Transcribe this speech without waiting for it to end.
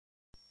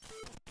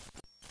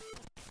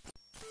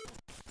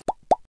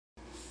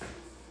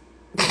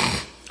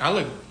I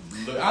look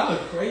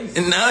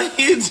crazy. No,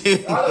 you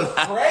do. I look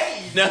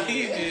crazy. No,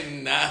 you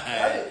do not.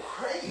 I look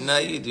crazy. No,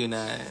 you do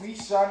not. We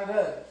shot it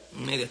up.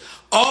 Nigga.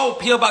 Oh,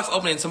 P.O. Box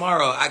opening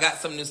tomorrow. I got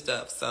some new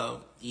stuff,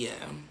 so yeah.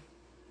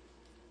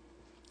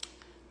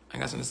 I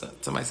got some new stuff.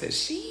 Somebody said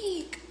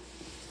chic.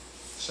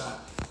 Shot.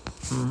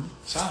 Mm-hmm.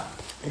 Shot.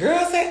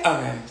 Girl, say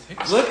okay.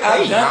 Look,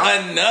 I've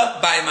done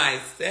enough by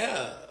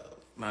myself.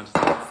 No, I'm just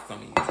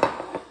some of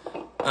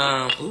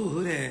you. Ooh,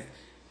 who that?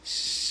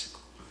 Shh.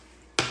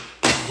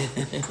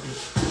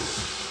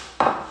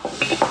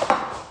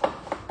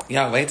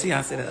 Y'all wait till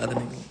y'all see the other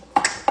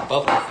nigga.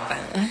 Both of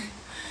them.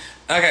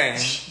 Okay.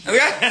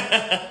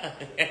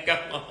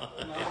 Come on.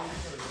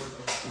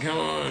 Come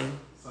on.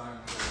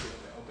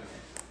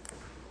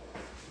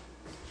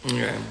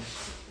 Okay.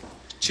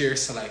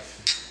 Cheers to life.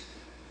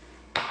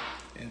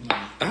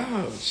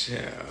 Oh,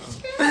 chill.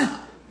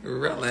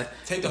 Really?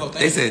 Take the whole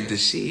thing. They said the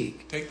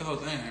chic. Take the whole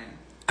thing.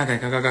 Okay,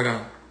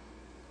 go.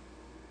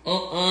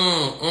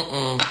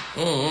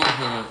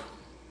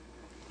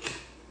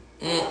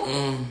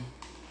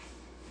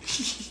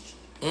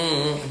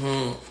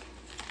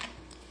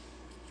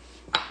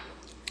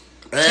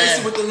 Chase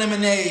it with the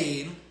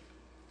lemonade.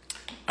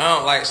 I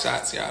don't like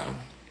shots, y'all.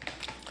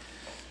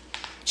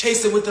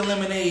 Chase it with the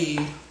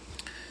lemonade.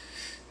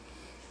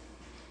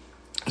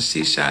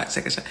 She shot,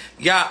 take a shot.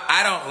 Y'all,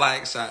 I don't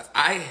like shots.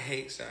 I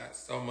hate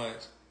shots so much.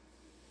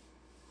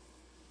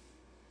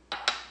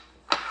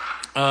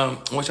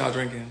 What y'all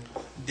drinking?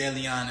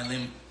 Deleon and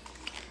lemon.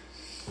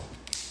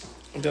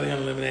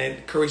 Deleon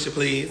lemonade. Carisha,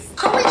 please.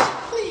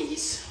 Carisha,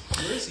 please.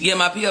 Yeah,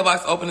 my P.O.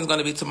 Box opening is going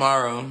to be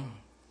tomorrow.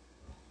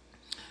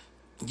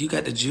 You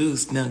got the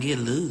juice. Now get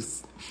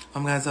loose. Oh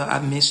my God, so I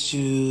missed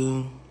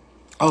you.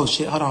 Oh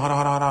shit, hold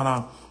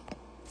on.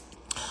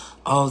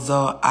 Oh,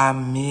 Zoe, I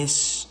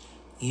miss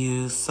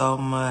you so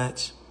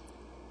much.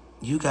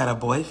 You got a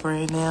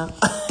boyfriend now?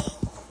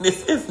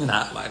 This is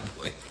not my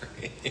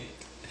boyfriend.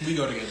 We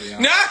go together,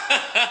 y'all. No!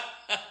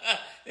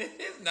 This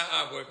is not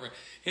my boyfriend.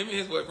 Him and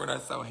his boyfriend are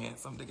so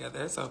handsome together.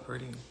 They're so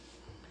pretty.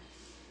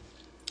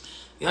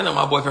 Y'all know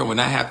my boyfriend would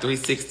not have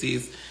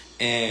 360s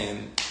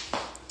and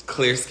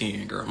clear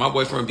skin, girl. My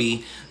boyfriend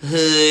be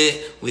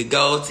hood with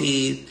gold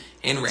teeth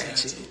and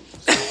ratchet.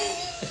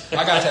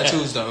 I got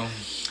tattoos, though.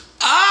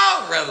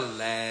 Oh,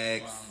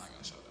 relax. Well, I'm not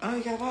gonna show that. Oh,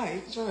 you got one.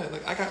 You can show it.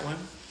 Look, I got one.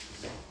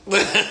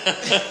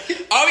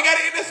 Oh, we got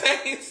it in the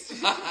same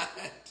spot.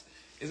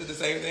 Is it the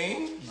same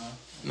thing?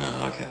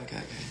 No. Okay.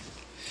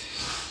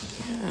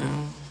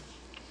 Yeah.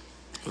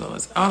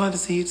 Lois, I love to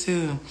see you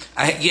too.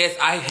 Yes,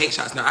 I hate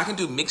shots. Now I can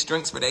do mixed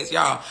drinks for days,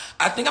 y'all.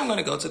 I think I'm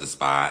gonna go to the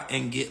spa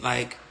and get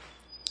like.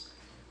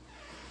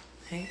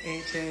 Hey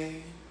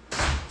AJ,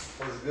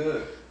 What's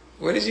good?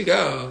 where did you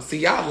go? See,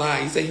 y'all lie.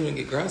 You said he went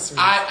to get groceries.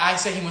 I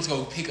said he went to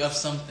go pick up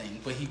something,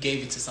 but he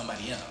gave it to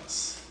somebody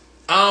else.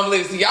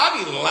 Listen, y'all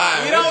be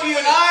lying. We don't be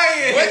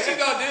lying. What you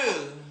gonna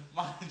do?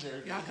 My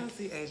jerk. Y'all come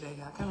see AJ.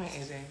 Y'all come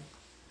here, AJ.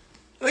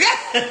 Look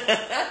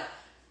at.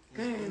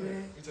 Go ahead,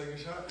 man. We taking a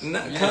shot?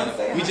 No, Yeah. come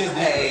say We hi. just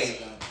Hey.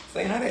 did.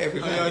 Say hi to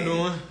everybody. How y'all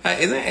doing? Hi,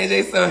 isn't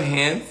AJ so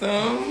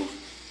handsome?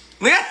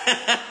 Look at.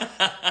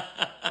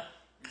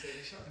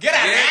 Get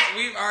out of Yes, that.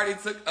 we've already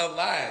took a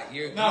lot.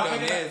 You No, know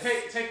take this.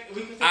 it. Take.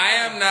 We can take I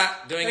it. am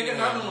not doing Take it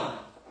another anymore. one.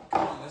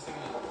 Come on, let's take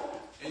another.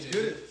 AJ,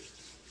 get it.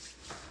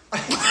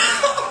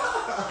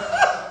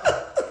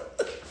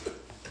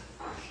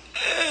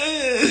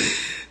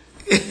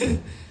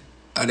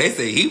 Oh, they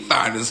say he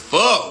fine as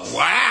fuck.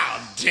 Wow,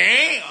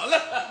 damn.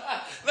 Look.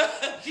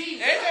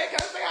 AJ,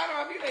 come say hi to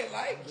my people. They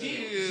like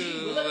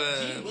you.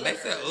 They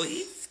said, oh,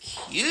 he's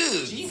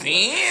cute.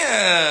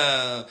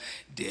 Damn.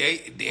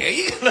 There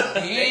you go.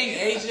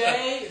 Dang,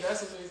 AJ.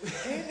 That's what they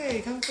say.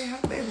 Hey, come say hi.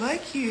 They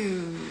like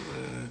you.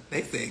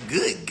 They said,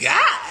 good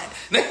God.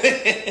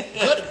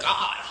 Good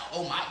God.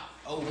 Oh my.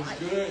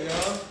 Good,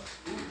 y'all.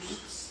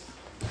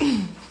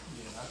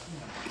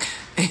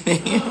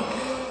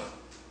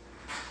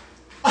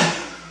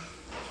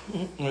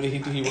 What did he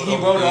do? He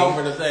wrote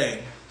over the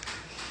thing.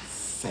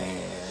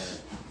 Sad.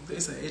 They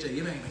said, AJ,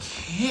 get back in the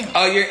camera.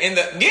 Oh, you're in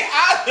the... Get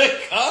out of the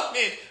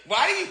comment.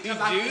 Why do you do I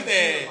can't see it with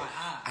that? my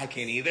eye. I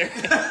can't either.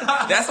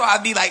 That's why I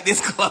be like this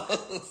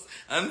close.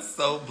 I'm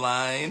so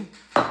blind.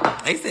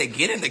 They said,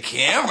 get in the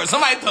camera.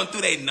 Somebody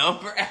threw their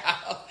number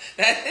out.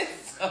 That is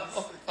so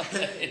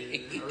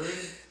funny.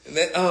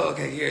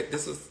 Okay, here.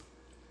 This was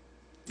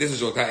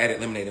yours. I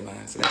added lemonade in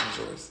mine, so that was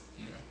yours.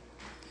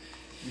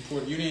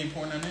 Okay. You didn't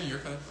pour nothing in your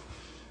cup?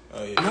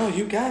 Oh, yeah. No,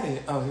 you got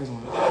it. Oh, here's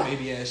one. That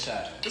baby ass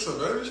shot. It's a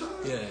baby shot?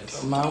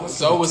 Yes. Mine was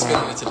So was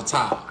filling it to the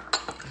top.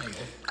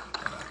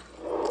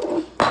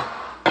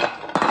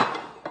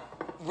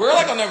 We're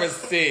like on number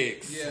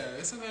 6. Yeah,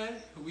 it's okay.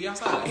 We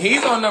outside.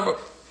 He's on number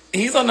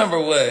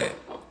what?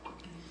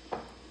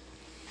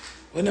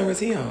 What number is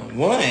he on?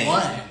 1.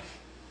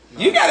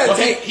 You gotta Well,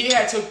 take. He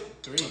had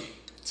took 3.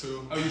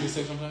 2. Oh, you just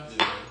took sometimes?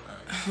 Yeah.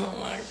 Oh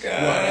my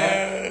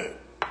God.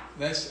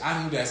 That's.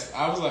 I knew that's.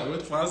 I was like, what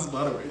the fuck is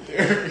butter right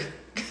there?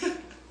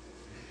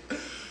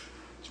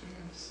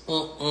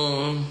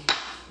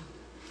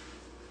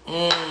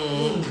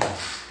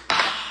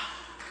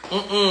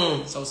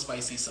 So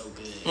spicy, so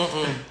good.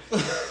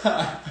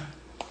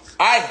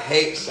 I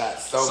hate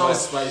shots so much.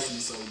 So spicy,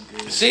 so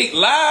good. She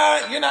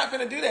lie. You're not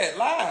finna do that.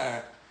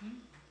 Lie.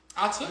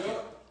 I took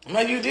it. No,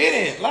 you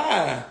didn't.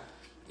 Lie.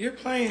 You're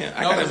playing.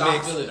 I gotta mix. I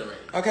feel it already.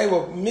 Okay,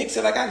 well, mix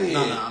it like I did.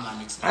 No, I'm not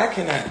mixing it. I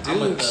cannot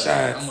do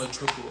shots. I'm a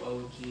triple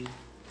OG.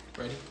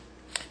 Ready?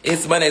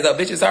 It's Monday's up.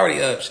 Bitch, it's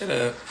already up. Shut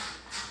up.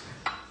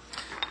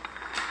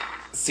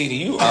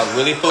 CD, you are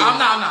really fooling. I'm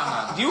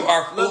not. You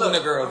are fooling the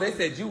girls. They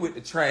said you with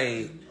the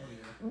trade.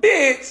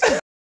 Bitch.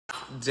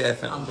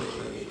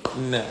 Definitely.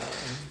 No.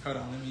 Hold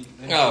on, let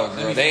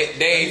me they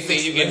ain't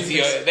seen you getting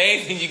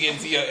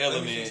to your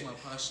element.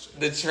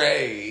 The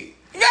trade.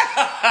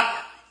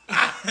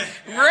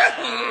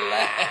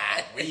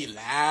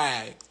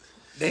 Relax.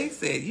 They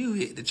said you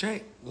hit the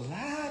trade.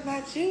 Lie,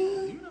 not you.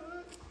 You know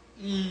what?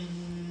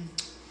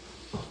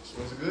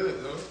 What's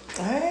good, though?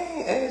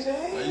 Hey, AJ.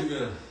 How you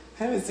been?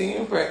 Haven't seen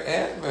you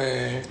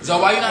forever. So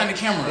why you not in the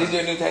camera? These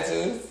your new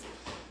tattoos?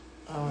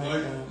 Oh my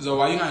God. So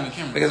why you not in the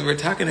camera? Because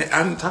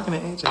I'm talking to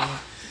AJ.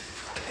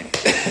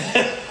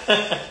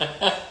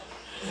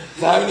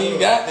 So how many you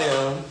got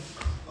there?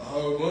 A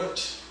whole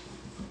bunch.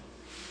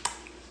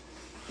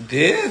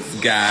 This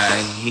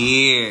guy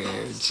here.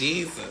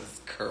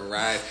 Jesus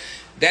Christ.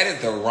 That is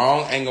the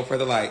wrong angle for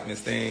the likeness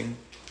thing.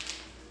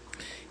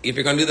 If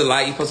you're going to do the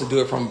light, you're supposed to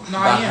do it from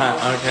behind.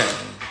 Okay.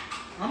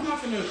 I'm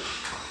not going to...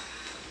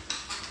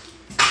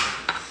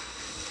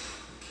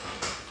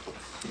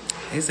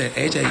 He said,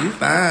 AJ, you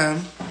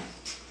fine.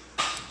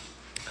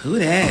 Who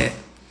that?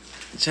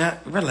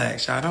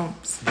 Relax, y'all. Don't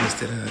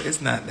boost it up. It's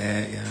not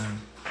that, y'all.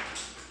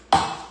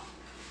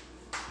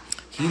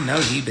 He know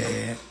he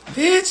bad.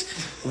 Bitch,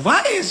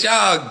 why is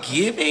y'all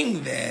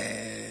giving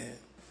that?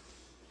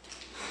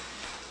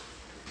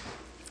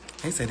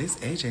 They said, it's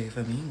AJ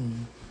for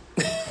me.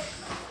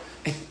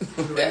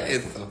 That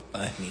is so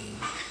funny.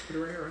 Put it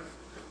right here,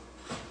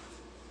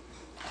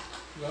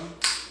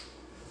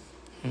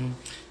 right?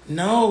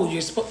 No,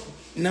 you're supposed...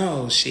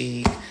 No,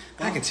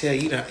 I can tell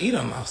you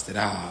done lost it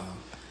all.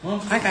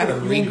 I gotta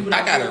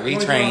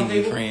retrain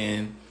you,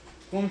 friend.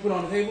 You want me to put it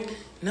on the table?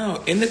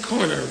 No, in the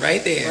corner,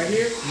 right there. Right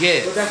here?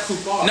 Yes. But that's too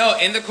far. No,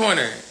 in the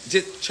corner.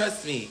 Just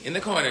trust me. In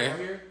the corner. Right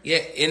here? Yeah,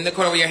 in the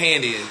corner where your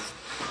hand is.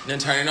 Then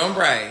turn it on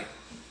bright.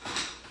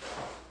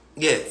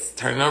 Yes,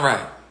 turn it on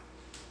bright.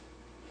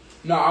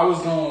 No, I was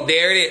going...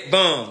 There it is.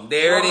 Boom.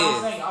 There it is.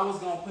 I was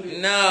going to put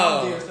it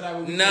on there so that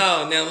would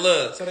now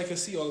look. So they could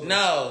see all of it.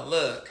 No,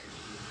 look.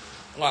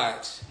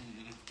 Watch.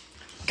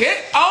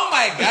 Get, oh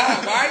my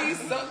God, why are you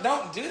so,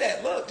 don't do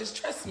that. Look, just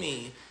trust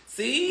me.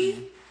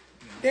 See?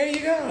 There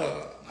you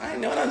go. I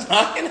know what I'm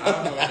talking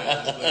about.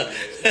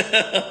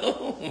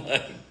 Oh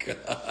my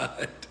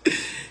God.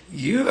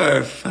 You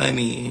are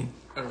funny.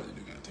 I really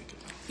do gotta take it.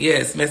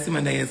 Yes, Messy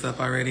Monday is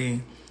up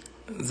already.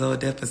 Zoe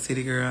Depa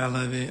City Girl, I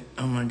love it.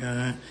 Oh my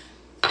God.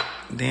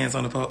 Dance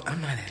on the pole. I'm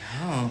not at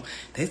home.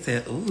 They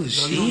said, ooh,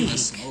 You don't even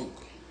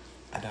smoke.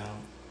 I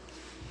don't.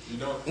 You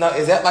don't? No,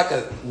 is that like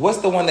a, what's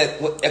the one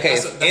that, okay,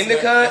 it's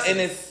indica and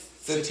it's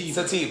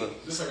sativa.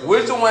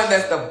 Which the one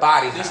that's the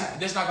body high?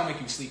 This not gonna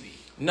make you sleepy.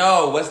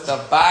 No, what's the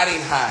body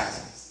high?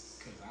 Cause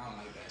I don't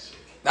like that shit.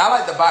 I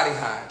like the body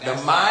high.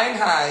 That's the mind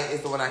high is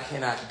the one I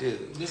cannot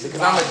do. Because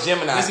I'm a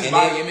Gemini. This is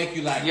body, it make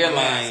you like... You're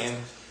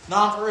lying. No,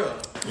 I'm for real.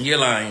 You're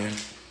lying.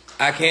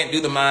 I can't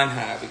do the mind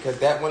high because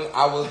that one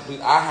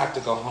I have to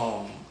go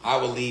home. I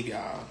will leave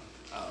y'all.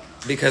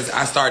 Because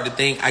I started to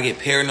think, I get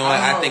paranoid.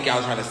 I think y'all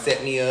was trying to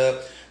set me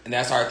up. And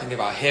then I started thinking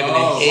about heaven and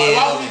hell.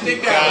 Why would you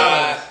think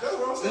that?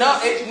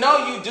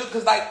 No, you do.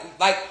 Because like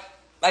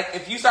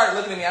if you started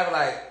looking at me, I'd be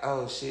like,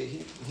 oh shit,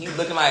 he's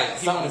looking like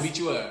He want to beat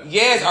you up.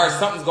 Yes, or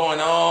something's going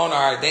on,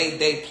 or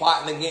they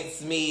plotting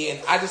against me, and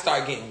I just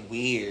start getting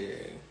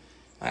weird.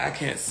 Like, I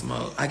can't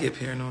smoke. I get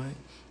paranoid.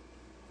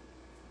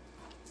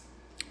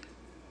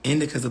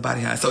 Indica's a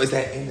body high. So is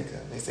that indica?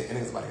 They say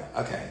indica's a body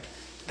high. Okay,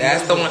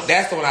 that's the one.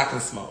 That's the one I can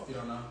smoke. You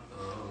don't know?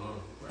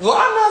 Well,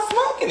 I'm not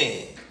smoking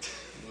it.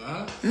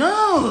 What?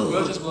 No.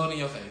 We'll just blow it in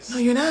your face. No,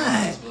 you're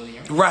not.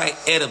 Right,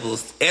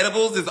 edibles.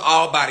 Edibles is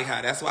all body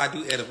high. That's why I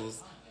do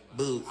edibles.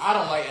 Boo. I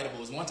don't like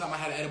edibles. One time I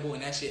had an edible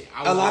and that shit.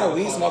 A lot of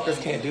weed smokers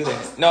can't do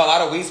that. No, a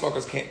lot of weed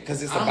smokers can't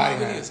because it's a body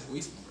high. It's a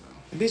weed smoker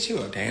though. Bitch, you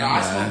a damn. No,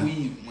 I smoke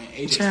weed when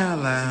AJ smokes. He's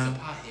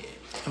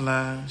a pothead.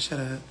 Lie. Shut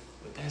up.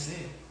 But that's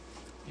it.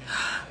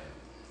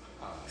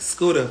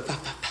 Scooter.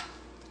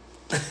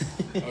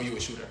 Oh, you a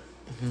shooter?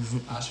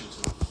 I'll shoot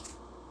too.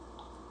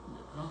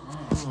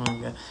 Oh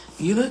my God.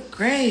 You look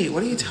great.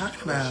 What are you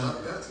talking about?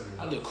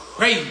 I look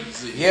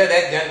crazy. Yeah,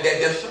 that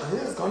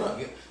who's going up?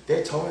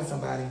 They're towing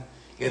somebody.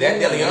 Yeah,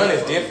 that DeLeon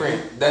is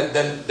different. The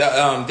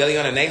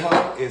DeLeon and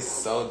Neho is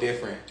so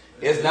different.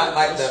 It's not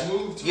like but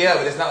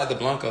it's not like the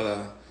Blanco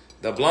though.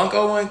 The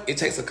Blanco one, it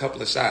takes a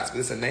couple of shots, but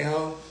it's a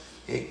Neho,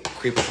 it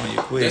creep up on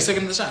you quick. They're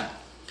taking the shot.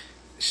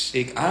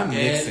 Chic, I'm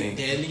mixing.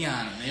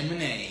 DeLeon,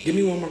 lemonade. Give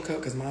me one more cup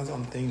because mine's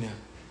on the thing now.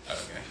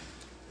 Okay.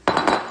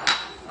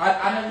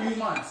 I never used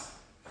mine.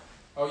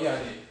 Oh yeah,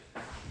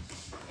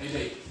 I did.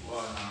 AJ.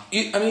 Well,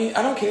 no. I mean,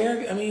 I don't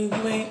care. I mean,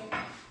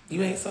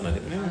 You ain't saw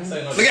nothing. I ain't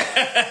say no Look dick.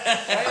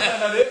 at I ain't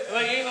saw no dick.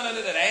 Look, you ain't saw no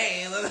dick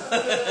today.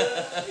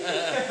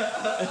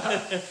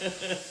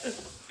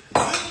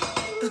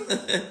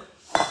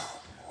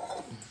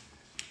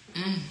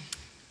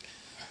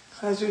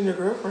 How's you and your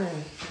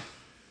girlfriend?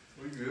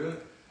 We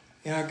good.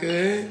 Y'all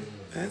good?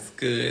 That's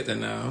good to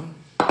know.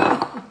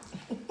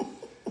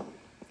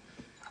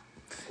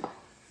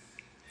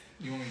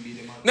 You want me to beat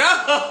him up? No!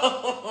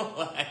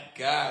 Oh my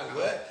God,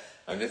 what?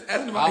 I'm just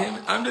asking about him.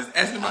 I'm just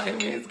asking about him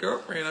and his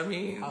girlfriend. I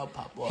mean, I'll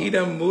pop up. he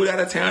done moved out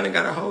of town and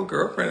got a whole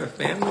girlfriend, a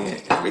family,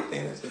 and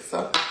everything. It's just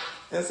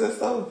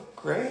so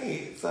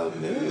great, so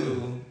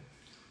new.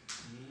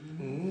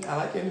 I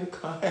like your new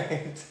car.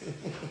 It's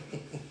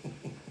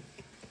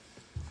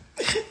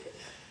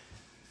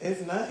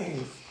nice.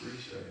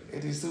 Appreciate it.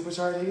 Did you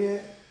supercharge it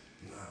yet?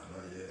 Nah,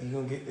 not yet. You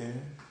gonna get there?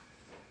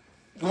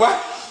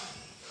 What?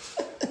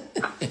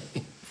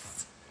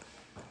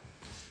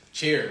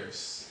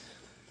 Cheers.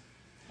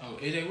 Oh,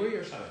 AJ, where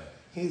your shot at?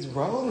 He's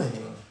rolling.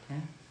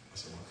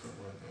 That's in my cup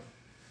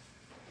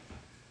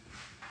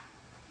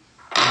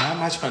right Why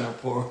am I trying to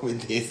pour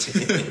with this?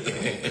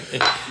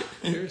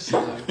 Cheers. You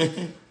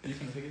finna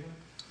take it back?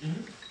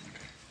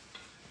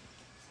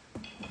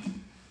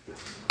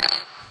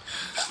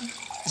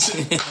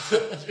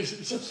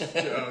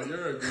 Yo,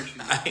 you're a goofy.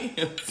 I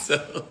am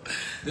so.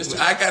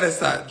 I gotta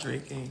stop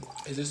drinking.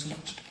 Is this too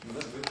much?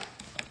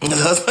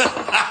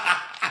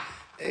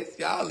 It's,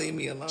 y'all leave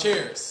me alone.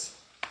 Cheers.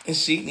 And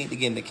she need to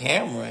get in the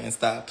camera and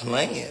stop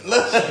playing.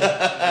 Look.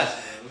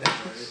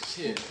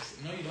 Cheers.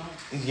 No, you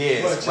don't.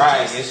 Yes, What,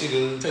 right. chase Yes, you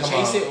do. To Come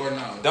chase on. it or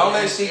no? Don't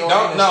let she.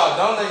 Don't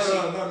let she.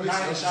 No, mix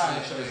Not it a up.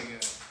 shot.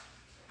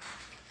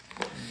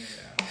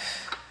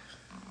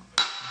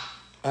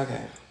 Yeah.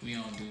 Okay. We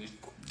don't do it.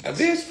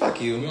 Bitch,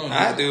 fuck you. We don't do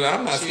I do.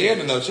 I'm not scared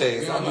of no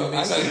chase. We I don't know do you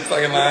mixed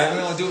fucking lying.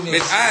 We don't do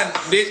mixed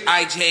Bitch,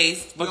 I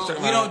chase. What you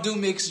talking We about? don't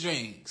do mixed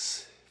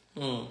drinks.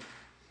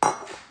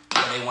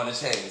 They want to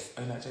chase.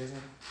 Are you not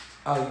chasing?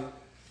 Oh,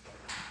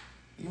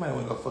 you might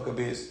want to go fuck a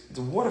bitch.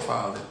 The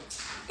waterfall.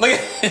 Look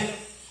at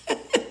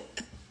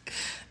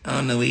I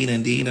don't know what he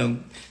done did. He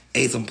done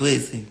ate some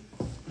pussy.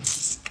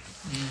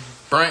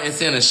 Front and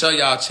center, show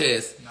y'all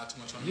chest. Not too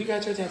much on You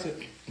got your tattoo.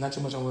 Not too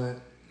much on what?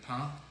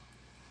 Huh?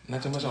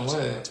 Not too much on Not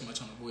what? too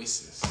much on the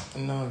voices.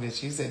 No,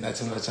 bitch, you said not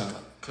too much on. I,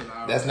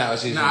 That's not what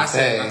she's Nah, gonna I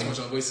said not say. too much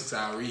on the voices because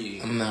I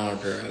read. No,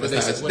 girl. But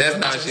That's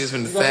not what she's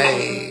gonna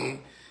say.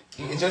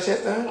 You get your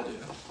chest done?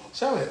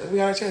 Show it. We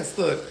got our chest.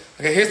 Look.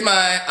 Okay, here's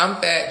mine. I'm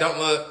fat. Don't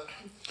look.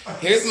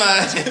 Here's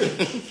mine.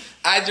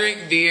 I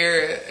drink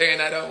beer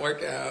and I don't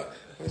work out.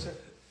 Where's your...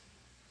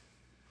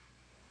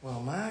 Well,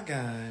 my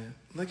God.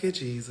 Look at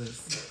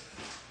Jesus.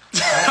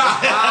 Get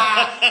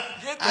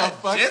the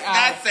fuck Just out.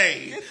 not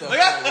saved. Get the fuck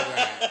out.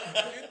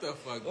 Get the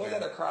fuck Was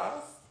that a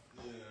cross?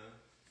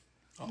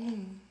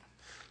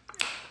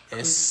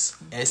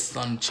 It's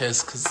on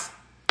chest because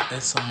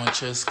it's on my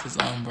chest because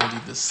I'm ready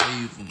to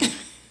save them.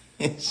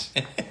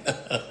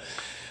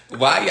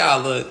 Why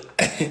y'all look?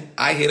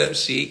 I hit up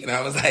Sheik and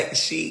I was like,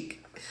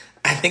 Sheik,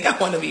 I think I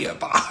want to be a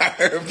barb.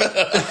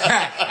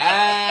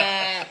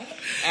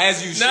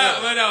 As you should.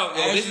 No.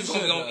 As This you is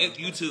going to be on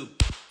YouTube.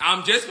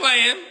 I'm just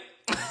playing.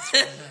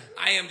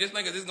 I am just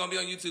playing because this is going to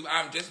be on YouTube.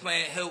 I'm just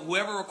playing.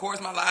 Whoever records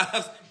my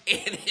lives,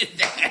 edit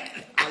that.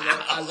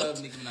 I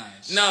love Nicki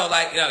Minaj. No,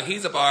 like,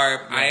 he's a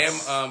barb.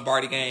 Yes. I am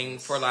Barty Gang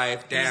for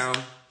life, down.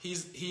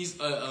 He's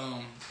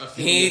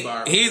affiliated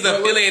bar. He's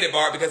affiliated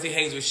barb because he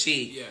hangs with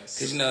Sheik. Yes.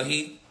 Because,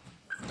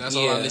 That's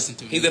all I listen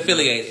to. He's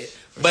affiliated.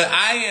 But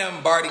I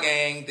am Barty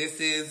Gang. This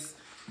is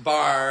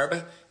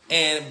Barb.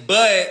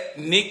 But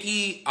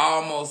Nikki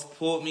almost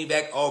pulled me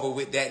back over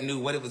with that new,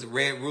 what it was,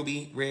 Red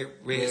Ruby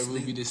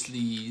the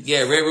sleeves.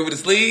 Yeah, Red Ruby the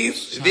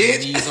sleeves.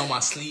 Bitch. These on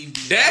my sleeve.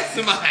 That's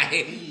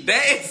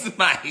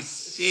my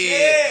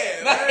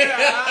shit.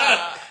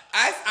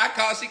 I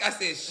called Sheik. I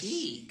said,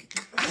 Sheik,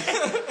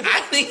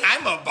 I think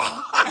I'm a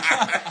bar.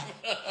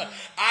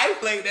 I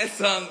played that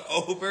song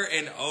over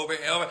and over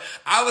and over.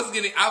 I was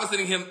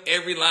sending him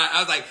every line. I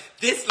was like,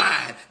 this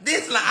line.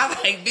 I was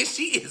like, bitch,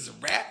 she is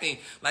rapping.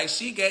 Like,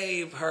 she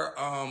gave her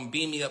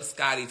Beam Me Up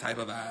Scotty type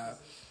of vibe.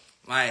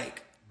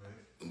 Like,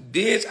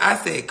 bitch, I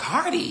said,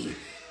 Cardi,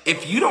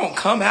 if you don't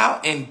come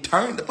out and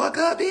turn the fuck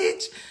up,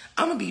 bitch,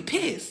 I'm gonna be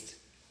pissed.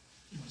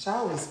 What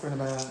y'all whispering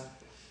about?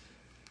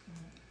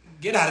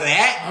 Get out of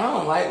that. I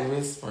don't like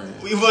whispering.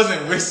 We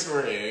wasn't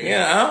whispering.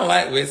 Yeah, I don't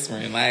like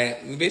whispering.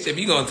 Like, bitch, if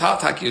you gonna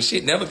talk your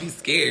shit, never be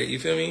scared. You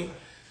feel me?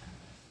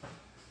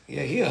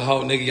 Yeah, he a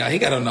whole nigga, y'all. He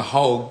got on the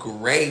whole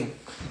gray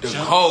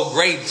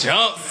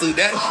jumpsuit.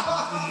 That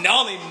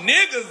only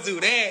niggas do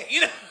that, you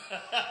know.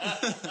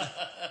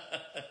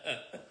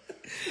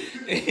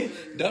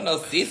 Don't know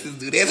sisters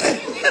do that.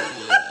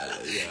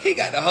 He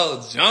got the whole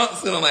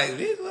jumpsuit. I'm like,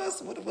 bitch,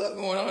 what the fuck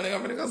going on there?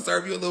 I'm gonna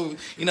serve you a little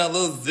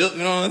zip, you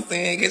know what I'm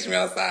saying? Get you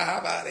outside. How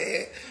about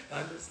that?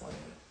 I'm just like,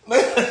 I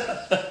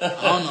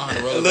don't know how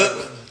to roll a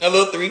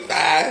little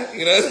 3'5",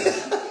 you know?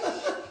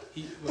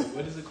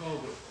 What is it called?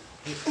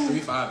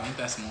 3'5", ain't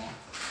that small?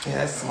 Yeah,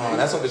 that's small.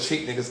 That's what the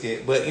treat niggas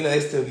get. But, they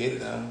still get it,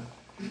 though.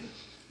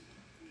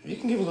 You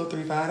can give a little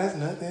 3-5. That's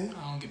nothing. I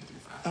don't give a 3-5.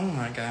 Oh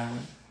my god.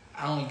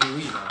 I don't give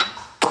weed.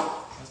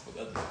 That's what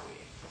other people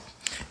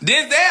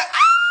Denzel,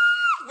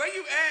 where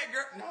you at,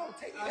 girl? No,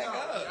 take me back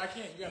up. I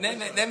can't. You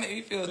That made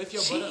me feel Lift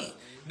your cheap. butt up.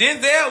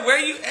 Denzel, where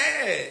you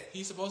at?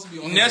 He's supposed to be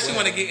on. Now his she way.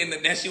 want to get in the.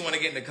 Now she want to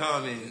get in the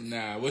comments.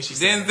 Nah, what she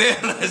said?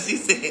 Denzel, she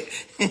said.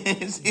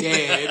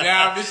 Yeah,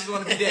 now bitches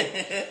want to be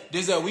there.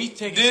 Denzel, we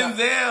take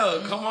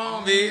Denzel, come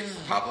on, bitch,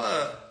 pop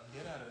up.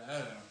 Get out of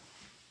that.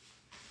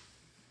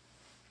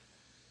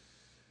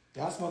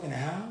 Y'all smoking the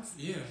house?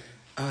 Yeah.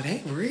 Oh,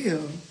 they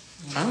real.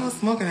 I don't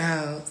smoke in the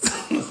house.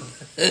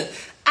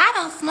 I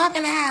don't smoke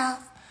in the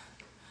house.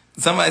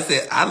 Somebody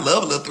said, I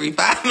love a little 3-5.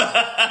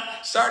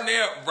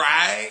 Chardonnay,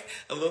 right?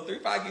 A little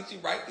 3-5 get you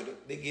right through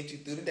they get you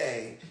through the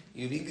day.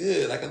 You be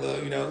good, like a little,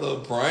 a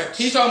little brunch.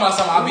 He's talking about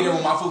something. I'll be there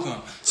when my food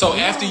comes. So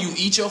after you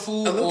eat your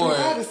food, A little or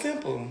 3-5 is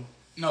simple.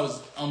 no,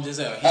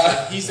 Giselle.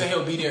 He said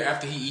he'll be there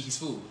after he eat his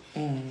food.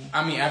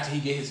 I mean, after he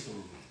get his food.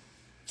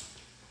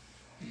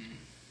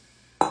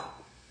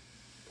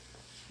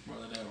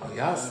 Oh,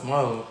 y'all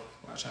smoke.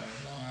 Watch out.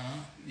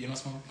 You don't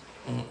smoke?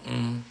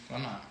 Why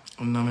not?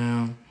 No,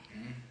 man.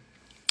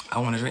 I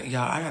want to drink.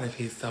 Y'all, I got to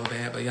pee so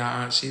bad, but y'all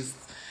aren't. She's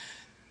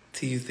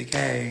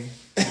T-U-C-K.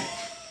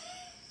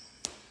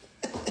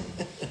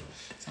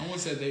 Someone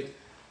said they...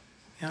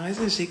 Y'all, it's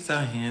just Sheik so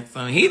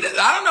handsome. I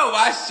don't know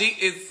why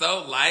Sheik is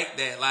so like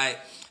that. Like,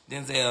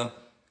 Denzel,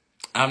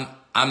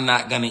 I'm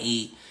not going to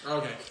eat.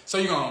 Okay. So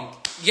you gonna...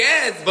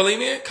 Yes,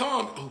 believe it. Come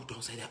on. Oh,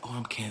 don't say that. Oh,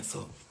 I'm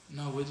canceled.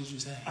 No, what did you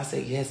say? I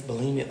said, yes,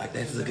 believe it. Like,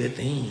 that's a good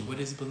thing. What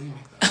is bulimic,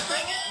 though?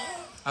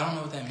 I don't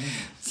know what that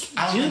means.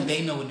 I don't think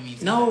they know what it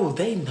means. No,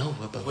 they know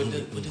what believe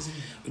it What does it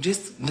mean?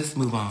 Just, let's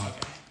move on. Okay.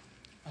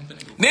 I'm finna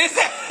Google This.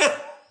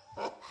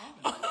 Oh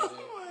my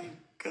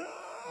God.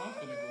 I'm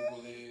finna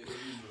Google it.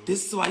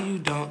 This is why you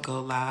don't go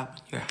live when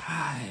you're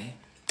high.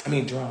 I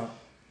mean, drunk.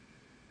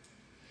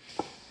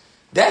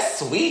 That's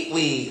sweet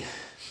weed.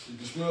 You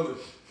can smell it.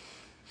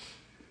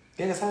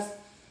 Yeah, that's how...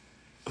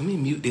 Let me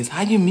mute this.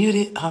 How you mute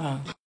it? Hold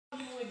on.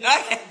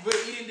 We're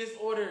eating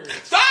disorder.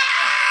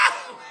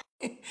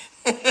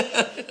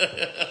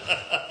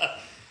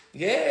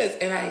 Yes,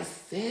 and I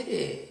said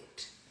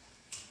it.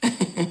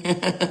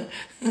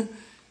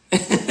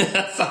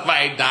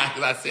 Somebody died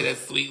because I said that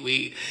sweet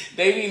weed.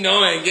 They be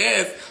knowing,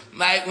 yes.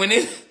 Like when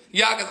it,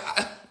 y'all, cause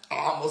I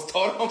almost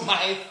told on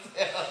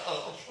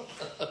myself.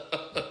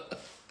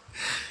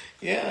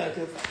 Yeah,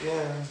 cause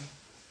yeah.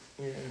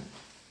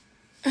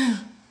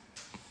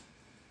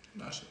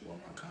 I should wear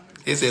my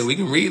comics. They said we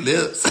can read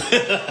lips. Well,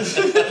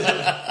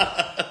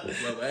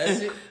 that's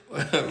it.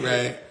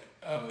 Right.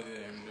 Oh, yeah,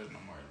 there's no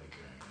more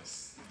liquor in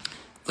this.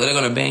 So they're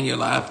gonna ban your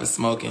live for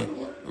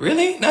smoking.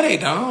 Really? No, they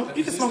don't.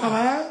 You can smoke on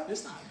live.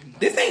 It's not bingo.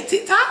 This ain't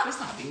TikTok. It's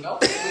not bingo.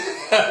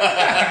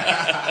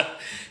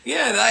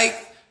 Yeah, like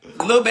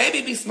little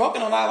baby be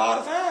smoking on live all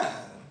the time.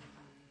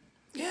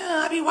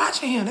 Yeah, I be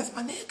watching him. That's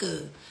my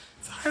nigga.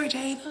 Sorry,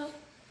 Jada.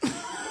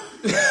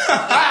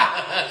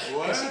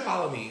 What? She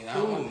follow me.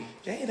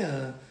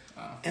 Jada.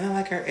 And I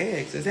like her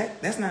ex.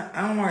 That's not,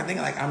 I don't want to think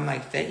like I'm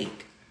like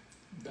fake.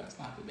 That's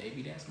not the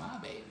baby. That's my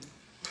baby.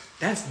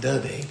 That's the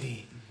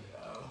baby.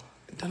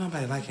 Don't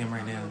nobody like him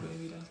right now.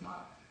 Baby, that's my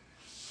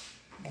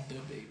the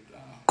baby.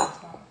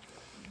 That's not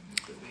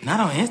the baby. Not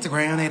on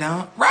Instagram, they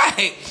don't.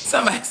 Right.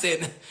 Somebody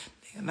said,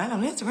 not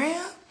on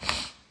Instagram.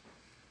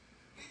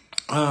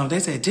 They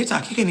said,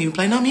 TikTok, you can't even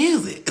play no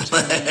music. On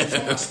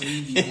my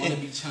sleeve, you want to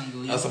be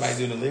Chung Lee. Oh, somebody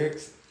doing the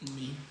lyrics?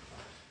 Me.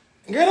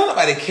 Girl, don't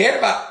nobody care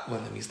about...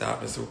 Well, let me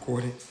stop this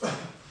recording.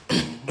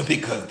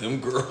 Because them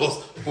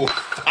girls will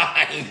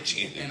find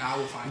you. And I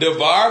will find the you.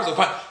 barbs will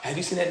find... Have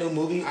you seen that new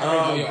movie? I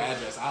already know your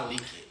address. I'll leak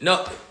it.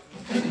 No.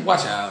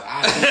 Watch out.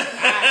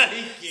 I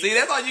leak it. See,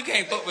 that's why you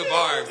can't fuck with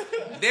barbs.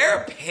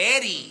 They're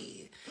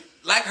petty.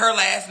 Like her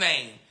last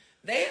name.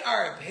 They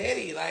are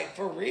petty, like,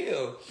 for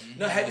real.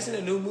 No, have you seen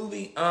the new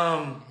movie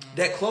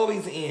that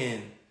Chloe's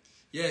in?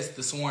 Yes,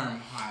 the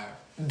Swarm Hive.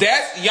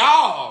 That's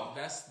y'all.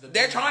 That's the.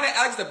 They're trying to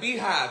act like the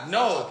Beehive.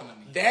 No, talking to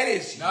me. that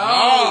is No,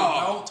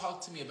 y'all. don't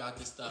talk to me about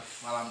this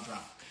stuff while I'm drunk.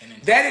 And then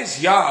That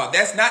is y'all.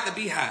 That's not the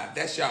Beehive.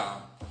 That's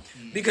y'all.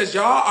 Because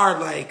y'all are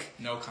like,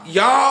 no comment.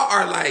 y'all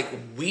are like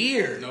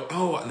weird. Nope.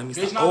 Oh, let me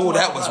Bitch, stop. not Oh, too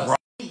that much was for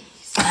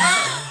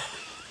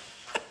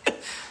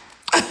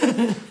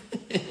wrong.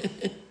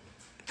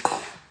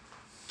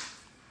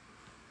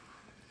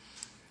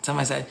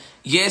 Somebody said,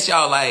 yes,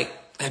 y'all like,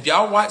 have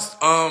y'all watched,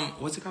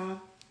 what's it called?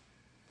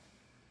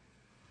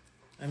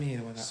 Let me hit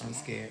it with I'm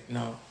scared.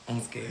 No, I'm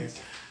scared.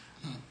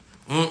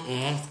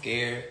 I'm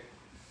scared.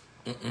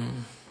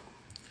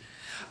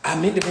 I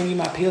meant to bring you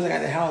my pills I got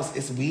at the house.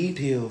 It's weed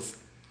pills.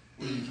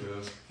 Weed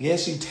pills.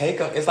 Yes, you take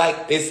them. It's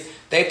like, they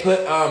put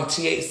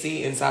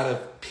THC inside a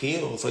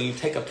pill. So you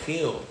take a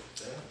pill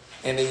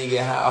and then you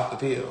get high off the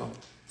pill.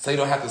 So you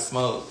don't have to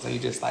smoke. So you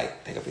just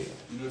like take a pill.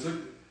 You done took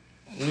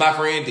it? My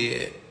friend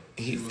did.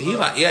 He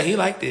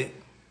liked it.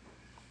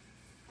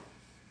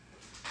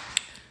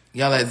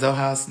 Y'all at Zoe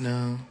House?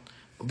 No.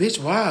 Bitch,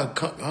 wow,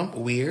 I'm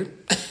weird.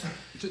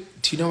 Do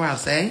you know what I'm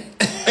saying?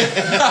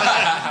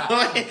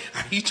 Are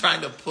you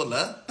trying to pull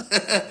up?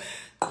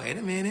 Wait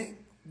a minute.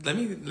 Let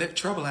me let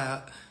trouble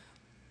out.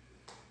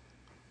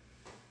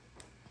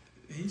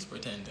 He's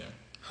pretending.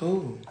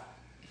 Who?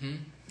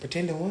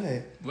 Pretending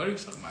what? What are you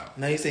talking about?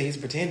 No, you said he's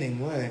pretending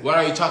what? What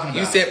are you talking about?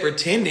 You said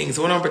pretending,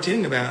 so what am I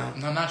pretending about?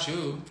 No, not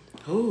you.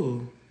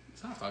 Who?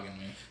 Stop talking to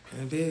me.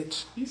 Hey,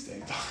 bitch. You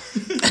stay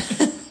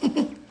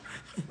talking.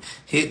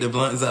 Hit the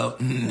blunts out.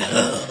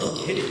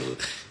 No.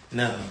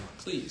 No.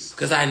 Please.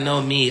 Because I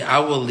know me. I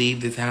will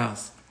leave this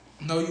house.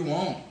 No, you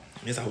won't.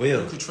 Yes, I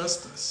will. You could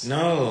trust us.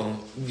 No.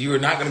 You are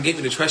not going to get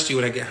me to trust you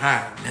when I get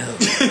high. No.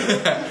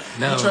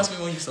 No. You trust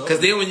me when you sober.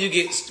 Because then when you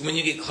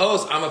get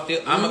close, I'm going to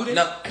feel...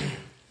 No.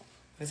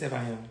 Let's say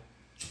about him.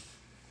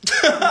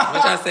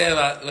 What y'all say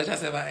about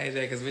AJ?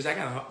 Because, bitch, I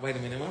got to... Wait a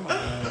minute. Where am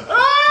I going?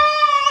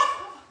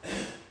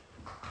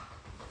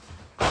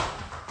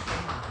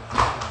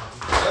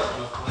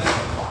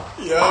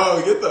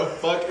 Yo, get the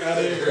fuck out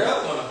of here.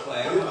 Girls want to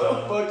play. Get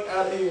the fuck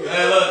out of here.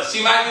 Hey, look,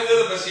 she might be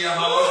little, but she a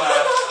hoe.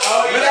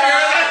 Oh,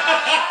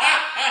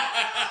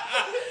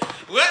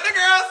 What the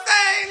girl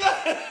say?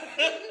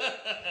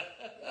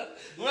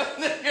 What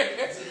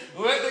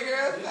the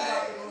girl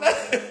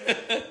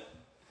say?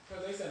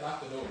 Because they said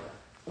lock the door.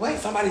 Wait,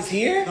 somebody's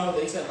here? No,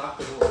 they said lock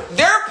the door.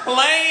 They're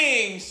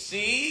playing,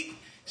 Sheik.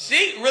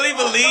 Sheik really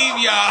believe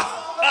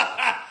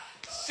y'all.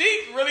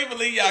 Sheik really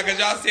believe y'all because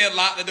y'all said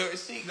lock the door.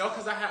 Sheik. No,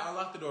 because I had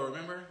unlocked the door,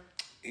 remember?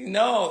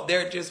 No,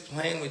 they're just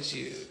playing with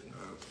you.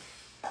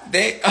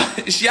 They,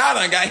 y'all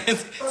done got him.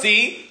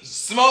 See?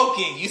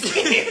 Smoking. You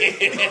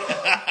scared.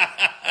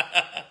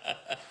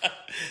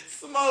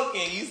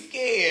 Smoking. You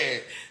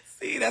scared.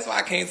 See, that's why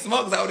I can't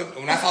smoke. Cause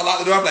when I saw lock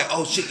the door, I'm like,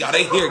 oh shit, y'all,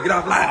 they here. Get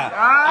off live.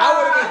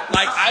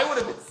 I would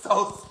have been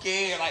so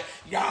scared. Like,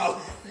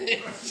 y'all.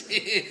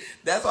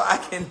 That's why I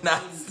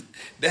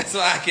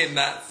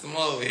cannot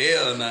smoke.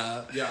 Hell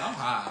no. Yeah, I'm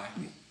high.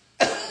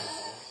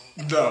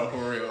 No,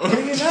 for real. No,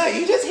 you're not.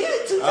 You just hit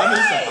it 2 times. I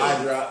need some eye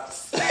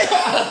drops.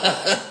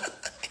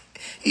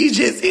 You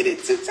just hit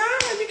it 2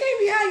 times. You can't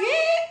be high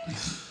yet.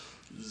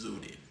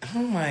 Zooted. Oh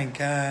my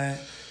God.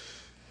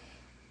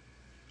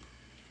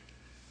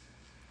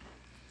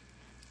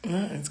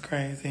 It's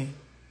crazy.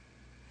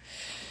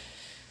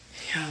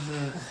 Y'all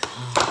look.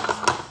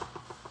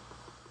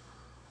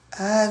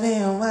 I've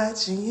been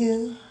watching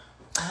you.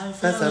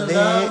 For so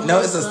very... No,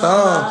 it's a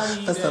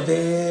song. For so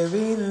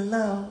very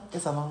long.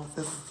 It's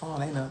a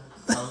song, ain't no.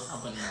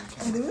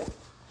 Hey, do it.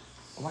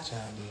 Watch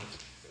out,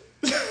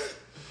 bitch.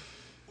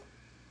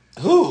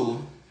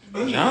 Who?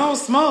 I don't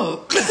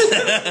smoke.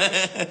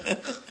 Let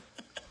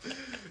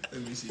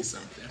me see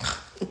something.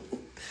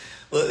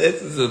 Well,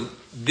 this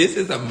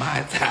is a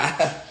Mai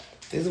Tai.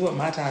 This is what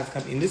Mai Tais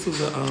come in. This was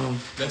a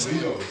That's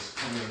Mojitos.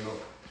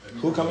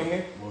 Who coming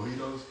here?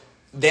 Mojitos.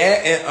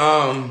 That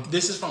and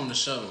This is from the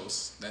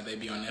shows that they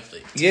be on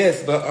Netflix.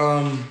 yes, but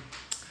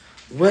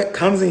what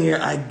comes in here?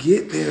 I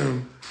get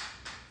them.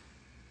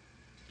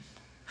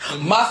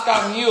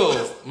 Moscow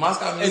Mules.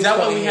 Moscow Mules. Is that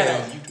what come we in had here.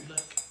 on YouTube?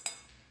 Like?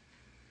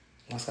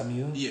 Moscow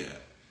Mule? Yeah.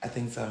 I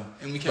think so.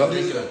 And we kept But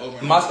drinking them over.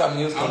 and Moscow over.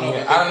 Mules I don't coming know,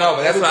 here. but I don't know,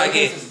 but that's what I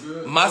everything get. else is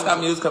good. Moscow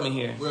Mules coming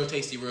here. Real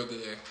tasty, real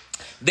good.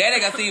 Daddy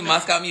got to see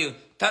Moscow Mule.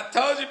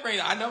 Told you,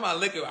 friend. I know my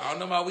liquor. I don't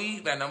know my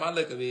weed, but I know my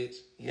liquor, bitch.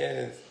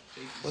 Yes.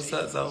 Shaky, What's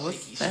shaky, up, Zo? shaky,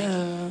 What's shaky.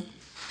 up?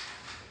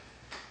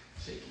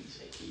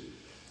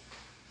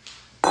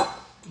 Shaky.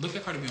 Look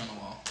at Cardi B on the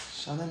wall.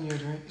 Show them your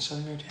drink. Show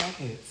them your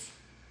jackets.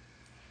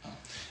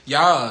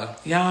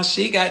 Y'all,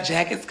 She got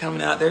jackets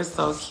coming out. They're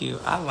so cute.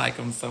 I like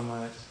them so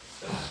much.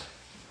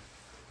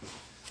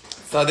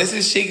 So this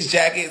is Sheik's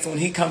jackets when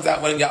he comes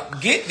out. When y'all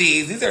get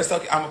these are so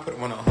cute. I'm gonna put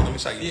one on. Let me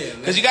show you. Yeah,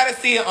 Because you gotta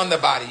see it on the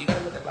body. You gotta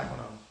put that black one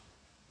on.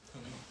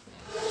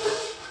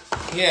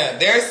 Yeah,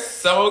 they're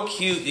so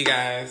cute, you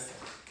guys.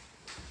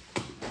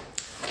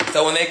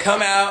 So when they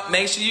come out,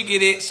 make sure you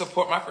get it.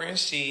 Support my friend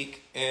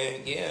Sheik.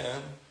 And yeah.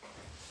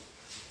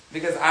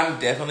 Because I'm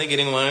definitely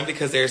getting one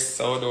because they're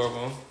so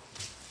adorable.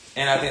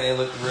 And I think they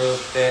look real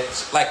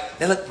fetch. Like,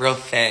 they look real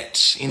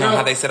fetch. You know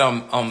how they said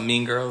on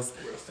Mean Girls?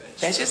 real fetch.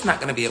 That's just not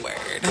going to be a word.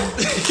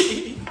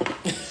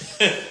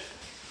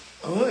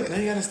 Oh, look, now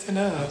you got to stand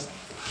up.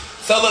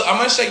 So, look, I'm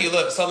going to show you.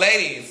 Look, so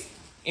ladies,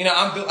 you know,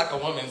 I'm built like a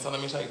woman, so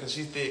let me show you because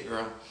she's thick,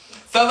 girl.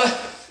 So,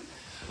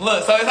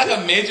 look, so it's like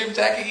a midriff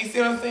jacket. You see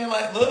what I'm saying?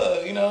 Like,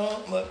 look, you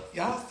know, look,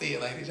 y'all see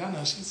it, ladies. Y'all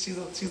know she's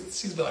built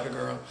like a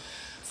girl.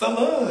 So,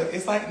 look,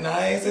 it's like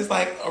nice. It's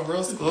like a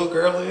real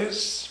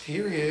schoolgirlish,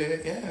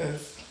 period.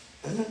 Yes.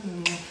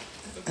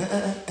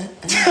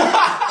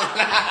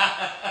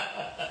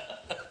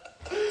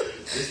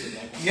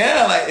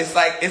 Yeah, like it's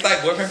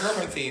like boyfriend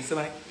girlfriend team. So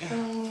like,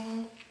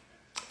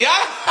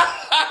 yeah,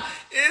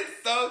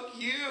 it's so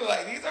cute.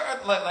 Like these are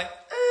like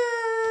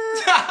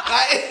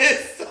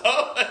it's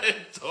so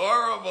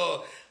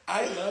adorable.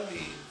 I love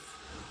these.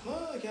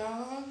 Look,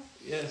 y'all.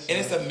 Yes. And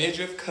it's a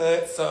midriff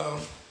cut, so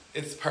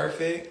it's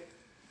perfect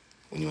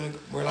when you want to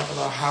wear like a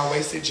little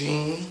high-waisted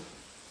jean.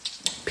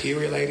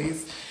 Period,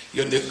 ladies.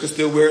 Your nigga can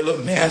still wear it,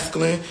 look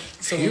masculine.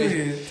 So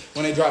Period.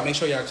 when they drop, make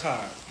sure y'all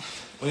cock.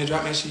 When they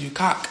drop, make sure you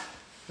cock.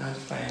 Not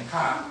just playing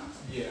cock.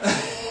 Yeah.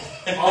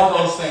 All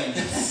those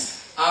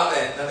things. All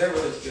that. No, they're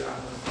really cute. I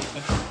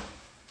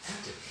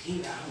have to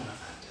pee. I want to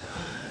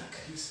duck.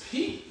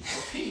 Pee. Go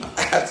pee.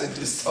 I have to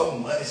do so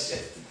much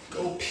just to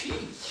Go pee.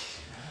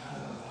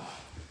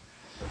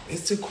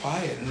 It's too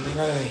quiet and they're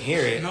not gonna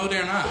hear it. No,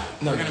 they're not.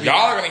 No, They're y'all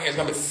are gonna hear it. It's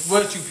gonna be.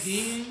 What, you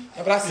peeing?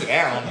 Yeah, but I sit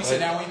down. You sit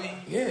down with me?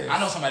 Yeah. I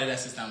know somebody that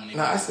sits down with me.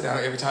 No, I sit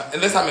down every time.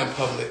 Unless I'm in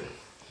public.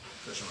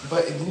 For sure.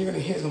 But then you're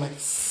gonna hear it. I'm like.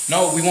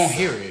 No, we won't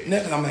hear it. No,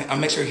 because I'll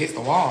make sure it hits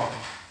the wall.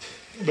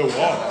 The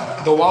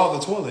wall. The wall of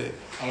the toilet.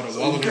 Oh, the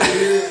wall of the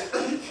toilet?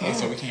 Oh,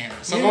 so we can't hear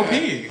it. So go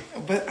pee.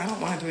 But I don't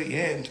want to do it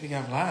yet until we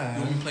got live.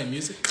 You want me to play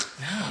music?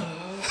 No.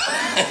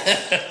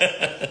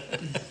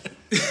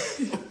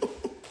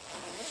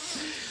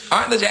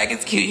 Aren't the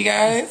jackets cute, you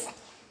guys?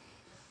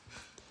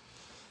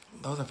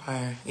 Those are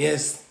fire.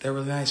 Yes, they're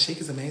really nice. Chic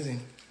is amazing.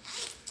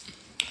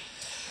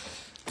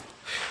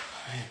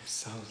 I am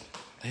so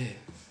lit.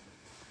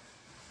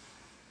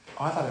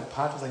 Oh, I thought the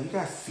pot was like, you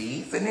got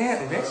seeds in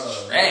there?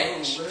 That's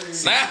trash.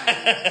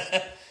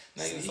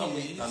 No, you some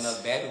weed. On the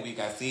bad weed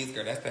got seeds,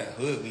 girl. That's that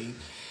hood weed.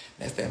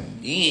 That's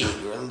that big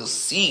girl, a little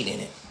seed in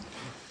it.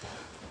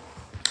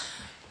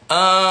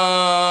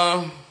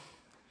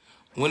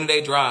 When do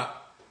they drop?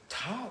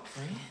 Talk,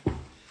 friend.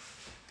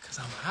 Because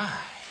I'm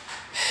high.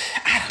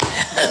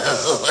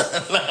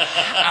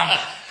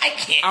 I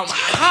can't. I'm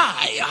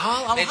high,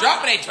 y'all. They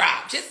drop or they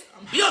drop. Just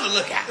be on the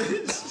lookout.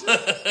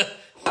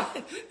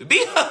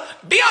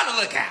 be on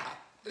the lookout.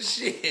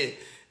 Shit.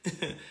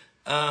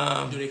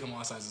 Do they come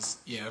all sizes?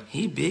 Yeah.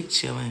 He big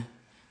chillin'.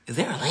 Is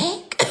there a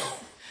link?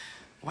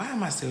 Why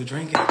am I still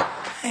drinking?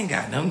 I ain't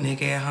got no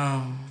nigga at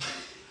home.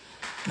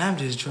 And I'm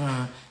just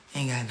drunk.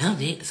 Ain't got no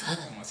niggas.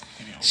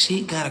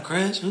 She got a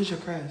crush? Who's your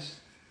crush?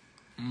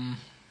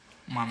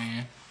 My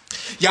man.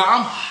 Yeah,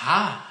 I'm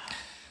high.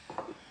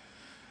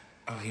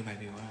 Oh, he might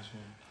be watching.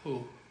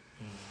 Who?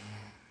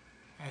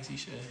 As he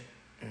should.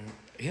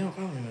 He don't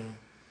follow me.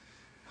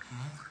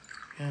 Huh?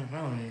 He don't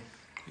follow me.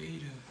 Yeah, you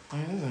do. Oh,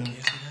 he doesn't. Yes,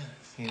 he does.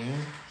 He do?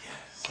 Yes.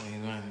 So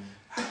he's lying.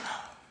 I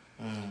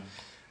don't know.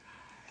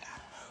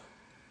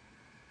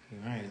 He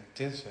right.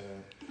 This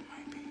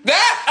Might be.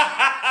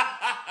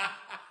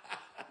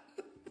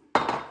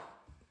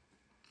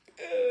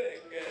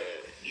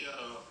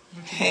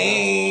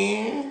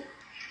 Hey.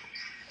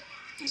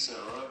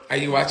 Are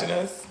you watching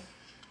us?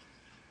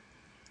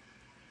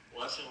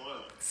 Watching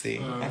what? See,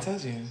 I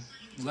told you.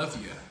 Love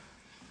you.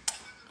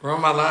 We're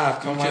on my live.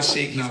 Come watch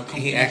Chic. No,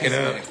 He acting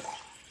up.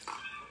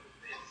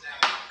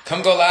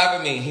 Come go live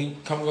with me.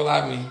 Come go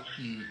live with me.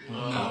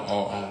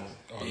 Oh,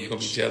 you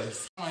gonna be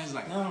jealous? He's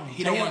like, No.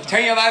 he don't want to.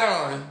 Turn your light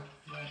on.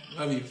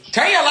 Love you.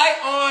 Turn your light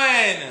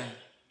on.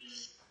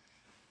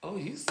 Oh,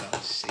 you so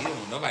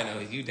shit. Nobody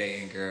knows you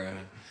dating, girl.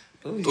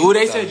 Ooh,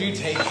 they said you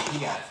take it. He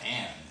got a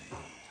family.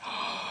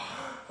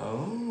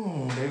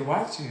 Oh, they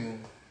watch you.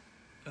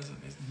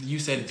 You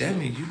said it. That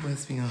means you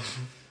must be on.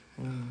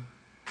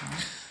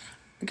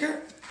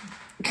 Girl.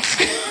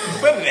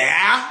 But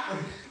now,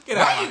 get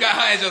out. Why you got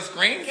her as your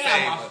screensaver? Get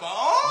out my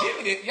phone. Give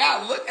me this.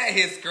 Y'all look at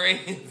his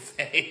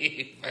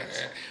screensaver.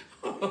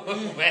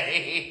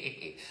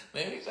 Wait.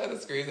 Let me show the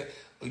screensaver.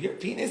 Oh, your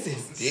penis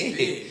is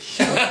big.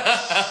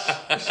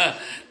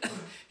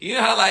 You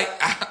know how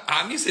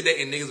I'm used to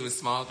dating niggas with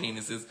small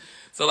penises.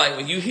 So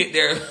when you hit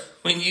their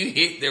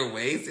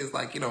waist, it's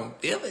like you don't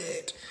feel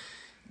it.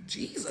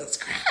 Jesus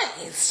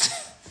Christ.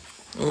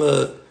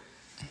 Look.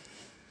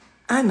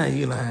 I know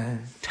you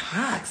lying.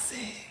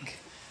 Toxic.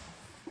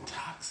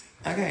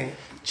 Okay.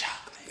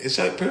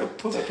 Chocolate.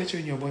 Pull that picture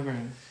in your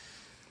boyfriend.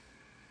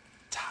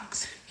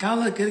 Toxic. Y'all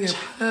look good again.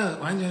 Pull it up.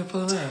 Why didn't you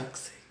pull it up?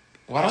 Toxic.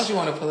 Why don't you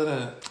want to pull it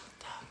up?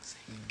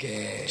 Toxic.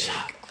 Gag.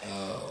 Chocolate.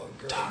 Oh,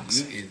 girl.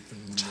 Toxic. You is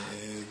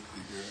nasty,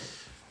 girl.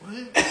 What?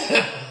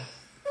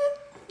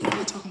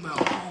 We're talking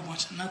about a whole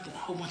bunch of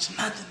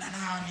nothing. And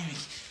I don't even.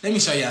 Let me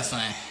show y'all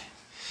something.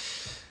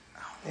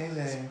 Hey,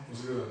 there.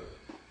 What's good?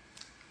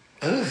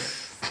 Ugh.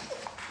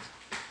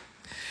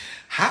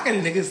 How can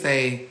a nigga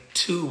say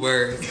 2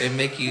 words and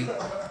make you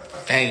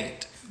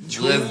faint?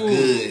 What's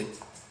good?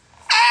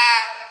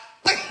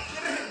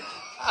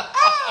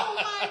 Oh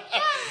my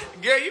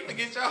God. Girl, you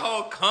forget your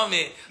whole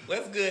comment.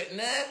 What's good?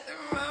 Nothing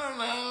wrong.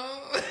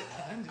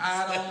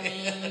 I don't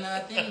mean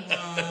nothing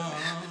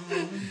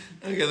wrong.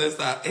 Okay, let's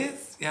stop.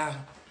 Yeah.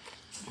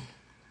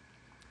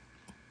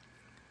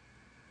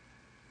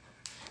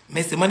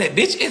 Messy Monday,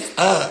 bitch, it's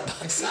up.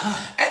 It's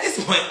up. At this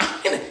point,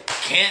 I'm gonna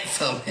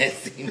cancel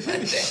Messy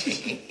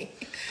Monday.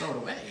 Throw it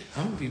away.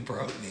 I'm gonna be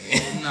broke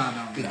then. No. I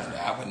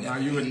would never.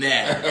 No, you would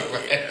never.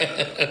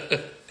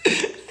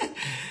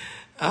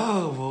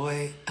 Oh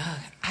boy,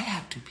 I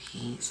have to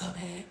pee so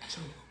bad.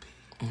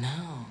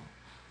 No.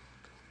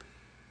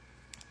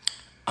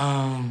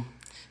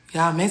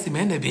 Y'all, Messy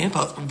Monday being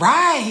posted.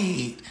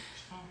 Right.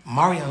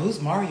 Mario,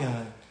 who's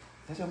Marion?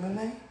 That's your middle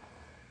name?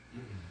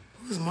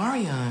 Who's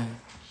Marion?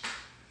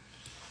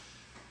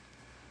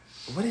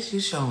 What is you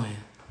showing?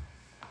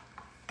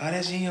 Oh,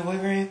 that's you and your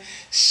boyfriend?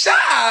 Show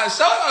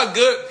a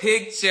good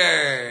picture.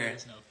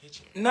 There's no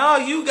picture. No,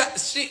 you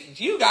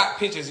got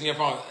pictures in your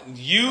phone.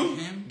 You Of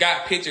him?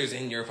 got pictures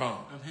in your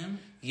phone. Of him?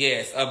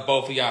 Yes, of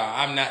both of y'all.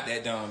 I'm not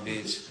that dumb,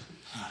 bitch.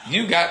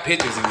 You got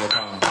pictures in your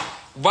phone.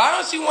 Why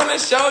don't you want to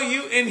show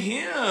you and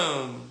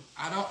him?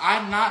 I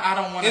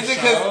don't want to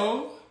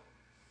show.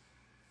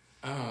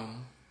 Oh.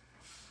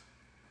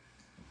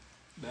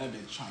 That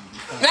bitch trying to be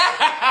funny.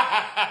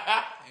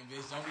 Hey,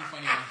 bitch, don't be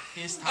funny on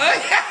his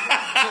time.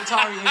 So,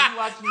 Tari, if you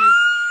watching this...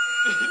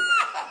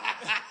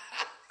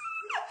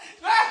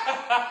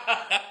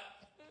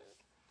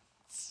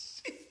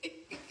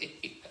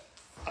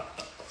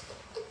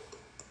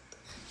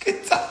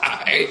 Good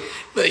time.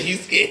 Look, you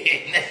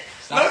scared.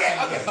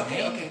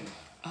 Okay.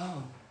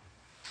 Oh.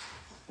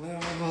 What am I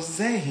supposed to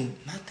say?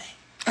 Nothing.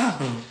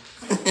 Oh.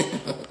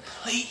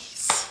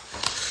 Please.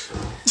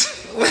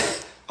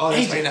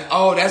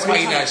 That's why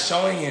you're not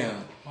showing him.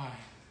 Why?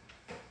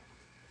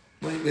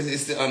 Wait, is it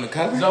still on the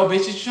cover? No,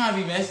 bitch, you trying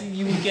to be messy?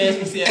 You weak ass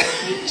pussy ass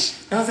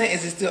bitch. No, I'm saying,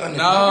 is it still on the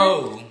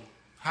cover? No.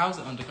 How's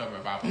it undercover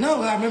about?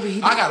 No, I remember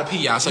he. I gotta pee,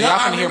 y'all. So y'all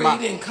can hear my.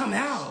 He didn't come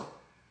out.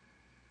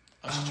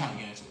 Oh, she's trying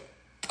to get into it.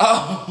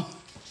 Oh.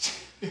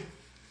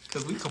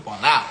 Cause we come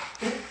on out.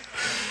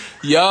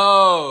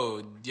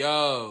 Yo.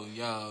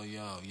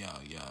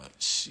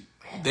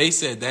 They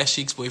said that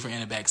Sheik's boyfriend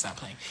in the back. Stop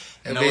playing.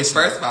 No, bitch,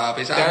 first of all,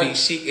 bitch, I beat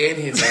Sheik and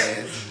his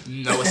ass.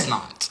 No, it's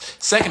not.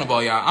 Second of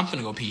all, y'all, I'm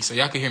finna go pee, so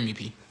y'all can hear me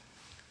pee.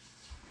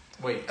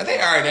 Wait. I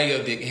think I already know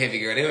you're a big heavy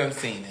girl. They haven't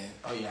seen it.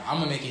 Oh yeah, I'm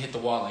gonna make it hit the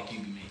wall like you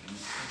be making it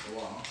hit the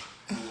wall.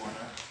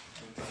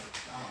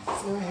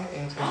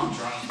 I'm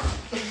drunk.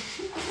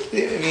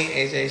 Me,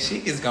 AJ,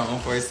 Sheik is gone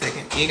for a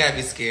second. You ain't gotta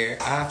be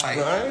scared. I'll fight.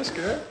 No, I ain't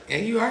scared. Yeah,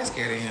 you are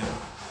scared of him.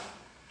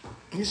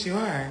 Yes, you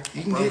are.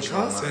 You can get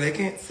closer. They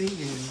can't see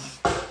you.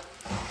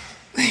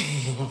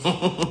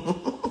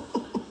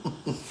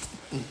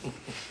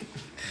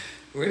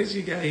 Where did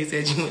you go? He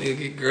said you want to go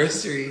get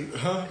groceries.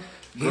 Huh?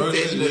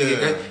 Groceries?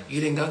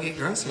 You didn't go get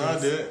groceries. No, I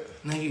did.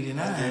 No, you did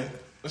not.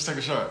 Let's take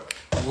a shot.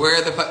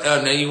 Where the fuck?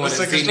 Oh no, you want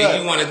to see?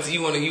 You want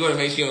to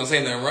make sure you don't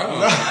say nothing wrong.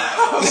 No,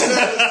 let's take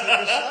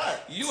a shot.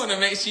 You want to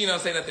make sure you don't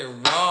say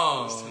nothing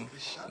wrong.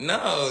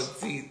 No,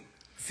 see.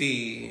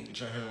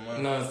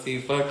 No, see,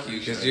 fuck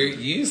you, cause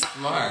you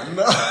smart.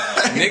 No.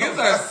 Niggas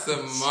are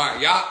smart.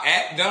 Y'all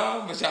act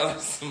dumb, but y'all are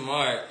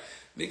smart.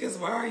 Because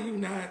why are you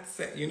not?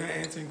 You're not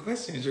answering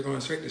questions. You're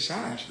going straight to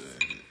shots.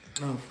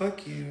 No,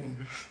 fuck you.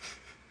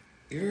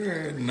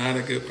 You're not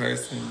a good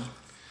person.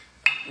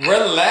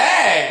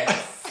 Relax.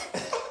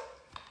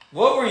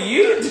 What were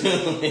you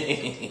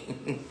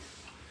doing?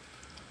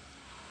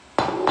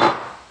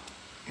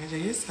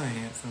 AJ, you're so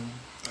handsome.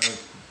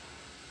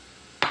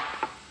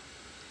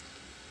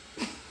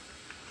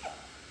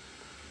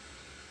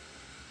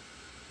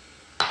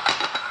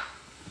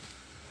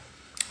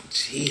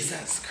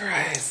 Jesus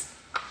Christ.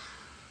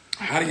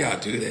 How do y'all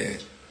do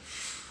that?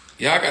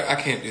 I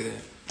can't do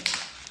that.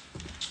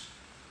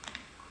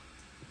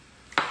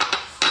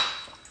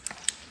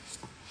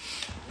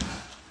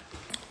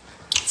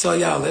 So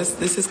y'all,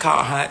 this is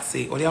called Hot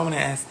Seat. What do y'all want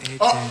to ask AJ?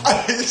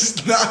 Oh,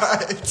 it's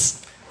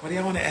not. What do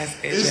y'all want to ask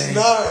AJ? It's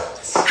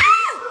not.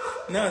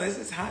 No, this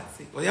is Hot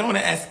Seat. What do y'all want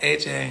to ask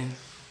AJ?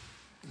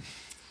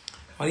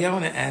 What do y'all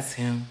want to ask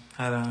him?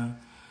 Hold on.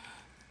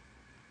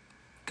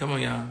 Come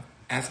on, y'all.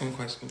 Ask him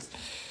questions.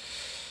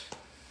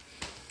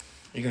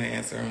 You're going to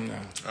answer him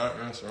now? I'll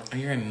answer.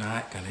 You're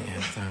not going to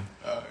answer him.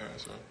 I'll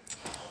answer.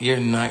 You're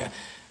not.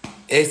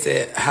 They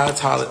said, how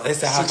tall? They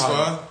said, how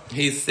tall? 6'5"?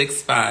 He's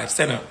 6'5".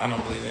 Stand up. I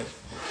don't believe it.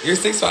 You're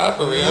 6'5"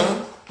 for real?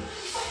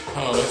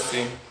 Hold on, let's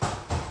see.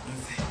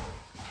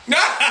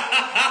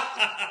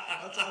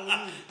 How tall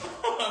are you?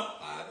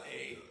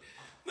 5'8".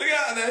 Look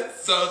at that.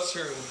 That's so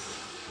true.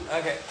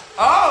 Okay.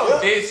 Oh,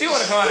 bitch, she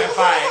want to come out and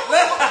fight.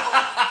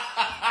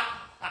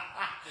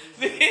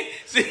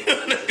 She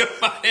want to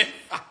come out and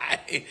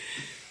fight.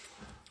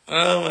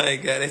 Oh, my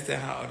God. They said,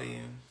 how old are you?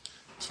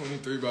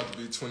 23, about to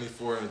be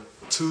 24 in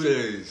 2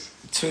 days.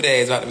 2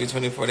 days, about to be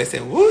 24. They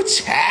said, woo,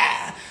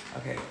 child.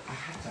 Okay, I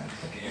have to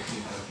look at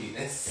everything.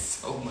 That's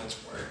so much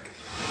work.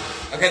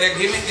 Okay, they're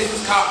giving, this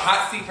is called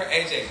Hot Seat for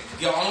AJ.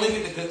 You'll only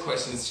get the good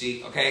questions,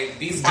 Sheik, okay?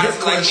 Be spicy Good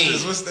like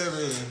questions. me. What's that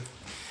mean?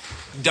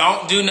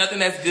 Don't do nothing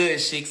that's good,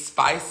 Sheik.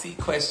 Spicy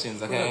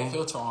questions, okay?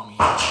 Filter on me.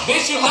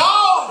 Bitch, you know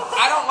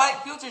I don't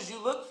like filters. You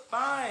look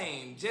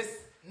fine. Just,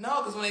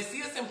 no, because when they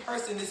see us in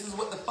person, this is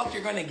what the fuck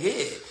you're going to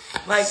get.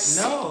 Like,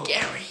 no.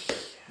 Scary.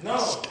 No.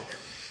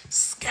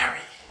 Scary.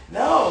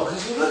 No,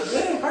 because you look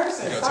good in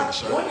person. You Stop gotta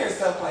take a shot. doing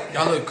yourself like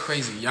that. Y'all look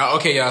crazy. Y'all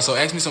okay, y'all. So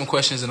ask me some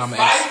questions and I'm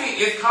gonna Spicy. ask.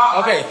 It's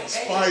called Okay.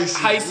 Spicy.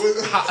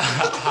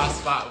 Hot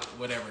spot,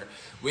 whatever.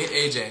 With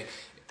AJ,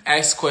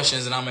 ask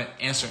questions and I'm gonna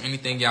answer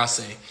anything y'all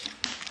say.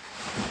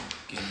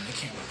 Get in the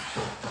camera.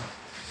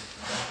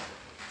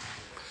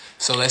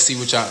 So let's see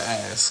what y'all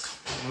ask.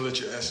 I'm gonna let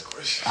you ask a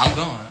question.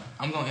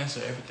 I'm gonna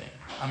answer everything.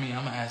 I mean,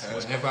 I'm gonna ask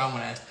whatever I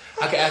want to ask.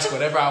 I can ask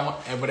whatever I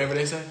want and whatever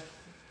they say.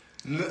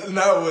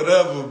 Not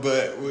whatever,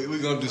 but we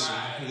gonna do some.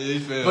 Yeah, you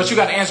feel But me? you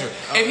gotta answer it.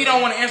 If you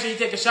don't want to answer, you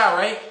take a shot,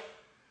 right?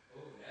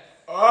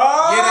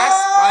 Oh! Yeah,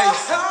 that's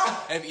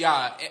spicy. If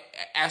y'all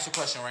ask a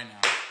question right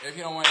now. If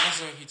you don't want to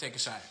answer, you take a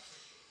shot.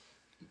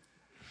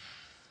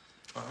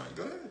 All right,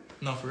 go ahead.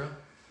 No, for real.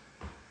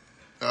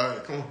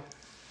 Alright, come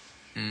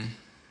on.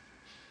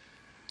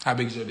 How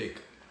big is your dick?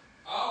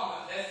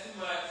 Oh, that's too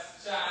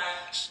much,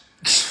 child.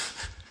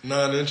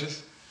 9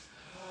 inches.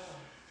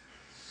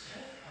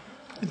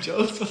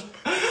 Joseph.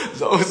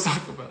 He's always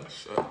talking about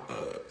shut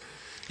up.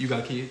 You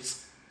got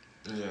kids?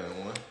 Yeah,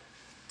 1.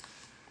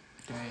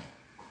 Okay.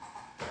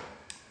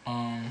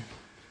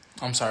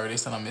 I'm sorry. They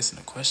said I'm missing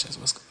the questions.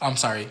 I'm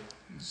sorry.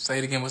 Say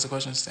it again. What's the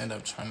question? Stand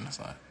up. Trying to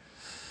slide.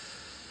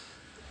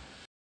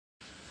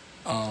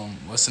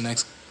 What's the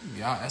next?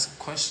 Y'all ask a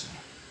question.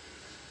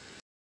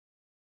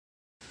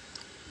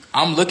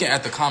 I'm looking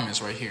at the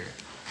comments right here.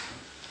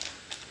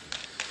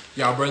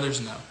 Y'all brothers?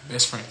 No.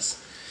 Best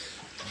friends.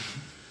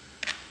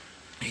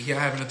 Y'all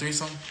having a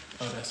threesome?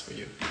 Oh, that's for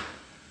you.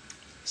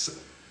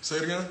 Say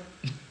it again?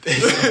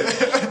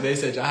 They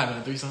said y'all having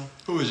a threesome?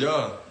 Who is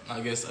y'all?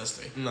 I guess us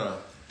three. No.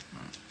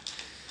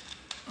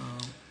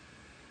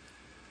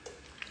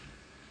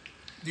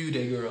 Do you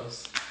date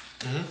girls?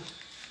 Mm-hmm.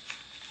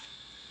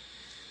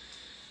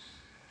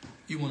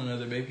 You want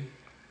another baby?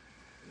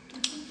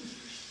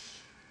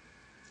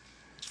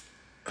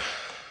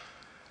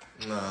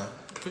 Nah.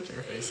 Put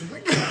your face in the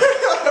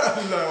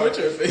Nah. Put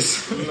your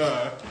face.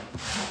 Nah.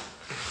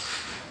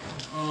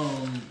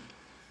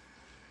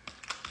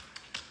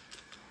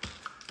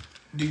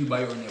 Do you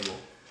bite or nibble?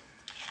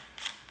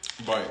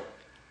 Bite.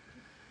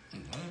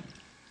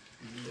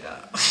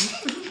 Yeah.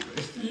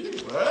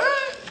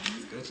 What?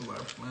 These questions are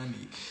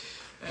funny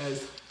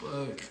as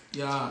fuck.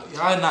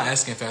 Y'all not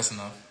asking fast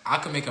enough. I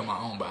can make up my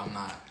own, but I'm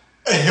not.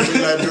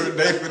 We not doing.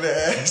 They finna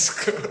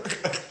ask.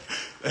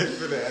 They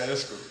finna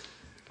ask her.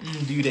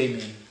 Do you date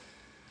men?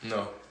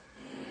 No.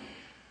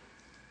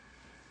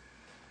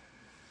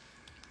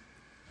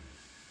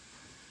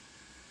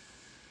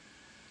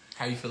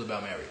 How you feel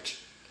about marriage?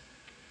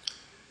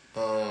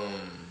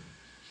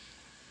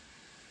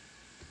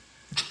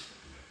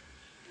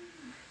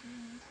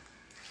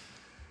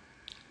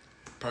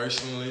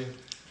 Personally,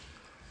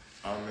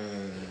 I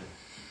mean,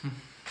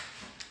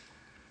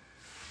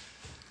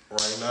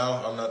 right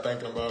now I'm not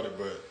thinking about it,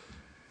 but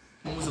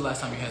When was the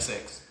last time you had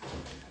sex?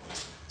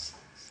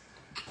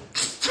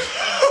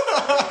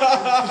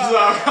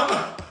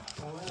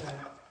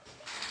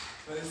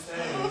 What is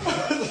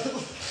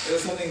that?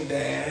 There's something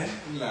bad.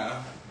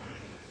 Nah.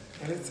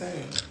 What is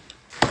that?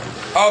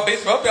 Oh,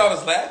 bitch, both y'all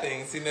was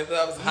laughing. See, if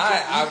I was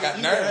hot, I got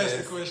you can ask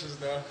nervous. the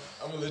questions now.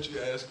 I'm gonna let you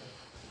ask them.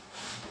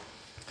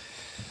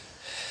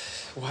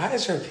 Why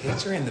is your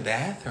picture in the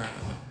bathroom?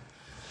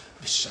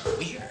 It's so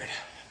weird.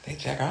 They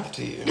jack off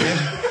to you.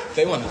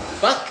 They want to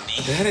fuck me.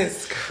 That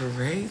is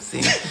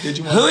crazy. Did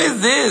you Who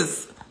is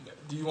this?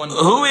 Do you want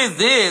Who is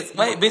this?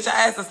 Wait, bitch,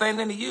 I asked the same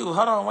thing to you.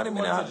 Hold on, wait a to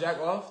minute. jack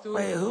off to it?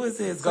 Wait, who is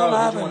this? Go, Go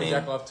live did you with want to me.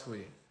 jack off to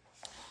it?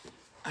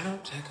 I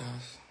don't jack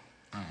off.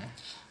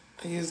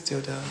 I use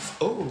dildos.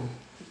 Oh.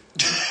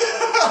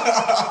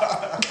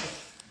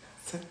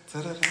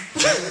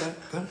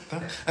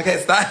 Okay,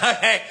 stop.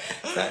 Okay,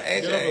 stop,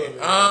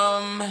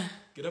 AJ.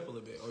 Get up a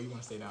little bit, or you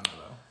want to stay down there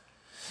low?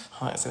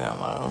 I want to sit down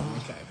low.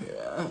 Okay,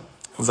 yeah.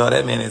 So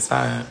that man is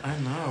fine. I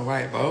know,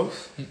 right?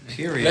 Both.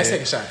 Period. Let's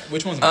take a shot.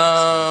 Which one's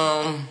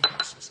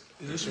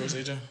Is this yours,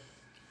 AJ?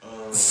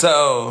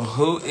 So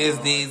who is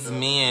these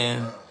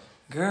men?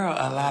 Girl,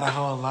 a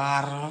whole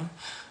lot of.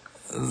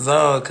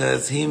 So,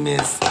 cause he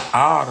missed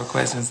all the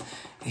questions.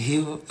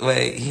 He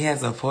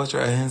has a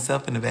portrait of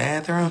himself in the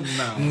bathroom.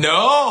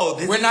 No,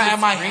 this We're is not his at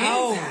my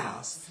friend's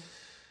house.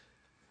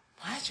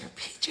 Why's your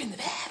picture in the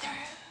bathroom?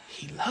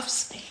 He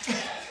loves me.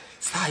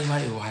 Stop, you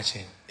might be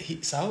watching. He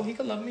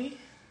could love me.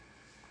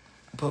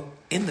 But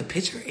in the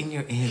picture, in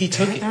your He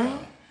took it.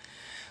 bathroom?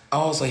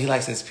 Oh, so he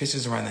likes his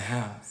pictures around the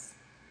house.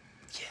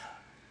 Yeah.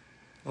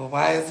 Well,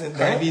 why isn't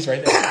Cardi that? B's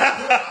right there.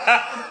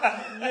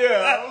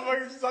 Yeah, what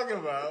are you talking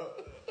about?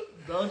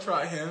 Don't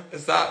try him.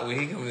 Stop. When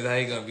he comes out,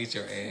 he's gonna beat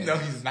your ass. No,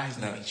 he's not. He's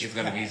No, gonna beat he's your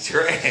gonna ass. beat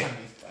your It's ass. gonna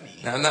be funny.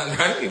 No, I'm not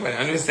trying to be funny.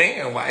 I'm just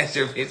saying, why is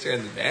your picture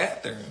in the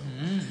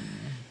bathroom?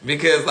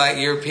 Because, like,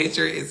 your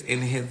picture is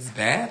in his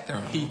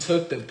bathroom. He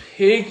took the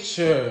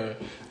picture.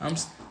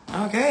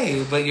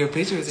 Okay, but your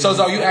picture is in So, his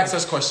Zoe, you bathroom. ask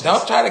us questions.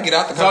 Don't try to get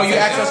out the Zoe, conversation.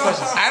 you ask us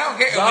questions. I don't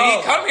care. Zoe. When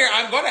he come here,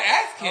 I'm going to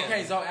ask him.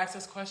 Okay, Zoe, ask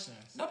us questions.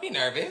 Don't be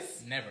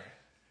nervous. Never.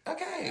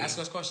 Okay. Ask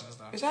us questions,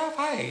 though. Bitch, I'll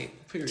fight.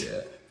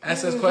 Period.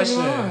 Ask us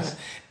questions.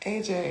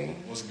 AJ,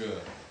 What's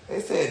good?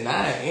 they said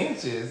 9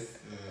 inches.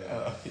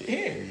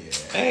 Period.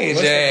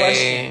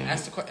 AJ.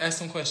 What's the question? Ask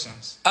some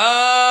questions.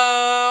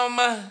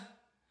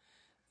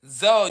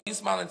 Zoe, you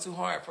smiling too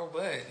hard for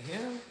what?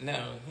 Him? No,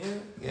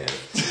 him? Yeah.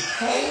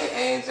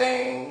 Hey,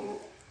 AJ.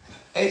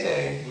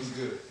 AJ. What's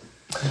good?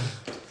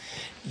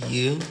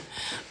 You.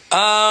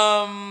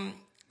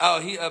 Oh,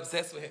 he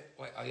obsessed with him.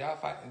 Wait, are y'all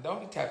fighting? Don't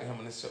be tapping him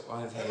on his head. You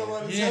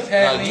didn't No,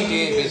 tap you me.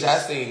 did, bitch. I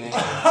seen it.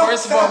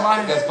 First of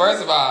all, Because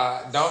first of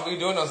all, don't be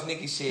doing no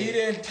sneaky shit. He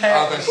didn't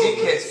tap Oh, because me.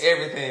 she catch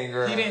everything,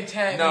 girl. He didn't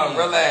tap me. No,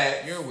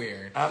 relax. You're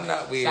weird. I'm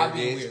not weird, Stop bitch.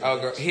 being weird, Oh,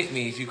 girl, bitch. hit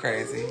me if you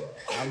crazy.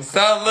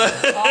 So look.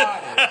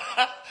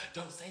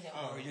 Don't say that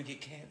or you'll get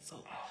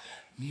canceled.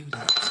 Mute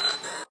it.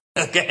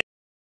 Okay.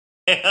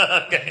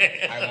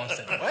 Okay. I won't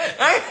say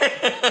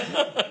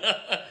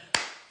what.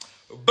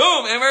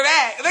 Boom, and we're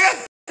back.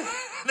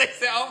 They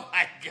said, oh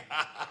my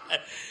God.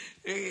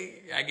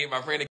 I get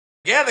my friend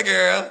together,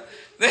 girl.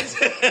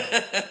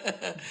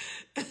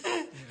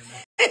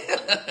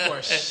 For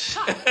a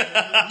shot.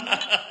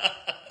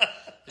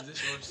 Is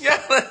this yours? Yeah.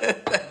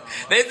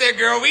 They said,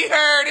 girl, we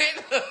heard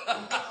it.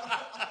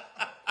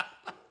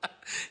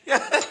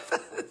 Yes.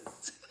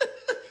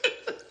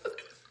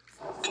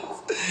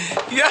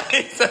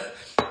 Yes.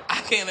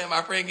 I can't let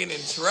my friend get in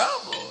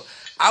trouble.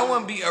 I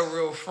wouldn't be a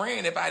real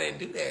friend if I didn't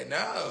do that.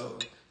 No.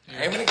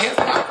 I ain't gonna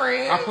cancel my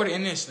friend. I put it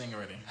in this thing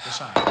already. The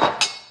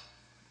shot.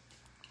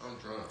 I'm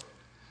drunk.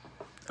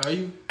 Are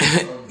you?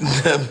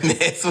 The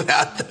mess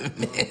without the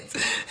mess.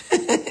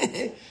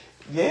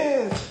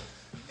 Yes.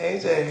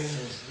 AJ.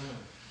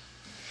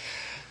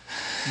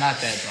 Not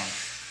that drunk.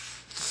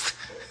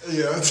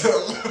 Yeah, tell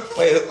me.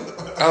 Wait.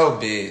 Oh,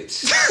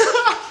 bitch.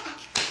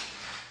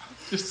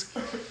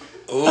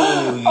 Ooh,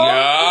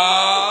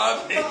 y'all.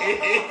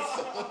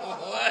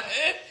 What?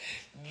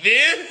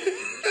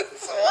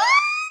 This?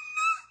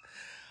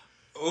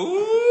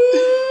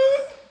 Ooh.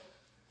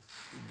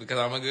 Because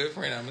I'm a good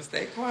friend, I'm going to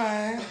stay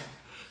quiet.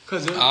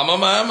 Cause I'm going to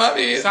mind my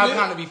business. Stop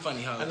trying to be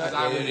funny, huh?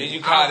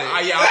 You caught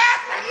it. Yeah.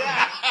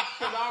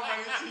 Cause I'm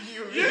running to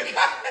you.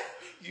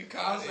 You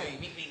caught it. Like,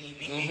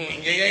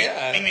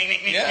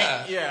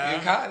 Yeah. You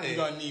caught it. You're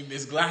gonna need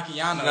Miss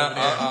Glackiana No, over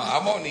there.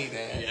 I won't need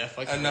that. Yeah,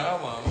 fuck No,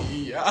 I won't.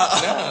 Yeah.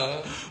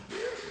 No.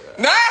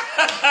 No.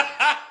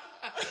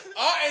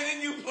 Oh, and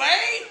then you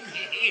played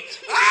me.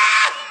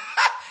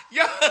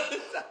 Yo.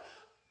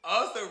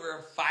 Oh, so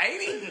we're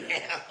fighting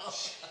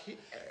now.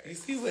 You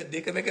see what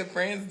dick nigga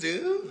friends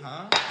do?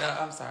 Huh? No,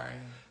 I'm sorry.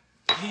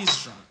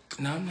 He's drunk.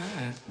 No, I'm not.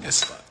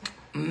 As fuck.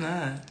 I'm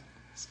not.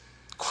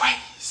 Crazy.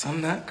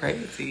 I'm not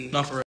crazy.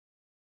 No, for real.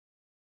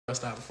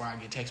 Stop before I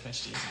get text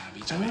messages. I'll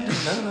be trying.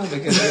 No,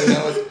 because you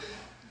know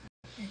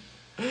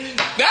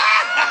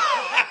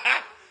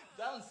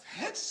Don't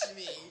touch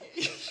me.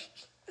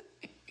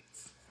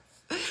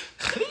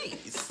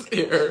 Please.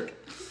 Here.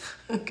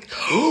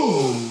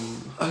 Ooh.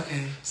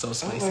 Okay. So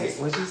spicy. Oh, wait,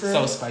 what'd you say?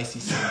 So spicy.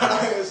 So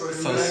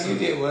So you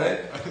did what?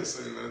 I didn't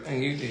say nothing.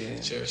 And you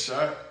did. Cheers.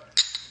 Shot.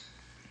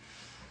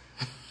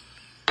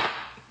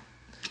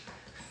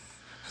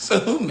 So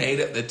who made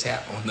up the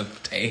tap on the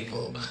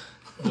table?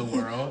 The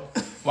world.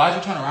 Why'd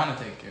you turn around and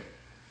take it?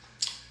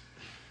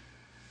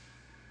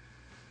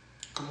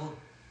 Come on.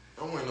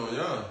 I'm waiting on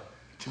y'all.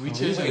 Should we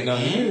cheers waiting again?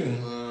 on you.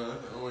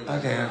 I'm waiting on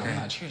Okay, y'all. okay. I'm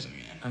not cheers again.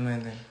 I'm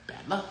in there.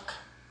 Bad luck.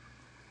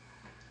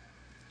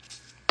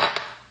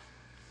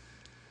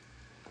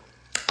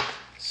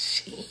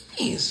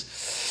 Jeez.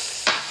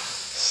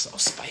 So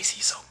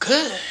spicy, so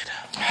good.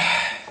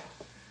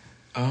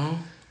 Oh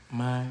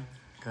my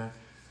God.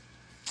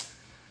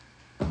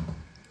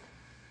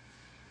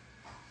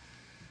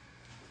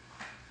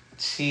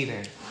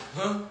 Cheater.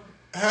 Huh?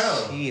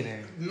 How?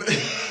 Cheater.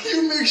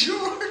 You mix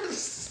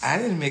yours. I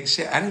didn't mix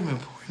shit. I didn't even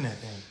pour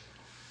nothing.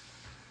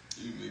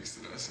 You mixed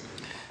it. I said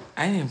it.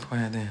 I didn't pour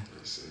nothing.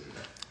 I said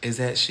it. Is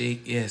that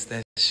chic? Yes,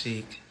 that's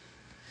chic.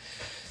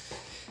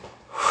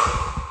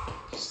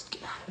 Just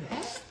get out of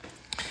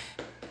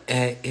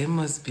that. It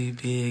must be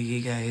big.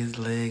 He got his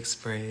legs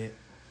spread.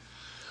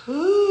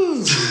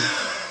 Ooh.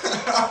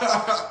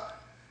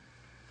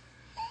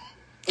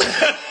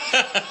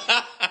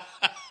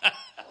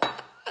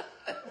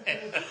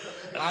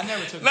 I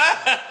never took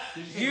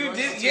You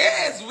did,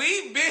 yes.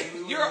 We've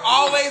been. You're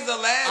always the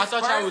last. I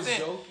thought y'all was person.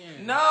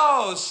 joking.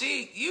 No,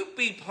 you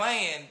be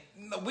playing.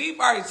 We've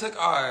already took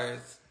ours.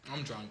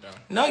 I'm drunk though.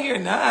 No, you're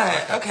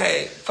not.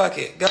 Okay, fuck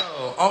it. Go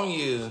on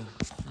you.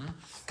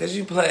 Cause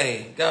you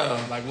play. Go.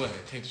 Like what?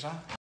 Take the shot?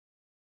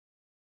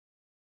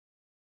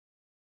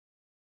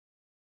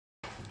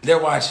 They're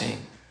watching.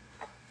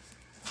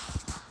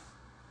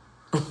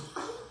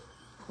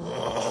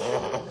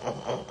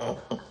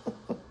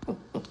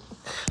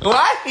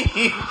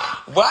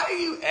 Why do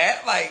you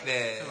act like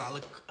that? I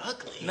look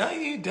ugly. No,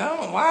 you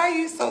don't. Why are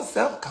you so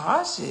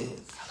self-conscious?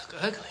 I look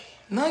ugly.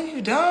 No,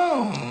 you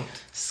don't.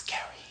 Scary.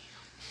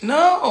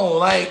 No,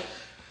 like,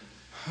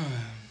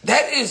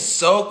 that is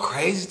so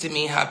crazy to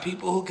me how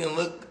people who can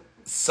look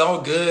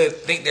so good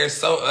think they're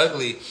so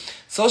ugly.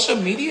 Social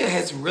media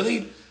has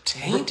really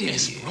tainted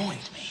It's you.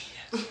 ruined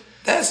me.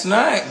 That's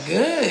not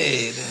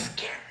good.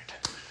 Scared.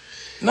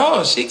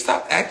 No, she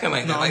stop acting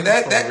like that. No, Like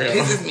that for real.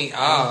 pisses me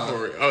off.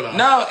 For real. Hold on.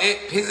 No,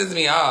 it pisses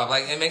me off.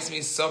 Like it makes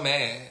me so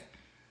mad.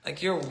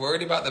 Like you're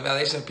worried about the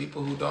validation of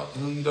people who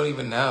you don't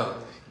even know.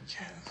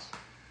 Yes.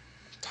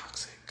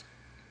 Toxic.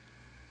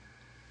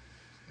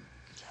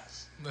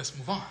 Yes. Let's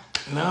move on.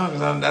 No,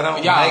 because I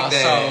don't Y'all, like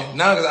that. so,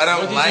 No, because I don't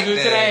what did like you do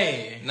that.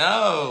 today?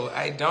 No,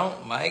 I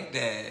don't like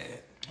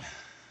that.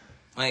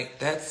 Like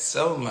that's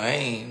so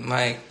lame.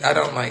 Like I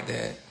don't like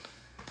that.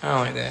 I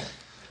don't like that.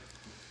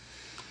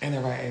 Ain't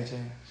that right, AJ?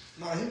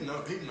 No, he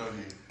know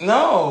he.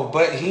 No,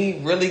 but he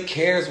really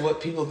cares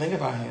what people think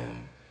about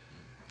him.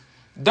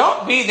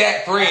 Don't be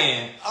that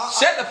friend.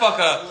 Shut the fuck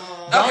up.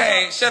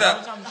 Okay, shut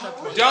up.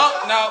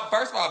 No,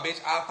 first of all, bitch,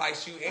 I'll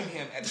fight you and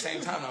him at the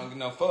same time. I don't give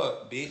no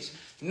fuck, bitch.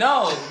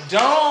 No,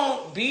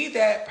 don't be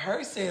that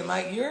person.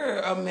 Like, you're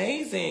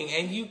amazing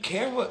and you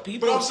care what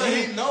people But I'm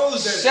saying he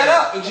knows that. Shut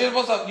up.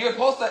 You're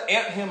supposed to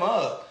amp him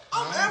up.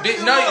 I'm amping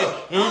him No,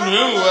 up.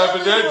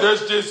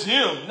 that's just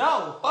him.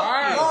 No,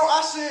 fuck you. No,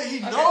 I said he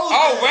knows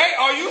Oh, that. wait.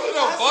 Are you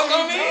gonna fuck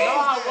on me? No,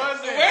 I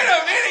wasn't. Wait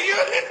a minute. You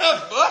gonna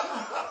fuck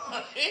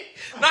on me?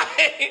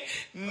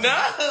 No.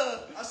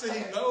 I said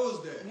he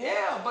knows that.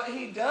 Yeah, but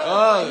he does.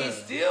 But he's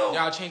still.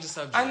 Y'all change the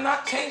subject. I'm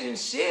not changing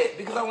shit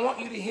because I want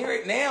you to hear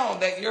it now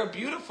that you're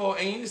beautiful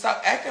and you need to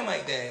stop acting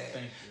like that.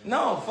 Thank you.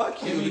 No,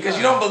 fuck you because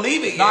you don't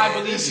believe it yet. No, I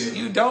believe you.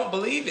 You don't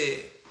believe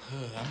it.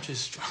 I'm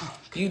just drunk.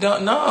 You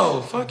don't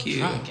know. Fuck you.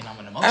 Drunk and I'm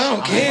an emotion. I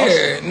don't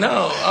care.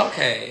 No,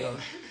 okay.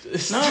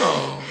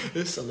 No.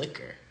 It's a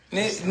liquor.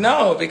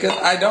 No, because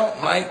I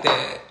don't like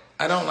that.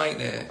 I don't like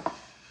that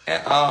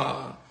at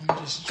all.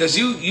 Because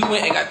you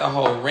went and got the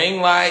whole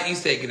ring light. You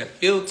said get a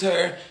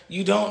filter.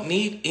 You don't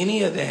need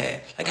any of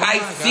that. Like, I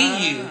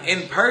see you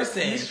in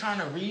person. He's trying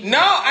to read.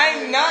 No,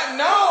 I'm not.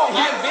 No,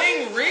 I'm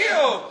being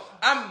real.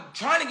 I'm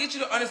trying to get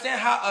you to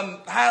understand how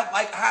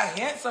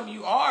handsome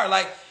you are.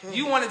 Like,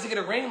 you wanted to get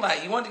a ring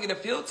light, you wanted to get a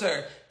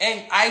filter,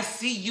 and I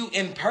see you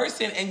in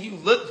person, and you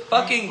look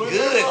fucking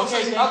good.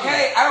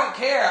 Okay, I don't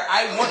care.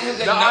 I want him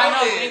to know I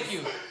know. this. Thank you.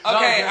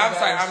 Okay, No, I'm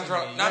sorry. I'm embarrassing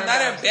drunk. me. No, I'm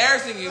not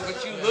embarrassing you,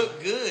 but you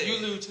look good. You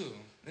lose too.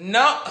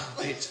 No,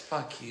 bitch,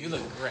 fuck you. You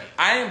look great.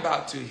 I am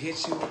about to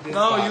hit you with this.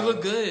 No, bottle. you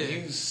look good.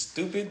 You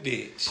stupid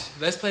bitch.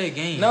 Let's play a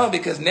game. No,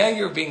 because now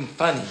you're being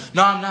funny.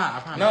 No, I'm not. I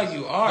promise. No,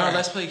 you are. No,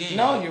 let's play a game.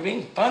 No, you're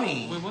being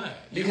funny. With what?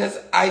 Because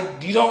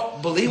you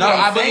don't believe No, what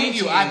I'm I saying believe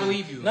you. to I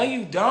believe you. No,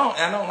 you don't.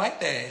 I don't like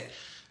that.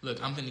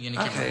 Look, I'm finna get in the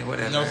camera. Okay,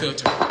 whatever. No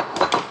filter.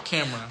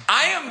 Camera.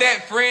 I am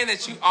that friend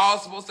that you all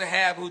supposed to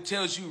have who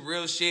tells you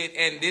real shit,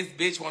 and this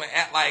bitch want to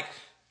act like,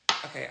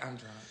 okay, I'm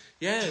drunk.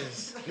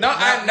 Yes. No,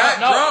 I'm not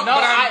drunk.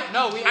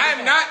 No, but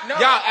I'm not. No.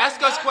 Y'all,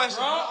 ask us questions.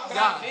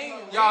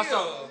 Y'all,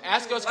 so real.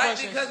 ask us Like,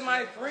 questions. because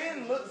my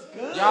friend looks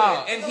good,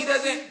 Y'all. and he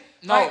doesn't.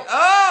 No. Like,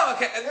 oh,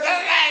 okay.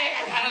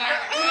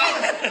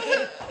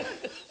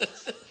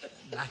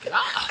 Knock it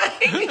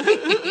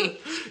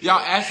off. Y'all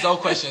ask Zoe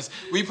questions.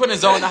 We putting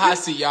Zoe in the hot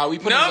seat, y'all.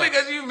 No,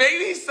 because you made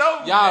me so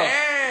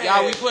mad.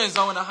 Y'all, we putting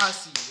Zoe in the hot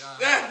seat,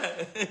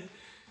 y'all.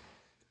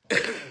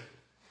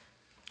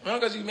 No,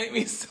 because you make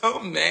me so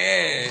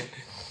mad.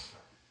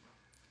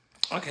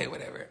 Okay,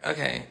 whatever.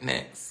 Okay,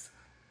 next.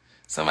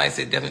 Somebody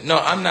said definitely. No,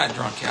 I'm not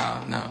drunk,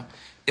 y'all. No.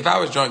 If I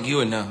was drunk, you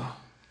would know.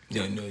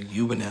 No,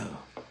 you would know.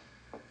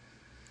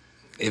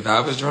 If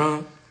I was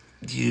drunk,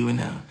 you would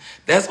know.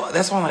 That's why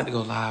I like to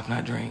go live,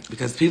 not drink.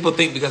 Because people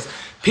take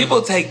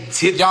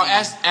tipsy. Y'all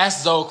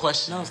ask Zoe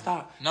questions. No,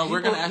 stop. No,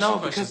 we're gonna ask you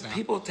questions because now.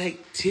 people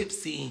take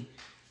tipsy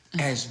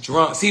as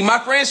drunk. See, my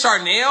friend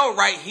Charnel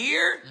right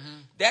here,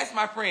 that's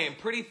my friend.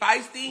 Pretty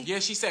Feisty. Yeah,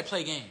 she said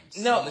play games.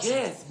 No,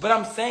 yes, but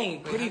I'm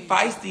saying Pretty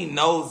Feisty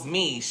knows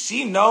me.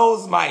 She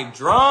knows my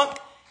drunk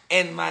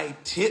and my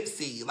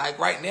tipsy. Like,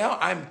 right now,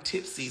 I'm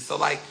tipsy. So,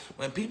 like,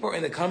 when people are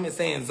in the comments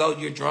saying, Zoe,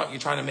 you're drunk, you're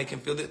trying to make him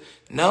feel this.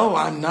 No,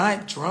 I'm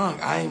not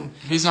drunk.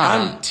 He's not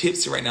I'm drunk.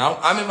 tipsy right now.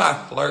 I'm in my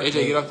flirt.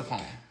 AJ, get off the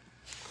phone.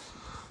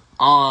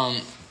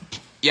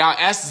 Y'all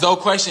ask Zoe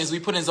questions. We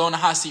putting Zoe in the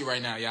hot seat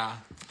right now, y'all.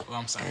 Well,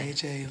 I'm sorry.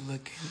 AJ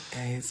looking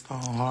at his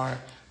phone hard.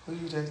 Who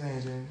you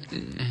texting, AJ?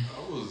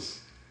 I was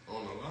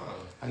on the line.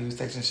 Are you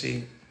texting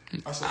she?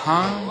 I said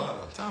I was on the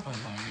line. Stop playing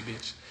with me,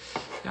 bitch.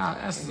 Y'all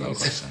ask Zoe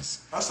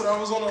questions. I said I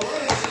was on the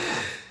line.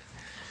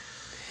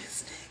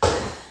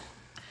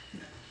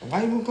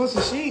 Why you moving close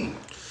to she?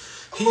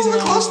 I'm moving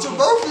close to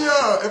both of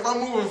y'all. If I'm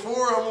moving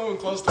forward, I'm moving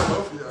close to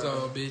both of y'all.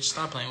 So, bitch,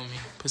 stop playing with me.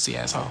 Pussy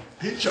asshole.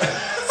 He tried.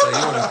 So you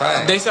want to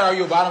fight? They said, are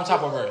you a bottom,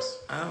 top, or verse?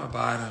 I'm a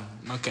bottom.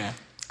 Okay.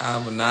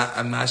 I'm not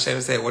ashamed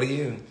to say it. What are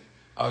you?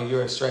 Oh,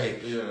 you're a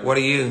straight. Yeah. What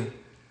are you?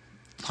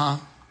 Huh?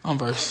 I'm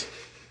verse.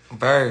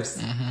 Verse.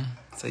 Mm-hmm.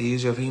 So you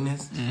use your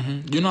penis?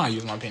 Mm-hmm. You know I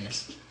use my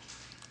penis.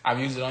 I've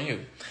used it on you.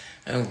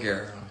 Oh,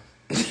 girl.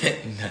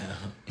 No.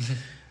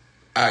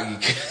 Oh, you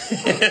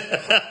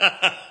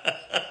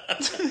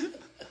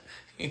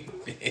you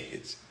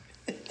bitch.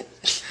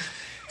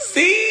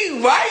 See,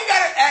 why you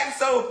gotta act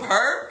so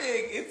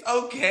perfect? It's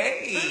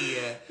okay.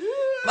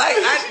 Like,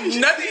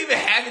 nothing even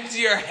happened to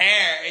your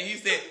hair, and you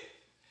said,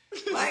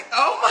 like,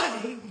 oh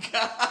my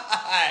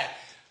God.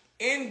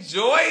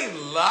 Enjoy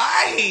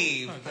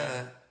life.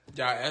 Okay.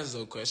 Y'all ask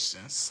those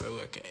questions. So,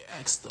 okay,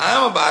 ask them.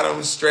 I'm a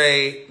bottom,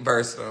 straight,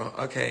 versatile.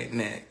 Okay,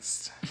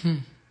 next.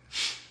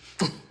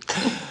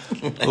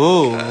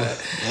 Ooh,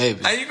 baby.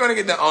 Now you're gonna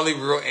get the only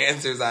real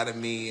answers out of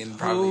me and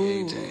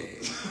probably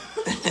AJ.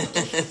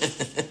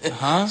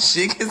 Huh?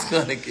 She is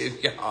gonna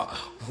give y'all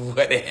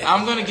whatever.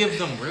 I'm gonna give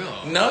them real.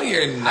 No,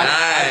 you're not.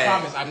 I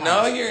promise.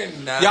 No, you're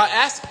not. Y'all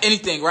ask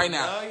anything right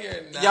now. No,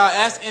 you're not. Y'all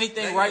ask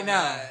anything No, right you're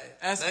now. not.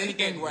 Ask No,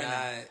 anything you're right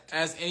now. not.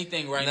 Ask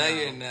anything right No, now.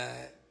 you're not.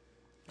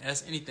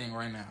 Ask anything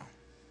right now.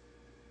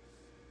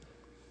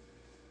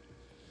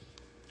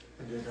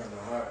 It get kind of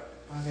hot.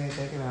 Okay,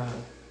 take it out.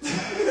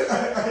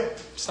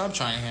 Stop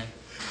trying him.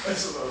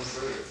 That's what I'm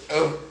saying.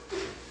 Oh,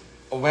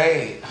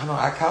 wait. Hold on.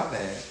 I caught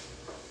that.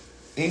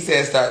 He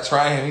said stop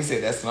trying him. He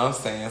said that's what I'm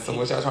saying. So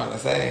what y'all trying to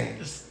say?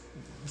 Just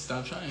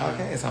stop trying him.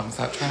 Okay, so I'm gonna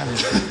stop trying him.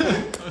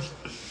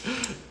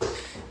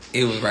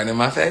 It was right in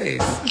my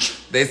face.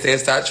 They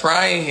said stop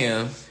trying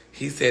him.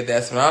 He said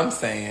that's what I'm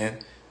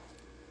saying.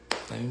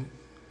 Like,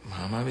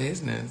 mind my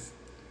business.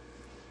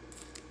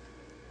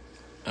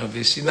 Oh,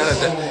 bitch, she's not a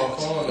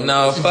dumb.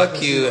 No,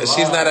 fuck you.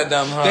 She's not a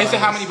dumb hoe. They said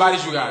how many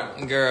bodies you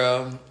got?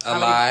 Girl, a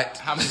lot.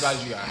 How many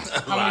bodies you got?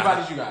 How many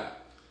bodies you got?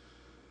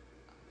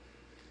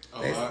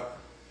 A lot.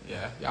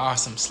 Yeah, y'all are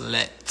some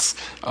sluts.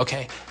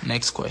 Okay,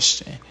 next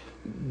question.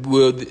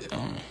 Will the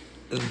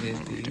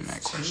reading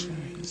that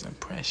question is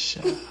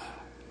impression.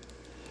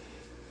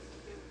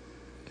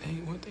 Hey,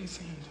 what they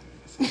saying?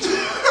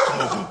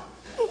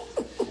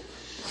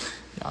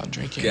 Y'all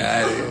drinking?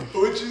 Got it.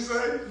 What'd you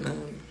say?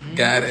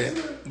 Got it.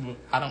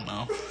 I don't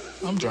know.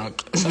 I'm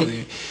drunk. So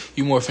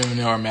you more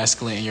feminine or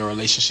masculine in your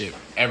relationship?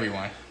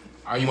 Everyone.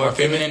 Are you more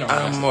feminine or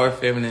masculine? I'm more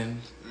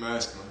feminine.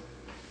 Masculine.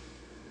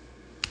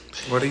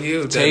 What are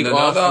you? Take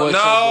off what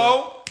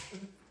No.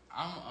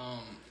 I'm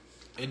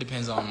it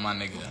depends on my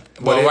nigga.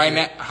 What But is right it?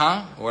 now,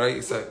 huh? What are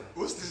you saying?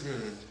 What's this mean?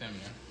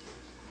 Feminine.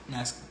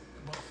 Masculine.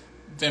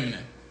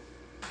 Feminine.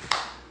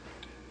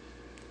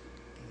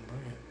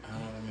 I don't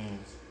know what it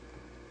means.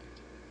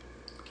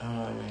 I don't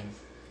know what it means.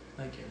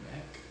 Like your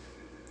back.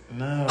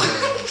 No.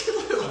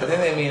 But then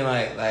they mean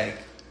like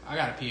I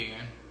gotta pee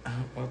again.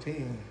 what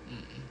pee?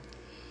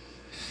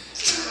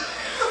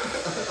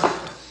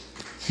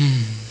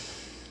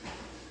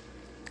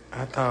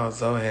 I thought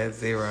Zoe had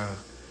 0.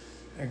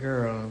 That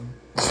girl.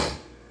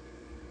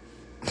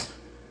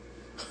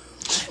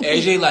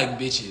 AJ like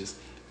bitches.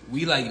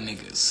 We like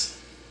niggas.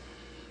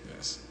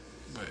 Yes.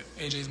 But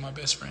AJ's my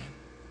best friend.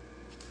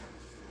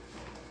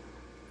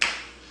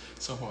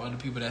 So for other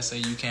people that say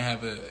you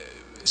can't have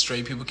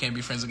straight people can't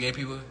be friends with gay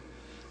people,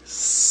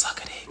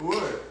 suck a dick.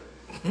 What?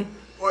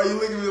 Why you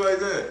looking at me like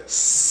that?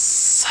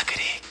 Suck a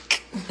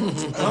dick.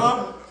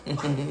 Huh?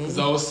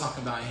 Zoe's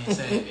talking about it and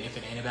said, if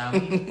it ain't about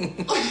me,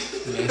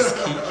 let's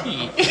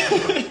keep.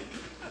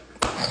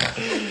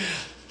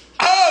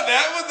 Oh,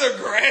 that was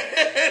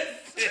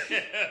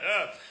aggressive.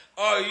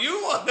 Oh,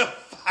 you want to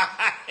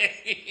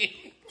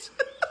fight?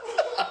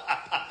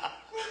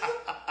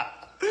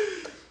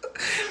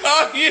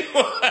 Oh, you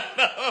want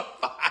to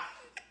fight?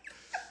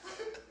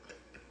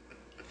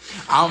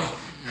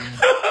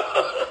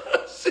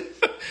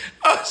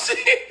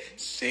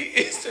 She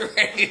is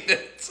ready to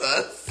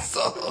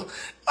tussle.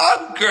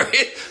 Oh,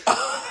 great.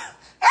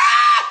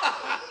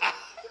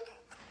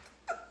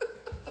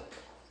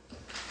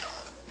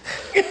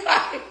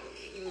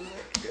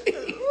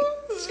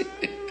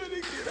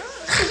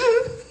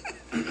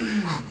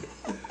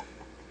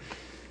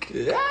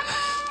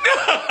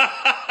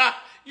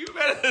 You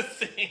better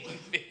sing,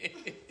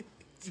 bitch.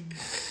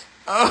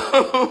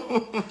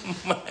 Oh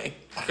my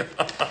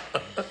God.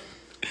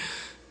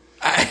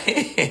 I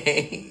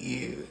hate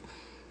you.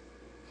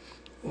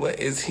 What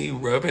is he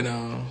rubbing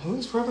on?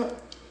 Who's rubbing?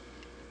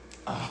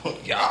 Oh,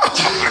 y'all are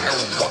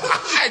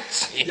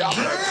watching. Y'all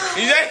are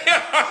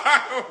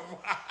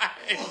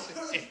watching.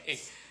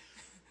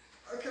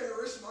 I can't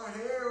reach my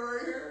hand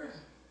right here.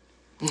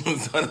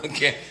 So I don't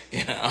care.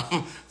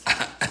 Yeah,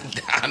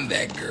 I'm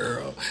that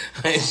girl.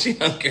 She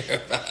don't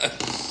care about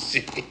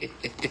shit.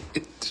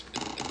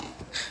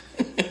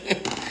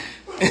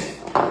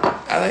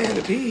 I like her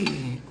to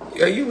pee.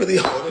 Are you really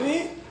holding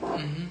it?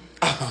 Mm-hmm.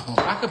 Oh.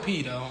 I could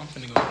pee though. I'm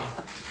finna go pee.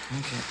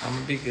 Okay, I'm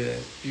gonna be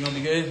good. You gonna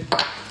be good?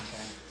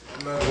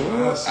 No,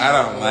 I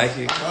don't like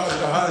it. I'm out of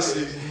the hot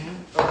seat.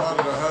 I'm out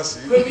of the hot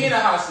seat. Put me in a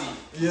hot seat.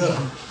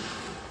 Yeah.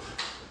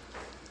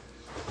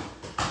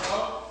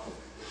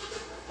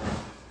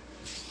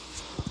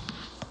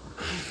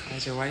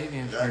 Angel, why you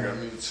being That funny? got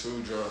me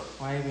too drunk.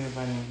 Why you being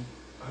funny?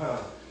 Huh?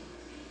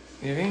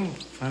 You're being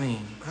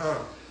funny. Huh?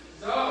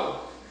 Zoe.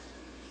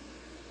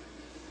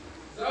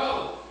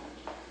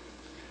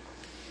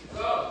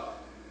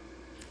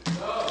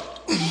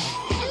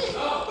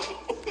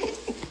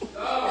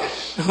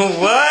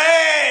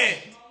 What?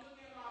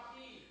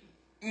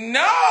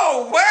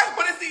 No,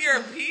 what is it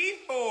your pee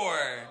for?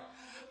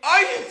 Oh,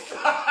 you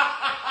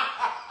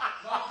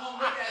Come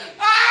look at it.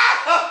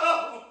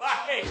 Oh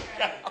my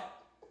God.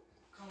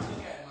 Come look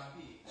at my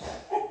pee.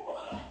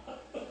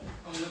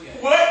 Come look at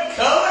it. What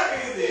color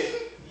is it?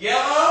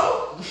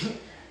 Yellow?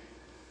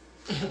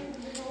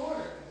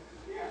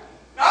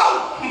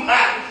 Oh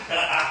my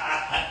God.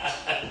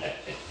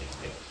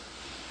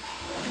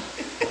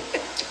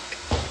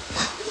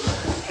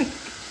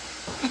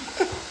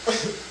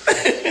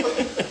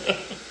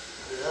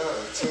 Yeah,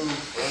 too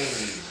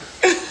funny.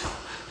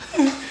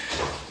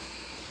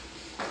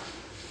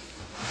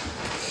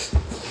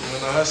 You in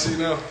the hot seat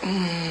now?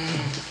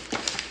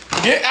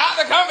 Get out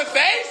the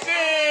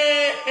conversation.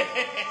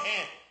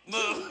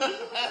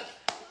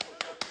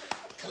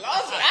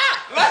 Close it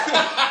out.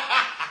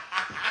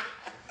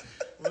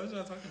 What was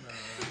y'all talking about?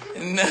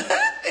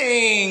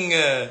 Nothing.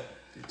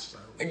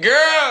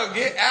 Girl,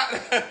 get out the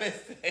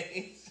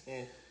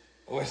conversation.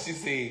 What she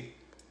see?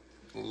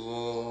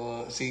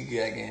 Oh, she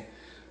gagging.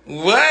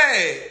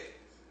 What?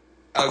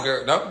 Oh,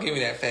 girl, don't give me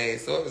that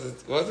face. What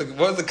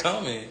was the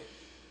comment?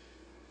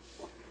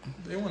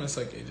 They want to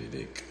suck AJ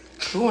dick.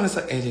 Who want to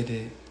suck AJ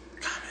dick?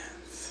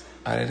 Comments.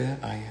 Oh, they did?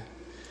 Oh, yeah.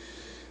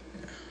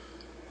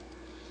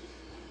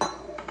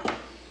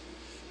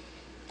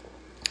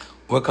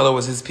 What color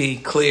was his pee?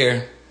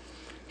 Clear.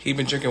 He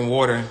been drinking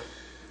water.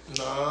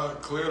 Nah,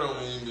 clear don't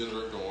mean you been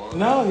drinking water.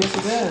 No, yes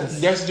it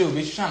does. Yes, dude,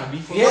 bitch. You trying to be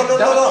for Yeah, No,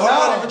 I'm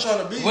not even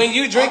trying to be. When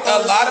you drink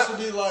I a lot it's of-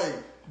 supposed to be like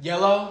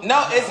yellow.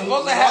 No, it's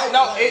supposed to have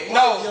no. Light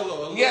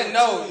yellow, a Yeah, little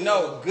no.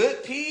 yellow.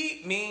 Good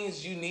pee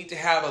means you need to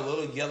have a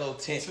little yellow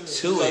tint to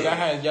So it. that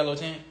had yellow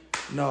tint.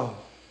 No,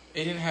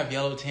 It didn't have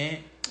yellow tint.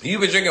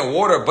 you've been drinking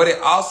water, but it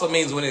also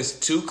means when it's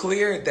too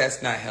clear,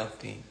 that's not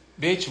healthy.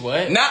 Bitch,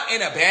 what? Not in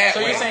a bad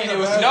So way. you're saying it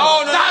was no, too-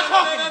 no, Stop no,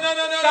 talking. no, no,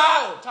 no, no,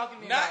 Stop no. talking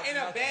to me Not about in a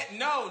nothing. bad.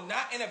 No,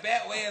 not in a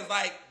bad way. It's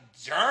like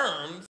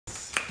germs.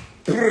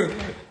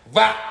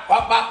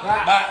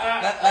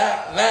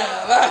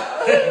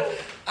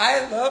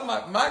 I love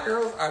my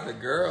girls are the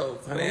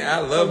girls, honey. I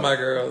love my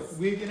girls.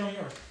 We get on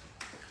yours.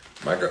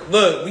 My girl,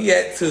 look, we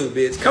had two,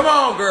 bitch. Come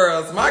on,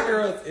 girls. My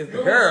girls is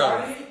the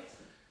girls.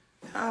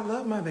 I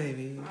love my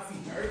babies.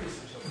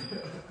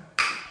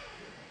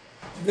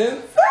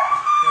 Then,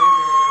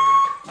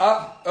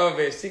 oh,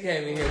 bitch, she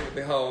came in here with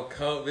the whole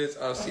coat, bitch.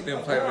 Oh, she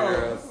didn't play with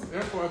girls.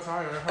 therefore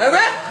tired.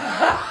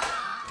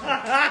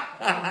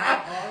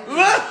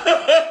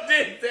 Look,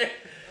 this.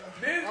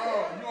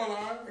 Oh, you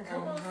alive?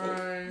 Come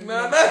on.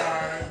 No.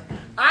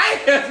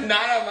 I am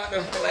not about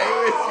to play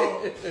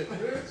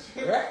with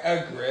you. Right?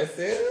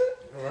 Aggressive.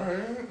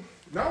 Right?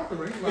 No,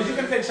 But you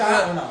can take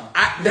shots or no?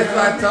 That's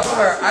what I told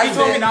her. I He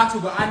told me said- not to,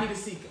 but I need to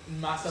see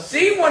myself.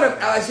 She wanna,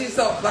 she's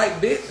so like,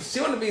 bitch. She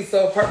wanna be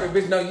so perfect,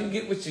 bitch. No, you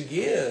get what you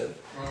give.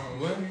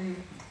 What?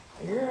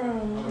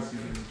 Girl,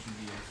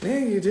 yeah,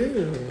 you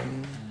do.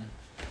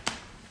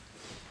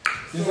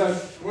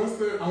 What's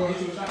the... I'm gonna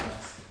get you a shot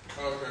glass.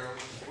 Okay.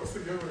 What's the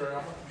giveaway? I'm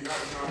about to be out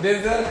of town.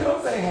 Denzel,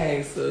 come say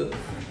hey, Sue.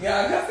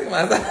 Y'all, come see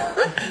my side.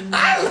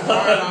 I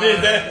love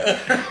Denzel.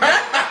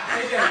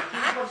 AJ,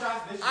 can you go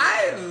shots this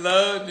I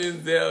love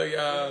Denzel,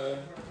 y'all.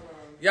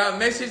 Y'all,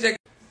 make sure you check.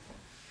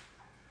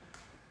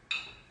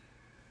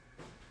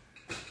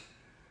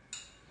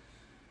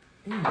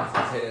 You must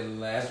have said the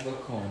last little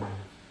corner.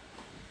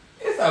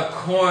 It's a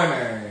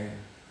corner.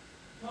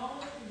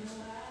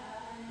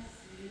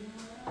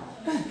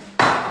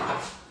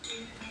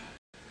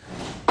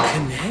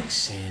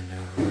 Connection,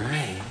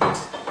 right?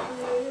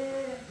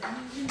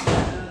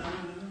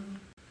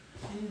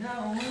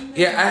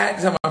 Yeah, I had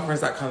to tell my friends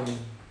stop calling me.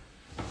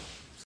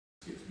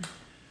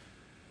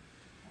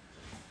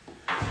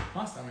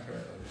 My stomach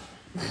hurt.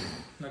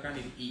 Like I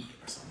need to eat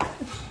or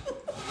something.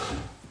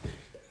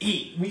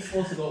 Eat. We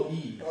supposed to go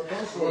eat.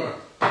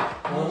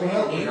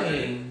 What?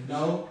 Eating.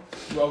 No.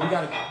 Well, we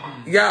gotta.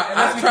 Yeah,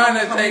 Unless I'm we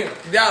trying come to take.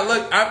 here. Y'all,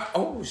 look,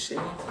 oh shit.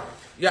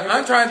 Yeah,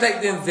 I'm trying to take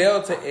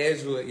Denzel to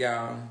Edgewood,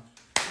 y'all.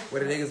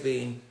 Where the niggas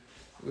be?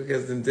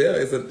 Because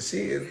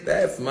Denzel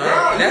that's my.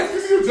 Wow, That's, you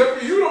see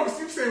Jeffrey, you don't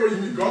keep saying where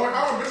you be going.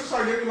 I don't bitch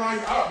trying to get me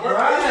lines up. What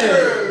Right.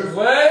 is this?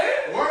 what?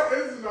 What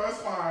is it? No, it's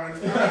fine.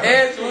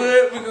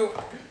 Edgewood, we can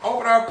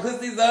open our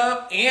pussies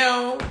up,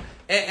 and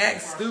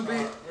act stupid.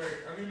 Wait,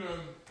 I need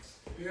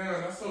to...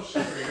 Yeah, that's so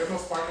sugary. There's no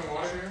sparkling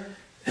water here?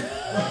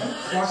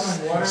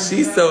 Sparkling water.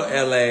 She's so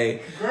LA.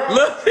 Girl.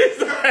 Look, she's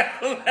so LA.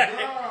 Girl,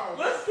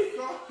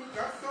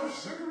 that's so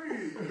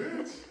sugary,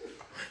 bitch.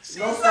 She's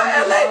so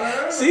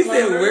LA. She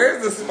said,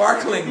 "Where's the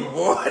sparkling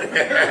water?"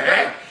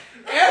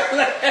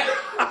 LA.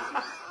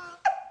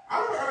 I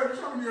don't know. I'm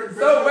trying to be a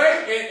So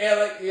wait, in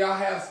LA, y'all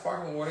have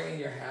sparkling water in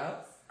your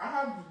house?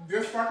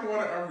 There's sparkling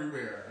water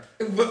everywhere.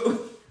 But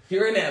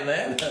you're in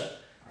Atlanta.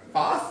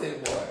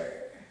 Faucet water.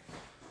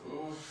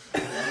 Oof.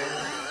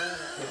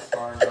 That's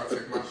fine. I'll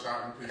take my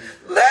shot in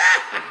peace.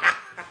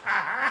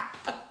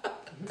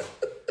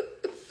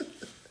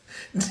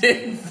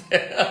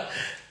 Denzel,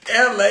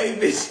 LA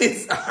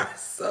bitches are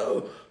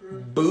so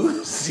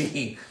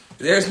bougie.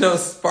 There's no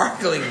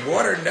sparkling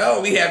water.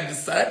 No, we have the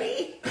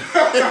Sunny.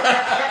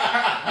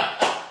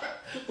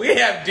 We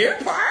have Deer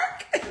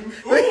Park.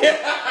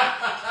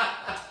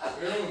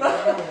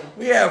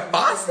 We have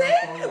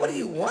Faucet. What do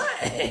you want?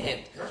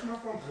 That's my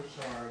phone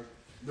discharge.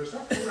 Bitch,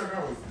 that food I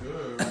got was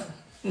good.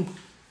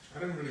 I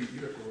didn't really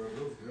eat it for real. It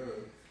was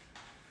good.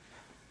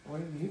 What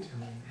are you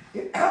doing?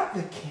 Get out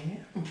the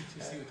camp.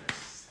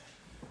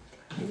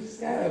 You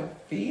just gotta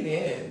feed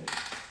in.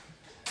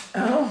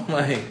 Oh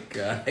my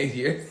god,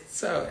 you're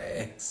so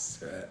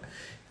extra.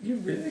 You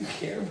really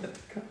care about the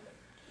comment.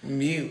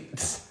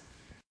 Mute.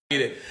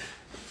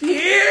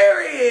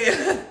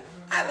 Period.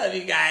 I love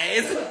you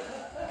guys.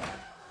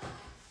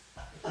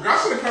 I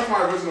should have kept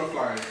my original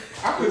flight.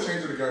 I could have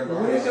changed it again, but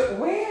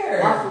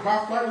Where?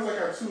 my flight was like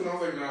at 2, and I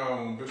was like, no,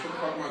 bitch, what the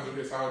fuck am I doing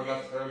here? So I would have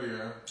left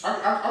earlier.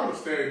 I would have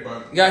stayed,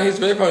 but... Y'all, he's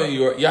really from New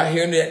York. Y'all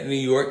hearing that in New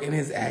York in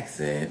his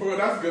accent? Well,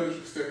 that's good that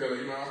you stick here,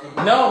 you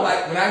know? No,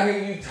 like, when I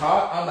hear you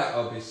talk, I'm like,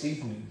 oh, bitch,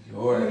 she's New I'm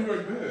a York. New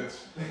York bitch.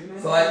 You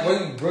know? So, like,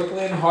 what,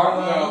 Brooklyn,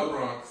 Harlem? No, the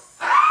Bronx.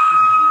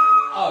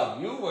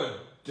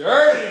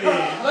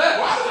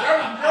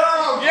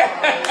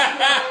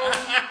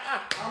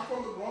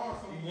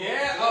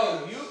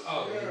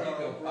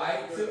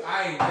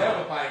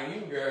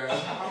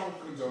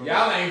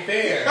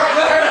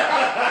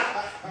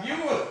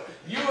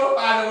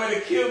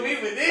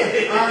 with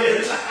this. All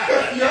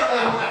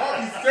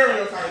these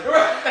stereotypes.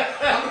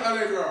 I'm an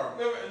LA girl.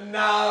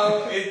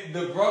 No,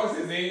 the Bronx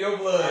is in your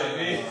blood,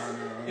 bitch.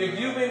 If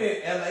you've been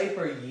in LA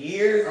for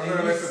years and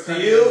you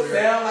still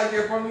sound like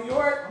you're from New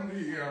York,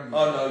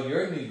 oh no,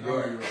 you're New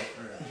York.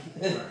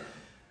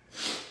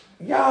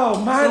 Yo,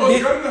 my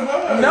bitch.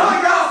 No,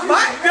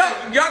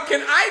 y'all,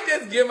 can I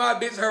just give my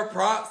bitch her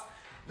props?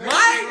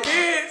 My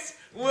bitch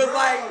was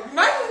like,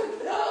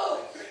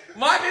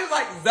 my bitch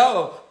like,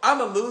 Zoe,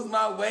 I'ma lose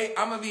my weight,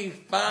 I'ma be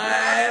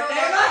fine.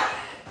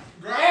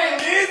 And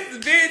this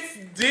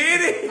bitch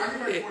did it. I can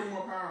like 40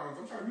 more pounds.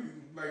 I'm trying to be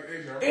like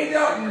Asia. It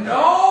don't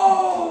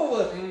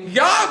know.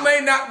 Y'all may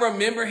not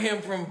remember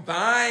him from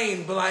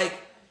Vine, but like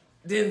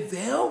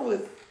Denzel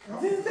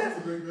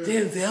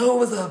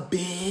was a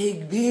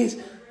big bitch.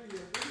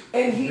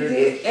 And he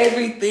did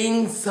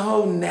everything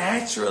so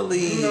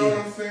naturally. You know what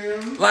I'm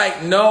saying?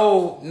 Like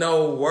no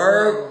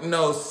work,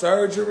 no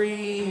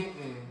surgery.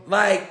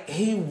 Like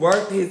he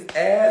worked his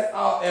ass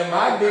off, and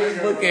my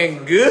bitch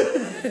looking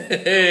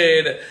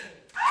good.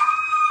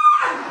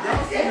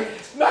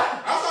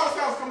 I saw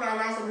Sal's coming out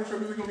last time. I'm sure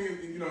music gonna be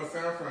in,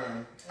 San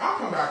Fran. I'll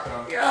come back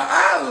though. Yeah,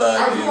 I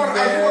love you.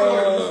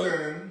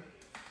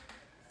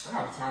 I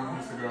had time in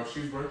Houston, girl.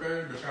 She's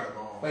birthday, but she had a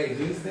ball. Wait,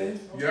 Houston?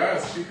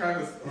 Yes, she kind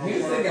of.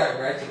 Houston got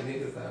ratchet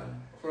niggas though.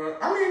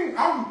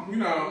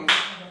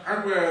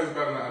 Everywhere is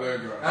better than LA,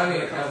 girl. I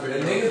mean, the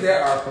niggas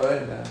there are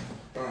fun though.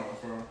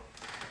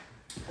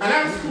 And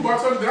that's cool. But I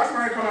told you, that's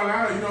when I come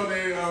out Atlanta.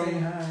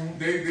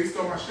 They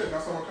stole my shit.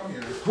 That's why I'm coming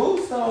here. Who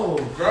stole?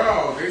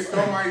 Girl, they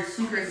stole my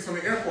suitcases from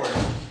the airport.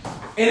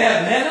 In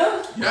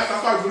Atlanta? Yes,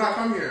 that's why I do not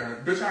come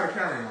here. Bitch, I had a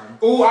carry-on.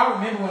 Ooh, I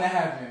remember when that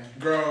happened.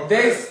 Girl.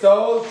 They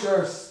stole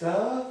your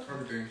stuff?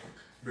 Everything.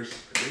 Bitch,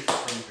 they stole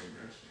everything,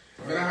 bitch.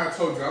 Then I had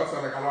told Delta,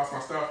 like, I lost my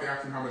stuff. They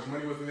asked me how much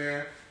money was in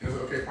there. And I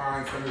was like, okay,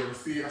 fine, send me the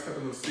receipt. I sent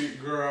them the receipt.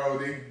 Girl,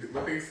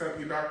 what they sent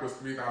me back was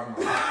 $3,000.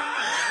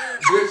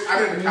 Bitch, I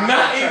didn't have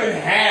not even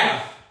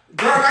half.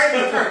 Girl, I ain't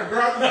even time.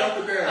 Girl, I just left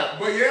it there.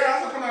 But yeah,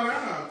 I was coming out of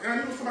Atlanta. And I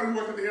knew somebody who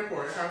worked at the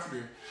airport. It had to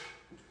be.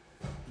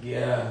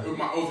 Yeah. It was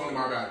only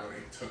my bad when they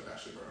took that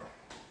shit, girl.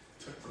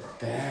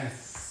 That's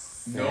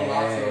sad. No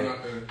locks, no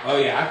nothing. Oh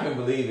yeah, I couldn't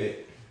believe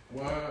it.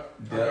 What?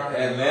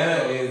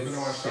 Atlanta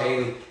is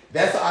shady.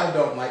 That's why I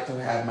don't like to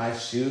have my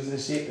shoes and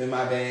shit in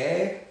my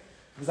bag.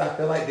 Because I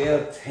feel like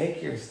they'll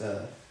take your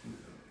stuff.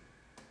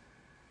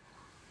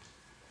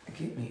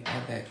 Get me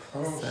out that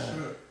close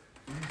up.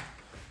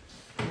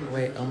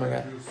 Wait, oh my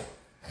God.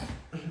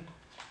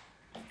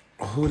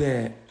 Who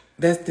that?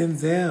 That's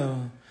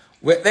Denzel.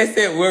 They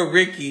said we're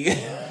Ricky. He's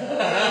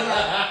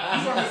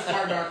on his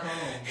way back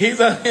home.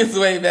 He's on his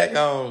way back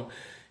home.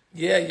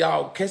 Yeah,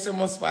 y'all, catch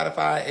him on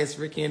Spotify. It's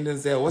Ricky and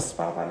Denzel. What's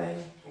the Spotify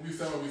name? We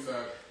said what we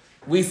said.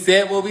 We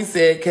said what we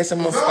said. Catch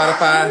him on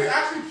Spotify. You're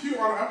actually cute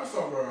on an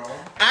episode, girl.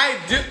 I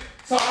do.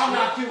 So I'm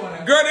not cute on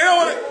that. Girl, they don't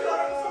want to.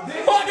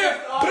 Fuck them.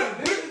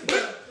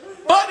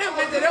 Fuck them,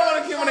 bitch. They don't want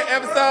to keep on the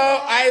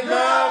episode. I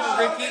love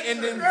Ricky and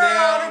Denzel.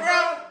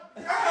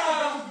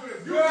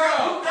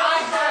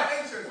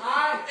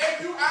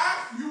 If you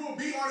ask, you will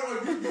be on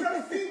it. You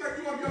never seem like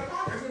you want to be on a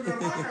podcast. You're going to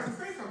be on a podcast and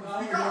say something.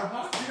 Speak up.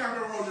 You're not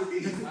going to hold your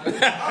peace. Okay,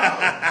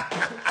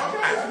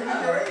 so you can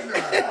arrange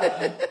that.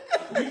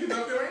 We can up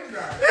your range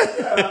that.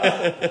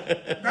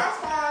 That's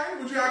fine.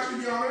 Would you actually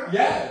be on it?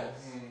 Yes.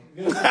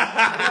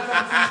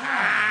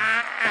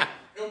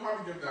 It'll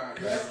probably give that.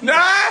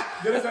 Nah.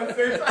 Get us at the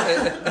same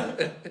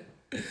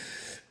time.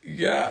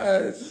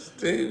 Y'all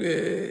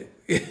stupid.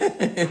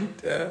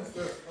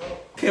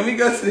 Can we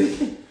go to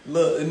the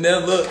look? And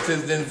then look,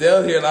 since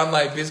Denzel here, and I'm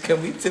like, bitch,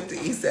 can we tip to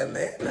East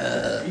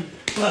Atlanta?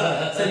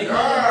 So you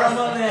call me from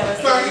Atlanta.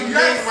 So you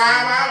just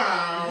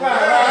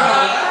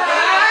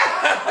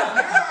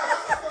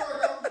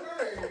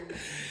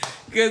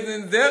Cause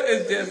Denzel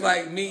is just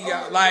like me,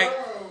 y'all. Like,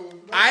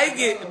 I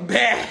get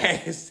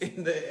bashed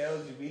in the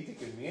LGBT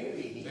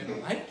community. They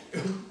don't like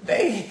you.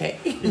 They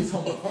hate.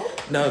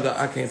 No,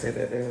 I can't say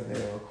that.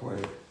 They're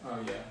recorded. Oh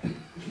yeah.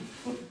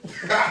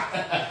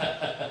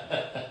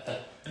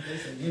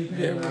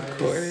 They're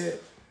recorded.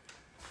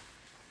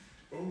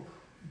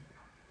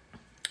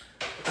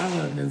 I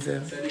love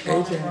Denzel.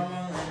 AJ.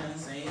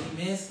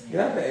 Get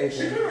out the AJ. She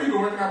could even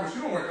work out, but she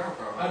don't work out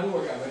though. I do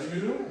work out, but You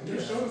do? Your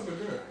shows look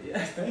good.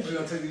 yeah, thank You you.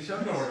 don't take these shows.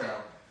 You don't work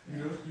out. You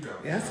do? You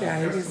don't. Yeah, I see how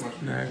he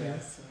gets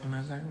nervous when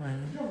I talk about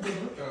him. You have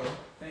good look though.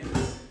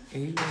 Thanks.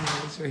 Even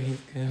make sure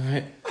he's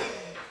good.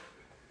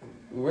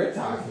 We're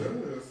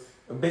talking.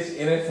 A bitch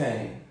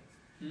entertain.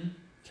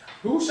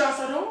 Who shots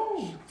at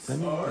home? Let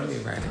me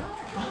write it.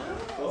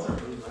 Oh,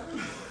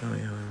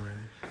 yeah,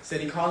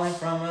 Said he calling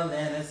from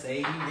Atlanta,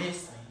 say he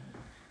missing.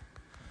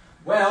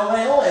 Well.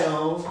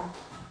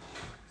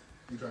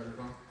 You drive your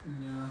phone?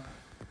 Yeah.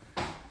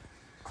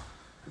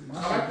 I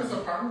like this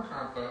apartment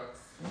complex.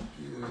 Thank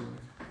you.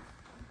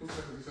 Who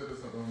said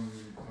this on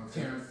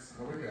Terrence.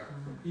 Oh, where you at?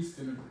 He's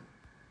still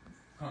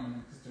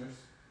coming upstairs.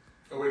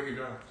 Oh, where did he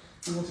go?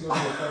 He wants to go to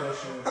a photo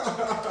shoot.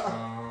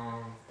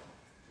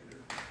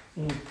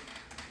 Yeah,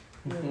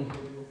 we'll go to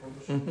a photo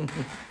shoot.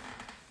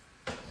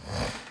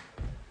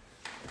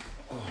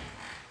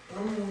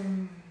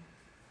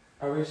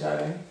 Are we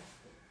shouting?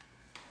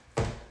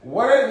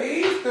 What are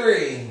these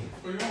three?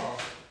 For y'all.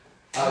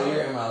 Oh,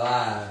 you're in my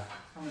live.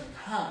 I'm in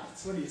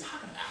comments. What are you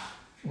talking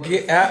about?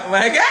 Get out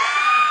my God!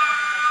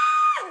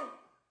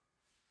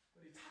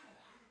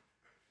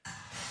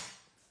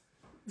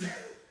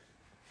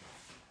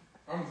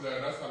 I'm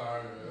dead. That's how I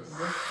is.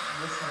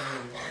 This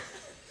time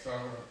so.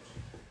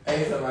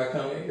 Ain't somebody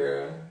coming,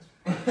 girl.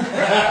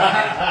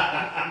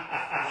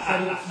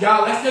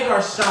 Y'all, let's take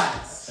our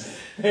shots.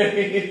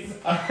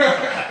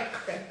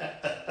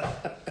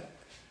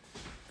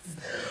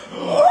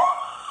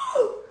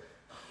 Oh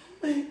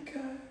my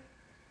God.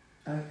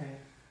 Okay.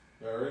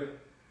 Y'all ready?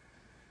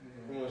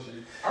 Come on, shit.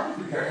 I'm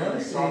just pretending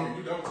you talking.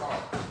 You don't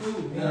talk.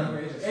 No.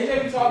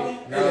 AJ be talking?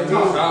 No, AJ he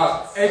talk.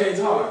 talks. AJ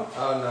talk.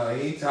 Oh no,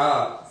 he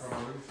talks. Come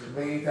on, let me see.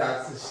 But he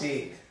talks to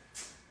shit.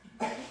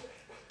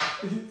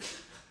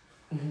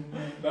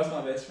 That's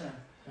my best friend.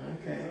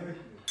 Okay.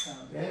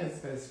 Yes,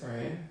 best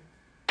friend.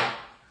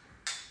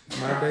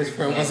 My best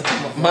friend wants to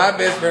come over. My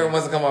best friend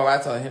wants to come over. I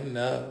told him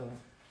no.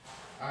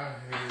 I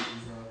hate these.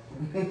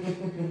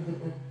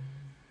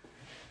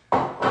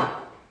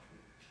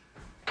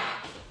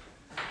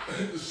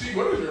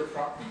 What is your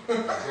problem?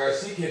 Girl,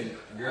 she can.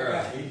 Girl.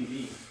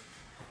 ADD.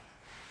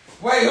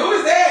 Wait, who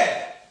is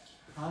that?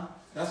 Huh?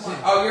 That's mine.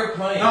 Oh, you're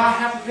playing. No, I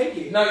have to take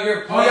it. No,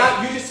 you're Oh, playing.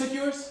 yeah, you just took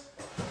yours?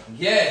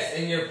 Yes,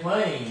 and you're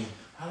playing.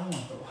 I don't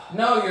want to.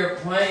 No, you're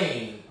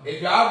playing.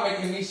 If y'all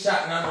making me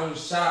shot and I don't do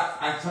shots,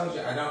 I told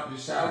you I don't do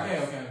shots.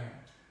 Okay.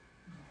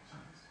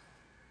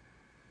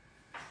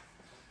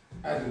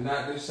 I do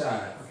not do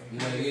shots. Okay. You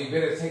know, you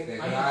better take that.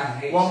 'Cause I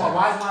hate well, shots.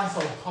 why is mine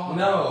so hard?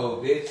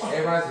 No, bitch.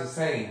 Everybody's the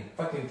same.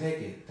 Fucking take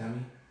it,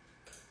 dummy.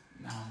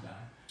 No, I'm done.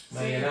 No,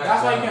 See, you're not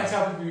that's why you done. can't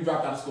tell people you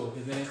dropped out of school,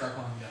 because then they start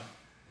calling you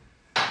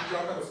down. You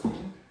dropped out of school?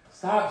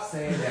 Stop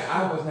saying that.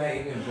 I was not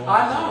even going.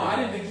 I know, I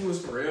didn't think you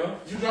was for real.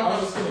 You dropped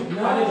out of school?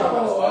 No, I didn't drop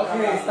out of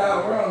school. okay,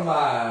 stop. We're on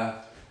live.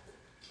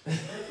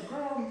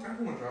 Girl,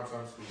 everyone drops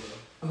out of school,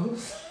 girl.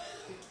 Oops.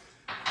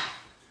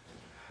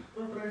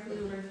 Girl, but ain't for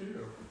you, it ain't for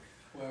you.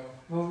 Well,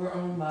 Well, we're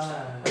on I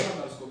live. dropped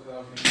out of school because I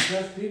was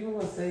Because people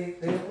will say,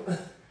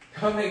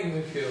 don't make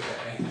me feel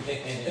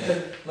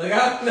bad. Look,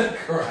 I'm gonna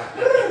cry.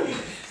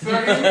 So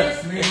you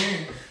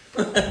listening?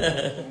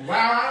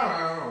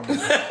 Wow.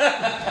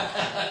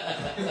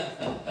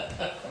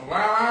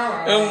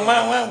 Wow.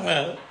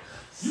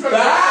 You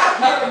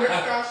got the next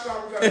guy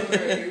shot we got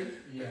today.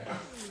 yeah,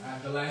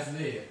 the last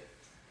day.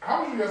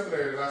 How was you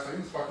yesterday? Last night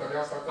you was fucked up.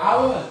 Y'all fucked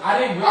up. I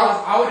didn't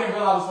realize I wouldn't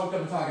realize I was fucked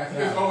up until I got to the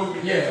It's house. always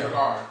been to the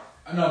car.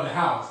 No, the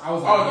house. I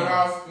was Oh, the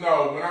house.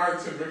 No, when I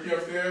took Ricky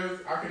upstairs,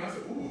 I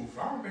said, ooh,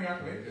 I don't think I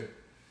can make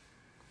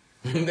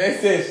it. They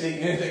said she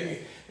can take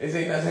it. They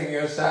said you're not taking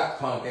your shot,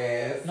 punk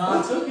ass. No,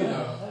 I took it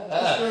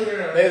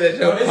though. They said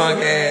your No, punk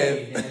this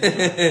ass. is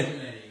lemonade.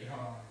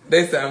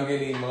 They said I'm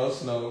getting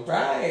emotional.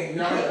 Right.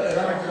 No, I don't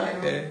no.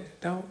 like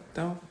that.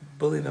 Don't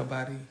bully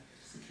nobody.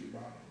 It's a cute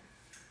bottle.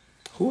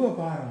 Who a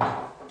bottom?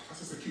 That's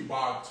just a cute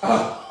bottle.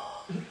 Oh.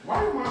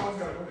 Why do my always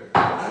gotta go there?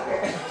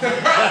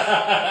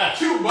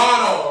 Cute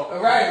bottle.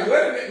 All right.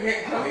 Where the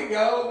niggas? Can we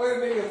go? Where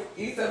the niggas?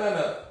 East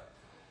Atlanta.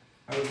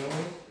 Are we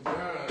going?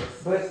 Yes.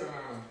 But-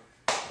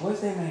 What's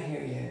they not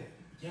here yet?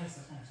 Yes,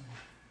 that's what I'm saying.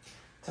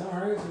 Tell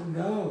her we can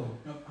go.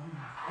 No,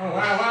 Oh,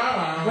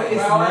 wow. But it's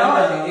Well,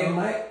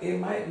 Monday. It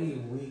might be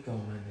weak on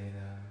Monday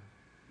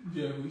though.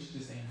 yeah, we should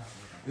just say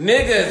nothing.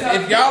 Niggas,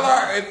 if y'all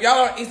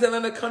are East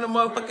Atlanta, come to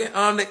motherfucking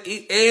on the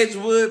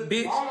Edgewood,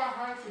 bitch. All I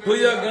had to do Pull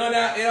your was- gun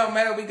out. It don't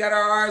matter. We got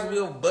our ours.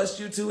 We'll bust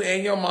you too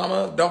and your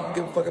mama. Don't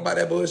give a fuck about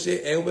that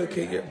bullshit. And we'll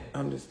kick you.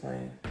 I'm just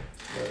playing.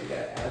 But we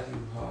gotta ask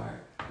you hard.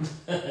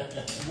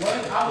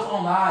 What? I was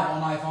on live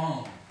on my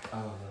phone.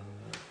 Oh,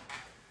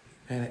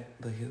 man,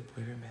 look, wait a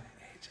minute,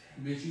 AJ.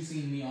 Bitch, you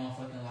seen me on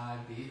fucking live,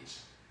 bitch.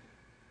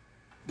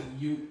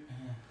 You.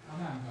 I'm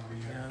not even gonna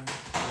read her.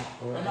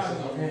 I'm not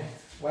even gonna read her.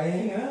 Why you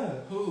hanging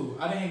up? Who?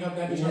 I didn't hang up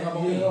that bitch hung up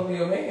on You me. over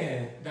your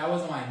man. That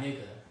wasn't my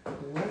nigga.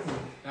 Who was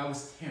it? That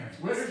was Terrence.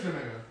 Where is your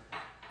nigga?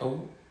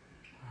 Oh.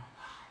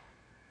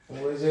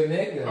 Where's your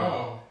nigga?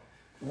 Oh.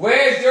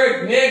 Where's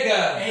your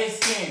nigga? And his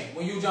skin.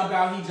 When you jump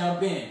out, he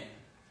jump in.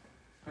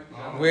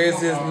 Where's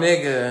his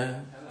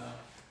nigga?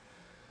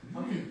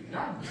 Hello.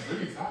 Y'all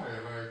really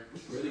tired.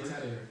 Like, Really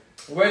tired.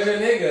 Where's your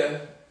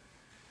nigga?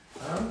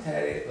 I'm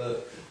tatted.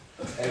 Look.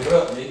 Hey, what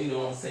up, nigga? You know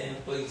what I'm saying?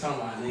 What you talking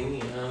about, nigga?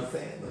 You know what I'm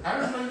saying? Look. I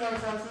didn't know you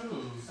got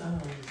tattoos.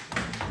 Oh.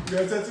 You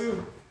got a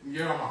tattoo?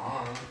 Yeah, on my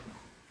arm.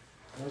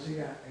 What you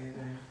got, AJ?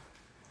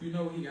 You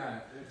know what he got.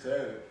 I'm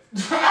tatted.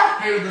 I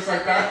hate a bitch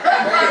like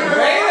that.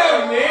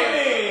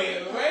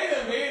 Wait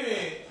a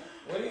minute.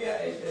 What do you got,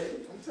 AJ?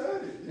 I'm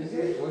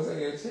tatted. What's on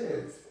your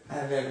chest?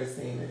 I've never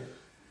seen it.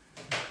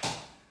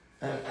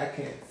 I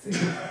can't see it.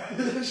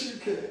 Yes, you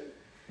can.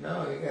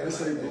 No, you got It's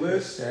like like this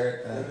bliss.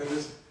 shirt. And then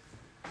this,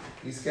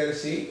 You scared of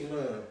sheep?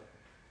 no.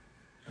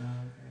 Oh,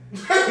 You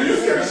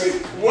scared of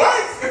sheep?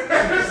 What?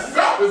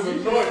 Stop is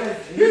annoying.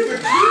 He's a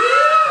kid.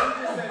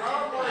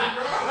 Oh my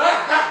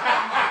god.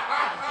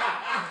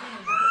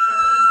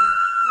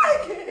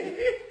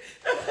 okay.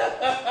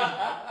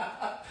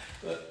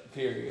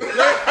 Period.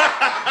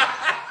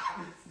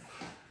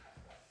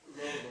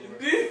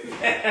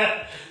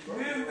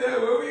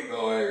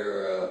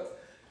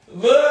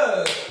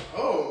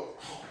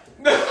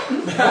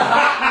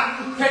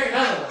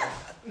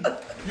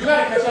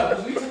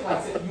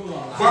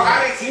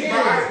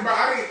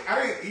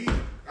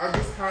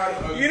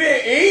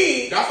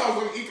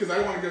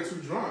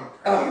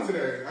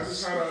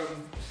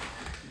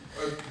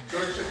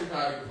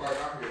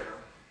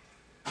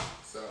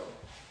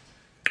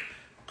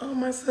 Oh,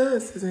 my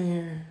sus is in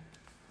here.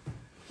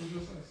 Who's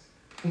your sus?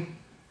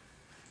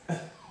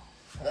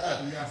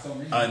 You got so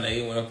many. Oh, no,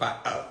 you want to find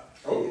out.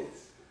 Oh.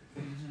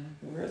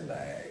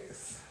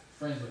 Relax.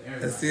 Friends with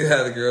everybody. Let's see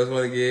how the girls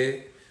want to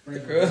get. Friends The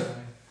with girls?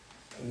 everybody.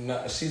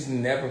 No, she's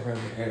never friends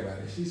with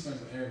everybody. She's friends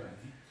with everybody.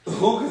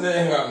 Who can say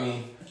anything about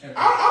me? I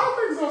don't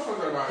think so for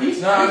everybody. He's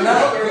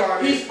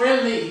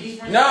friendly. He's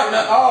friendly.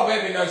 No. Oh,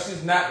 baby, no,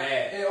 she's not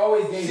that. It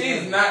always gay. She's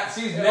friendly. not.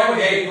 She's It never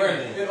always gay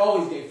friendly. It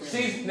always gay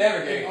friendly. She's never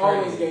gay It friendly.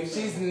 always gay friendly.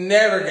 She's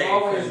never It gay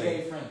always friendly.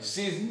 gay friendly.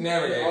 She's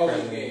never It gay always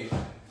friendly.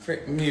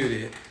 gay.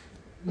 Muted.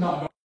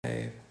 No.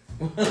 Hey,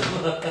 Whose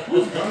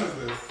gun is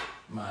this?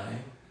 mine.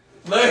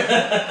 Look,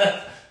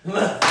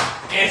 look,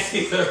 and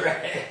she's a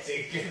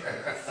ratchet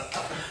girl.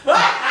 I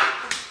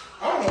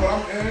don't know what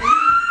I'm in. I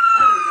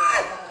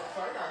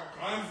got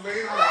guns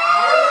laying on the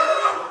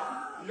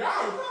island.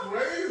 Y'all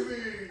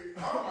crazy.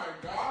 Oh my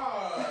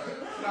god.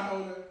 Should I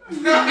hold it? I'm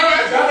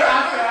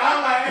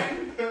like,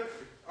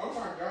 Oh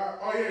my god.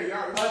 Oh yeah,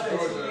 y'all. what's This that is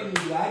Georgia.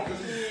 skinny black?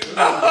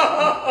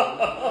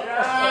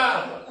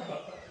 Yeah.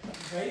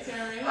 Hey,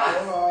 Terrence.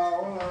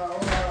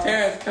 Hola.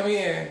 Terrence, come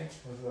here.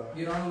 What's up?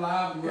 Get on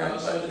live. We're gonna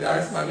show the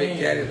That's my big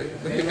skin. daddy.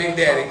 Look at Big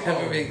Daddy. Come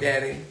here, Big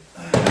Daddy.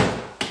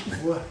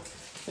 What?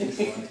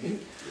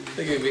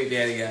 Look at Big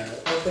Daddy,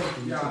 guys. Oh, thank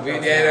you. Yeah.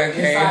 Big Daddy done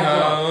came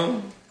home.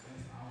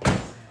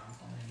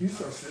 You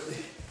so silly.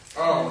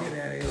 Oh. Big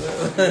Daddy,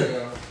 look.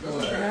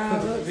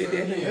 Yeah. Look, Big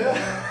Daddy.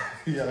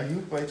 Yeah, you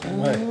play too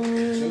much. No,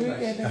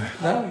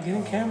 get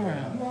in camera.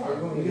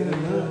 You gotta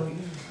look.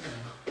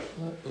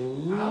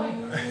 Ooh.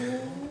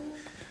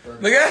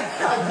 Look at.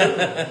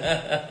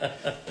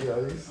 Yeah,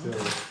 you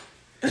silly.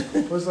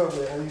 What's up,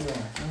 man? How you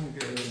doing? I'm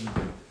good.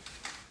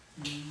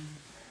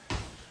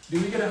 Do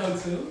we get a hug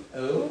too?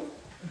 Oh.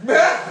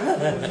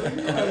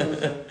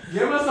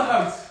 Give us a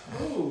hug.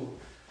 Ooh.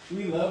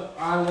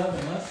 I love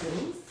the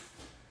muscles.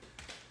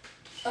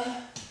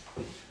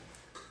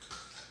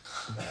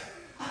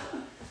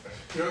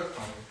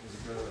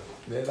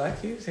 They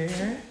like you,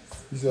 Terrence.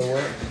 You said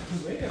what?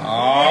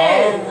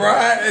 All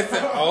right. They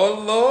said,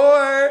 oh,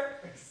 Lord.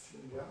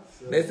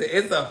 They said,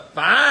 it's a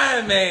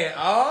fine man.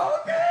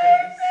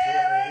 Okay,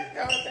 Terrence.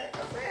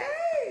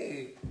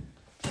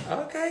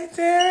 Okay,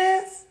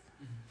 Terrence.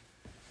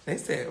 They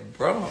said,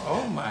 bro,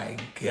 oh, my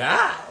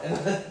God.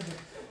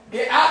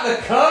 Get out the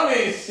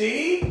comments,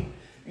 she.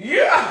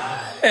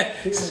 Yeah.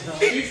 She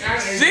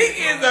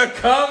is a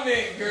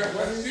comment girl.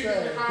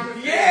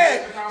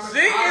 Yeah, she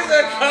is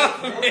a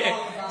comment.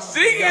 She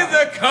is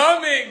a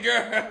comment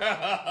girl.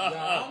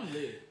 I'm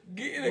lit.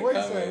 Get in the What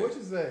you say? comment. What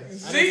you say?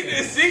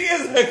 She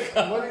is a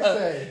comment. What you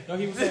say? No,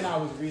 he was saying I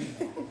was reading.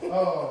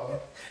 Oh,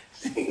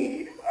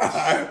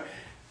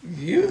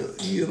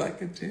 You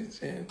like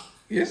attention.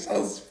 You're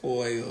so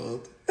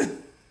spoiled.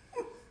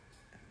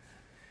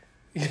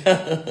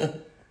 Yeah.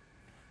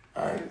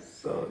 I'm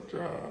so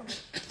drunk.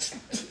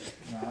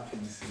 no, I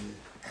can't see it.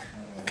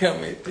 Come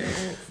here,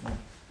 Terrence.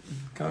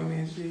 Come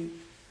here, she.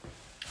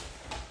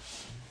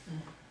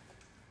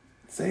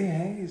 Say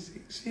hey,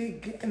 she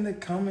get in the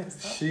comments.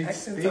 Stop She acting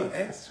so speak.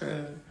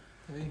 extra.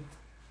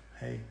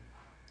 Hey.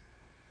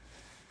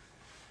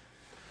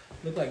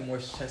 Look like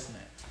Morse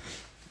Chestnut.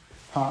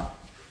 Huh?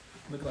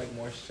 Look like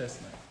Morse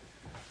Chestnut.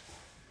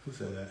 Who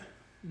said that?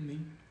 Me.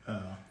 Oh,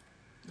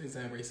 Is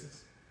that racist?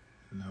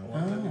 no.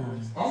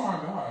 Oh my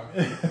god.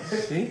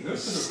 See?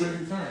 This is a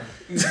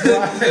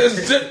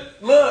crazy turn.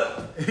 Look,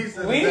 He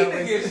said we that need to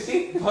way. give she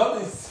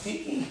public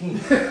speaking.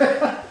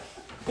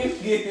 We need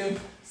to give him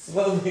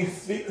public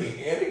speaking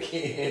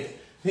etiquette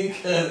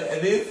because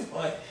at this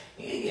point,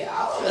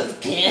 y'all was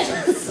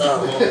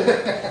canceled.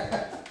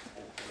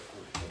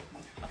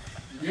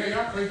 Yeah,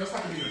 y'all crazy. That's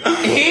not gonna be the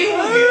He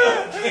was.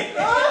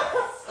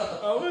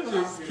 I was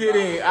just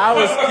kidding. I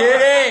was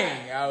kidding.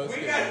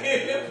 We got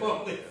him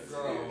public Yo,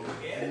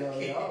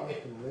 y'all are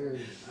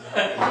hilarious.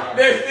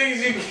 There's things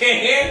you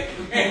can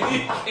and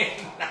you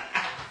cannot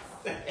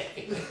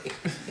say.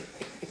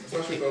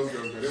 Especially those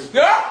girls.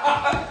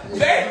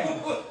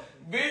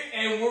 Big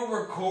and we're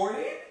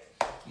recorded.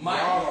 Y'all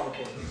are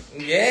recording.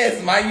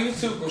 Yes, my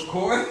YouTube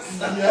records.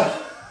 Yeah.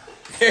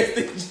 There's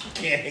things you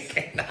can and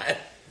cannot.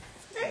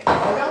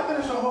 Oh, y'all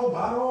finished a whole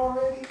bottle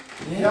already?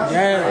 Y'all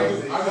Yeah.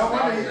 I don't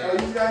want to.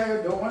 You got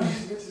here. Don't want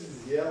these bitches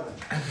is yelling.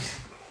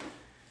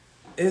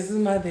 This is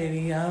my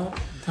daddy, y'all.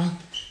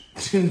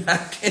 Do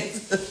not get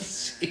the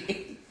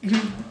shit.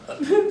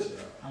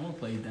 I'm gonna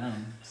play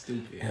dumb.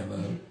 Stupid. Hello.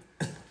 No,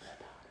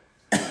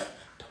 I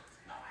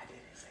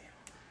didn't say it.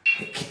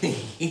 I can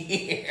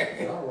hear.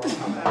 Y'all wrong.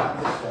 I'm mad I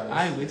missed y'all. I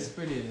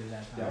whispered it at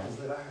that Y'all time. was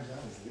lit. I heard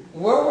y'all was lit.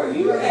 Where were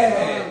you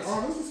at?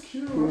 Oh, this is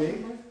cute. I Me?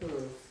 like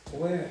this.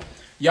 Where?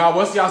 Y'all,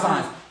 what's y'all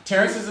signs?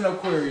 Terrence is an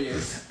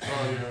Aquarius.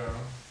 Oh yeah.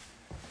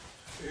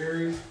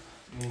 Aries.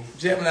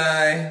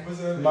 Gemini. What's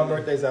that? My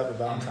birthday's after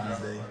Valentine's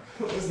Day.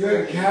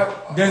 You're a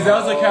Cap.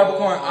 Denzel's a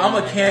Capricorn. I'm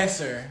a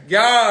Cancer.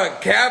 Y'all,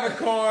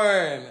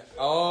 Capricorn.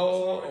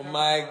 Oh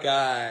my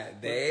God.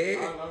 They I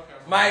love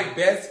Capricorn. my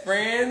best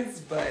friends,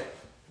 but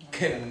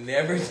could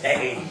never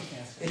date. I'm a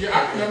Cancer. Yeah,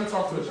 I can never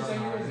talk to a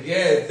Gemini.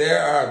 Yeah,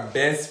 there are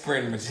best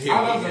friend material. I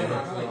love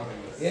Gemini.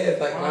 Yeah,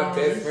 it's like my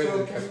best friend.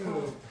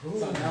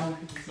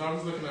 No, I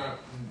was looking at,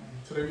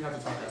 today we had to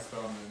talk at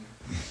Spelman.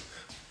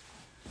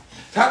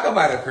 Talk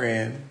about it,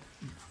 friend.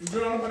 You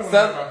don't know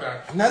about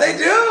that. No, they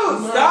do.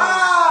 No.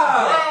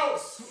 Stop.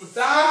 Bro,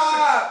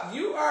 Stop.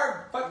 You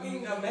are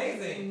fucking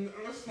amazing.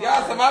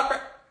 Y'all, so my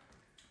friend.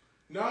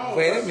 No.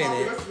 Wait a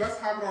minute. Let's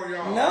have it on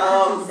y'all.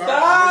 No,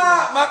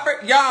 stop. My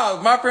friend,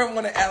 y'all, my friend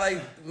want to act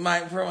like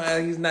my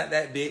friend, he's not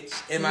that bitch.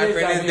 And my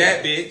friend is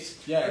that bitch.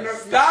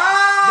 Yes.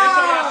 Stop. Make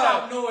sure y'all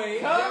shop Noe.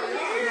 Come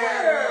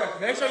here.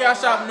 Make sure y'all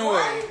shop Noe.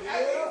 I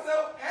feel so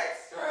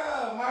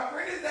extra. My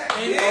friend is that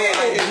bitch.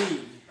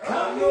 N-O-I-D.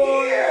 Come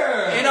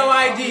here.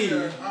 N-O-I-D.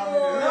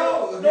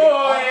 No.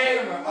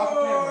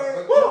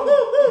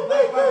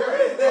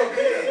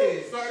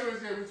 So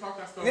anyways, yeah, we talked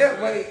that stuff.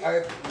 Yeah, wait. I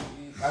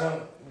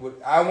don't.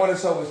 I want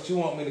to show what you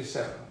want me to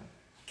show.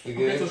 You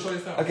good? Okay, so show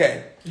yourself.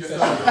 Okay. You said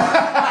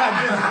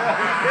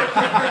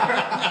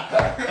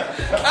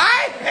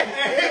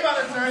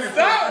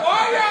Stop!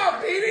 Why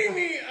y'all beating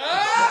me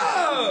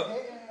up?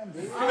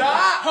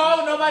 Stop!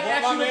 Oh, nobody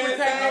asked you to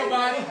protect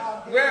nobody.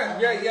 Where?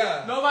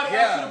 Yeah. Nobody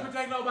asked you to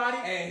protect nobody.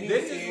 And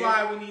This is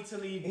why we need to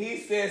leave. He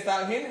said,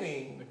 "Stop hitting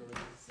me,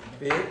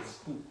 bitch."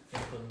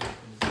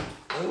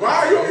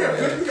 why are you here?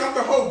 Just got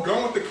the whole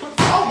gun with the clip.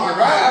 Oh my Right?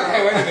 god.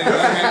 Okay, wait a minute.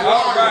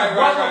 Oh, right.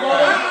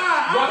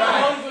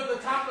 Guacamole with the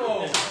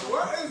tacos.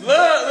 What is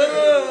Look.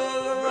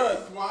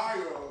 That's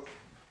wild.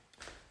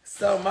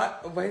 So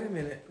wait a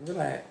minute.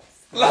 Relax.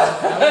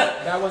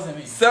 That wasn't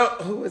me. So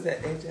who was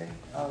that? AJ?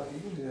 Oh, you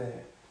can do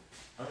that.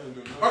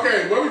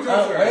 Okay, what we doing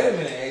Oh, today? wait a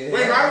minute, AJ.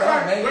 Wait, matter of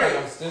fact, Don't make wait.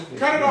 like I'm stupid.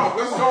 Cut it off.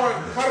 Let's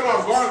cut it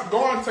off. Go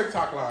on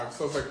TikTok live.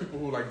 So it's like people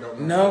who like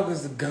don't know. No,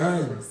 because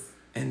guns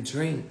and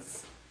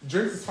drinks.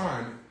 Drinks is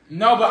fine.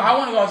 No, but I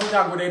want to go on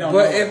TikTok where they don't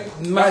But know. if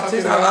my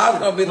TikTok live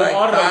gonna be like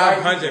all the white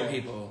 500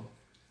 people.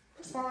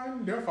 It's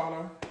fine. They'll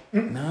follow.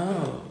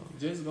 No.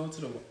 Just go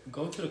to the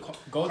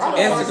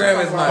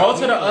Instagram is my go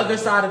to the other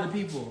side of the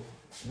people.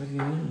 What do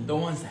you mean? The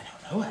ones that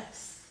don't know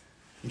us.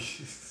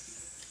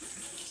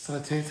 So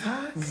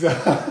TikTok?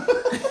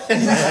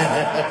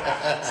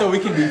 So we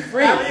can be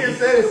free.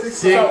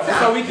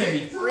 So we can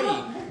be free.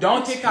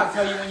 Don't TikTok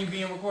tell you when you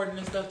being recorded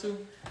and stuff too?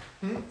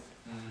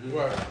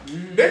 What?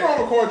 They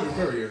gonna record you,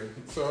 period.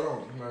 So I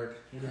don't like.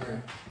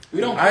 We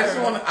don't.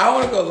 I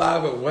want to go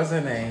live with what's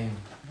her name?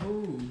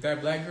 Who?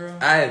 That black girl?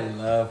 I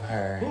love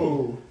her.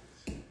 Who?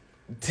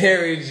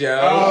 Terry Joe.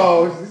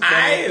 Oh, she's I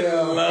funny as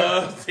hell.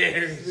 love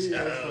Terry She is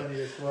Joe.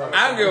 funny as fuck.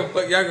 I don't give a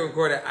fuck. Y'all can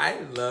record it. I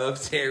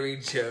love Terry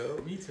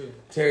Joe. Me too.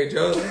 Terry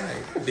Joe's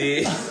like,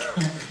 bitch.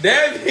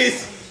 That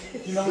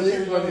bitch. You know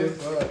She's funny as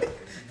fuck.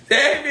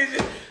 That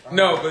bitch.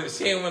 No, but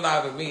she ain't went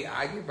live with me.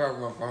 I give her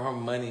one for her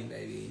money,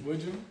 baby.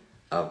 Would you?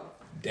 Up,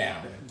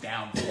 down.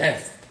 Down.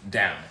 Yes,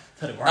 down.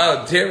 To the ground.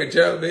 Oh, Terry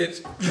Joe,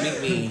 bitch.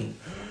 Meet me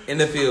in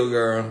the field,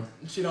 girl.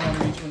 She don't want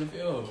to meet you in the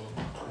field.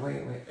 Wait.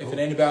 If it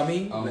ain't about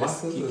me, Oh, my let's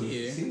kick sister,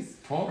 it. she's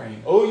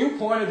pouring. Oh, you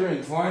pouring a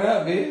drink. Pouring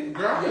up, bitch.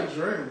 Girl, I can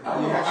drink.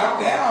 I'm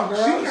down, girl.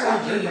 She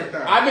can't drink like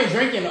that. I've been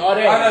drinking all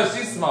day. I know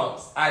she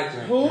smokes. I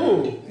drink.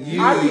 Who?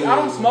 You. I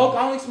don't smoke.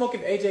 I only smoke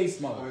if AJ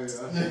smokes.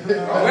 Oh,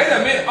 wait a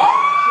minute.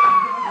 Oh!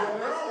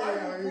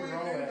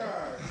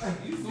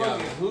 You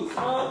smoking? Who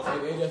smokes? If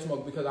AJ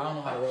smoke because I don't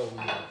know how to roll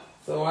weed.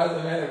 So why does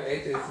it matter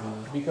if AJ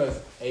smokes? Because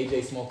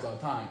AJ smokes all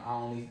the time.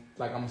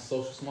 I'm a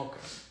social smoker.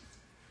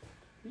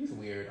 He's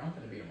weird. I'm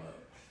gonna beat him up.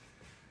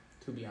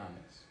 To be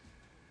honest.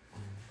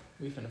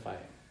 We finna fight.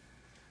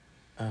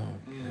 Oh,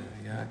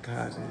 yeah, I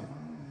caught it.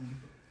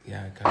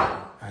 Yeah,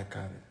 I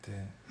caught it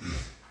then.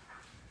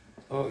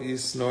 Oh, you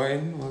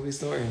snoring? What we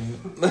snoring?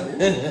 Y'all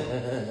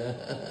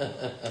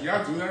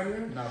do that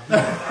here? No.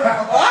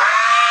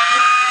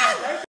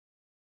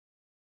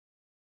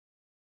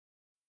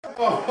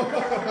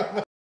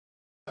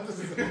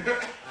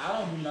 I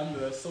don't do nothing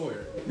of the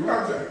sort. Girl,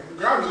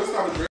 I just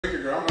started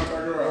drinking, girl. I'm not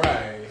that girl.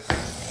 Right.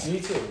 Me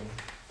too.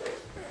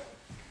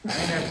 I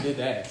ain't never did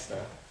that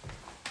stuff.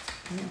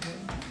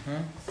 Huh?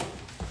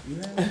 You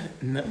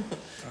have? No.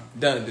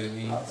 Don't do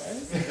me.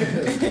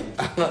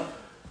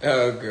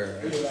 Oh,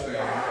 girl.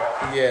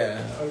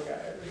 Yeah.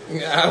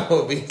 Okay. I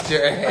will beat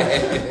your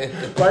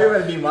ass. Why you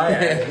want to beat my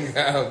ass?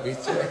 I will beat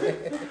your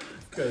ass.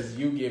 Because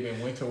you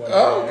giving winter one.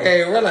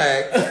 Okay,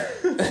 relax.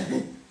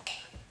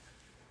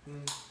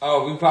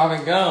 Oh, we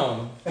popping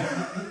gum.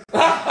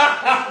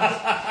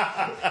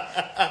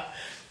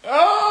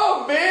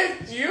 Oh,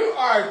 bitch, you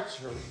are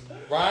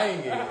trying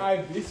it. I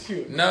beat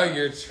you. No,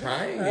 you're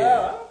trying it.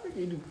 I don't think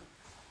you do.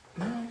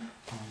 No,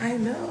 I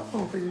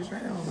know, but you're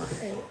trying to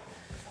lie.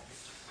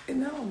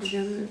 No, because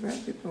there's other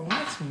people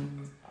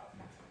watching.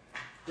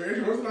 Wait,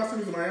 Adrian, when was the last time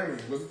you was in Miami?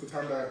 Was it the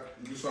time that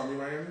you saw me in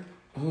Miami?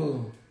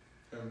 Who?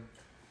 Him.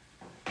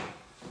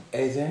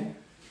 AJ?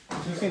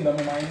 You seen them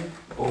in Miami? In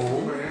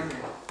Oh. Miami.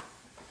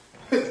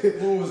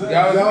 Who was that?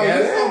 Y'all was Yo,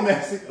 together? this so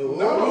Mexico.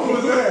 No, who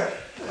was that?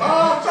 Oh,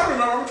 I'm trying to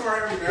remember. I went to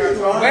Miami,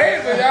 man. Wait,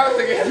 but y'all was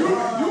together. You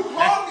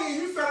called me.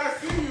 You said I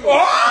see you. Oh!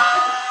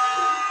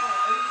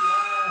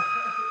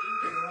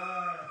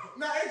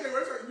 Nah, AJ,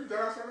 wait a second. You dead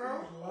ass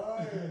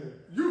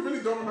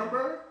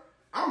remember.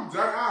 I'm dead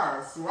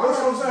ass. That's what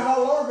I'm saying.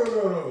 How long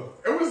ago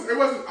It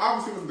wasn't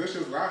obviously it was this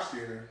year, it was last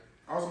year.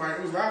 It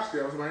was last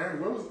year. I was in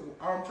Miami.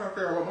 I'm trying to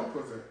figure out what month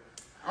was it.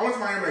 I went to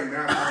Miami like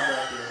 9 times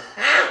last year.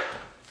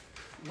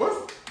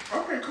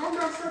 Okay, calm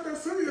down, stop that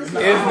serious. It's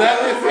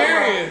nothing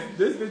serious.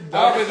 This bitch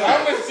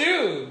I'm with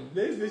you.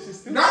 This bitch is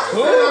stupid. Not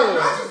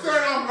just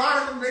saying I'm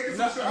lying and making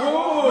some shit up.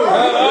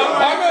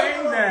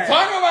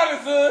 Talk about it,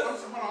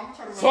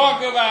 sis.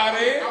 Talk about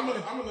it. I'm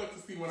gonna look to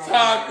see when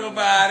Talk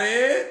about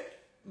it.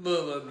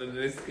 Look,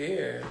 they're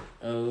scared.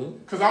 Oh.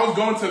 Because I was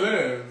going to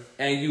live.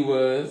 And you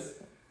was.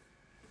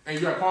 And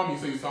you had called me,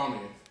 so you saw me.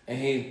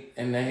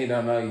 And then he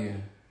don't know you.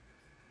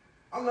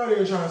 I'm not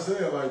even trying to say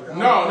it like that.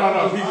 No.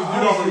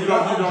 You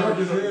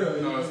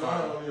don't. No, it's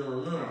fine. I don't even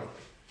remember.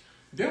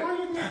 Then why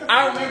you make that?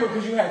 I remember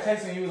because you had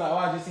texted me. You was like, "Oh,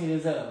 I just seen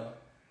his Yeah.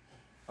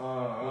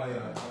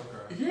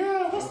 Okay.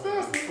 Yeah, what's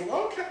this?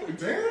 Okay,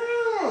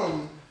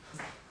 damn.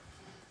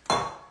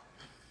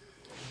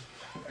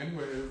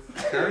 Anyways,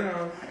 carry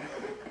on.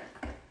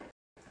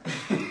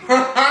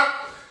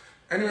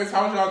 Anyways,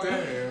 how was y'all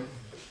day?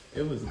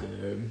 It was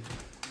good.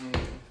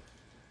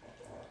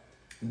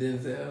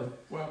 Denzel,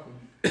 Welcome.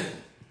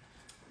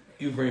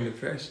 you bring the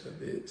pressure,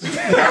 bitch.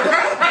 Why?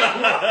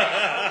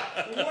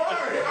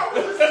 I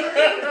was just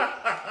saying.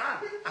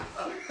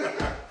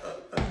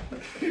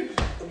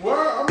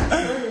 What? I'm just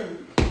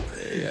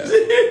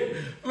saying.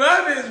 My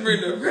bitch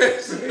bring the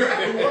pressure.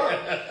 What?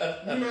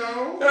 You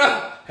know?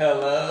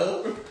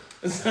 Hello?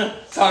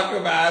 Talk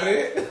about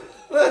it.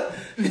 I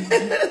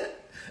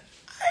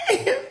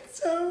am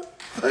so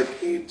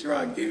fucking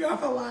drunk. Get me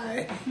off a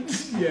line.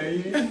 Yeah.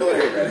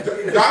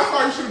 That's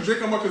why you shouldn't drink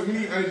them up because we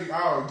need energy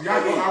out. Do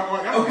y'all know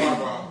alcohol? Y'all know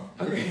alcohol.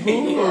 I'm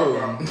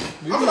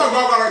talking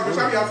about like, bitch, I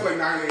be out till like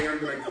 9 a.m.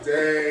 the next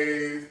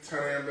day, 10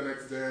 a.m. the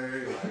next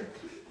day.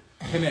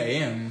 Like, 10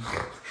 a.m.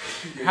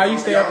 How you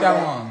stay up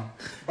that long?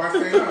 By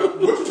staying up.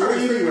 What you trying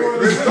to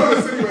insinuate? Bitch, don't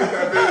insinuate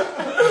that, bitch.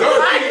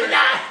 Don't insinuate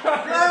that.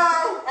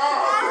 Girl.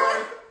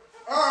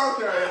 Oh,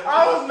 okay. I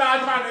was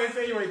not trying to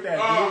insinuate that,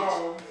 bitch.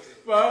 Oh.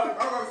 Fuck.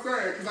 I was going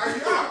to say, because I be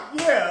out.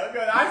 Yeah,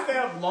 because I stay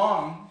up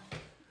long.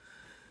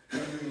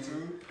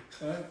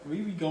 We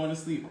be going to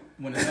sleep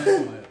when the sun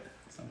comes up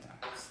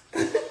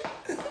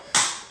sometimes.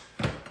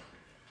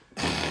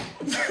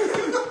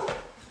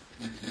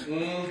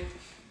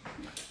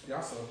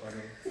 Y'all so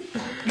funny.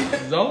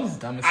 Those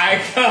dumb as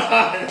I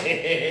got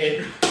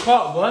it.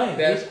 what?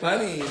 That's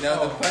funny.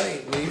 No, the funny.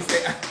 When you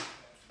say,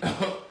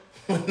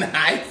 when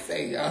I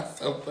say y'all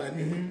so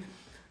funny,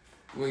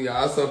 when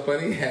y'all so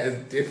funny has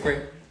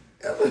different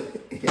elements.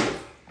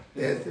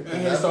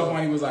 And his so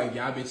funny was like,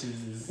 y'all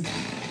bitches is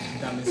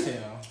dumb as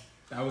hell.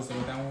 That was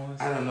what that one was?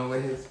 I don't know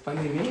what his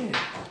funny meant.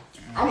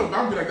 I'm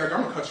gonna be like that.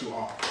 I'm gonna cut you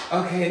off.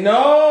 Okay,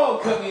 no,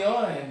 cut me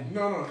on.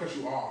 No, cut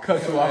you off.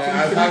 Cut you off.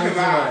 I So you can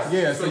last.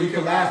 Yeah, so you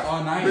can last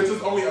all night. Bitch,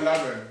 it's only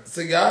 11.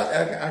 So y'all,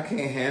 I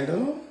can't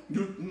handle. I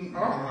don't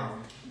know,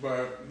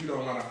 but you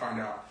don't want to find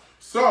out.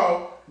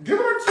 So give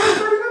it like 20,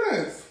 30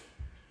 minutes.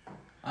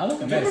 I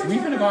look a mess. We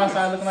finna go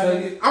outside looking like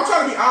that I'm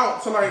trying to be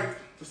out till like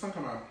the sun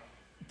come out.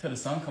 till the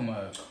sun come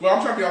up. Well,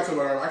 I'm trying to be out till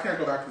whatever. I can't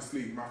go back to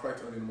sleep. My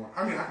flight's early in the morning.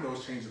 I mean, I can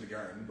always change it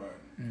again, but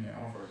I don't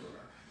want to go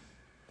back.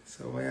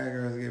 So why y'all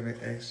girls giving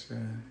extra?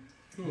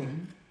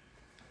 Mm-hmm.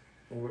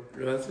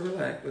 Let's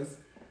relax. Let's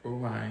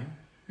rewind.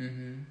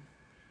 Mm-hmm.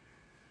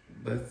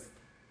 Let's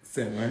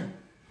simmer.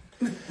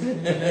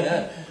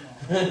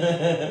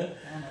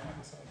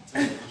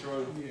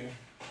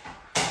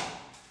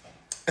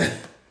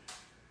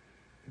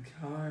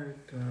 Y'all are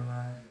doing a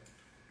lot.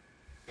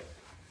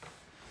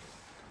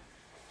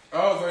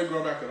 Oh, so you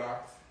going back to the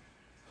ox?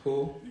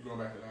 Who? You going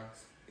back to the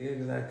ox? Yeah,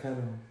 because I cut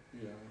them.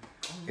 Yeah.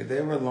 Yeah,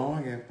 they were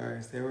long at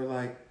first. They were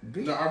like,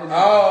 big. No, I remember.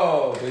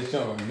 Oh, but you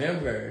don't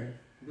remember.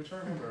 Which I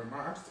remember. My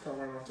axe is coming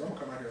right off, so I'm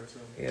gonna come out here too.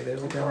 Yeah, they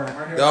were My down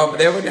hair- my,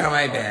 they were down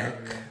my back.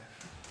 Yeah.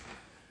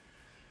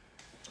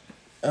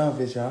 Oh,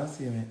 bitch, y'all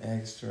see me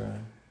extra.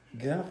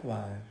 Get off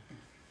live.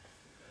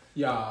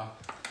 Y'all.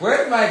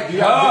 Where's my cup? Do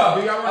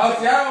y'all Oh,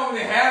 see, I don't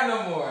even have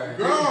no more.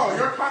 Girl,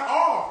 you're cut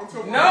off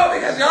until No,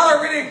 because y'all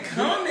already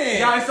coming.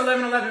 Y'all, it's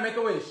 11:11. Make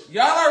a wish.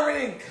 Y'all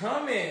already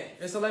coming.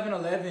 It's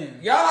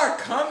 11:11. Y'all are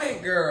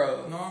coming,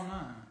 girls. No, I'm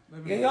not.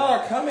 Yeah, y'all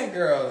are coming,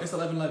 girls. It's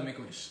 11:11. Make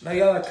a wish. No,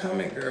 y'all are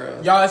coming,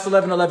 girls. Y'all, it's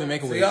 11:11.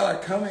 Make a So wish. y'all are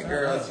coming,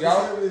 girls.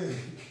 Y'all.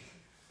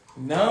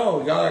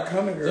 No, y'all are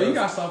coming, girls. So you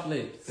got soft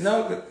lips.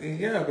 No,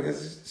 yeah,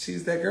 because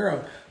she's that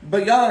girl.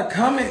 But y'all are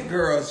coming,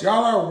 girls.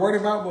 Y'all are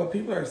worried about what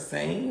people are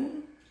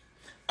saying.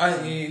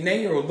 Now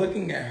you're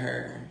looking at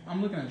her.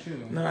 I'm looking at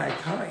you. No, I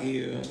caught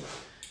you.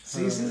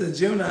 See, she's a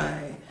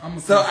Gemini.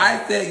 So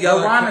I said y'all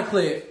y'all on are the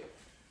clip.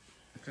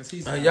 Cause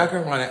he's y'all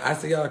can run it. I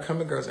said y'all are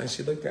coming, girls, and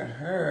she looked at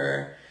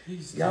her.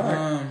 Y'all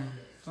are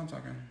I'm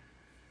talking.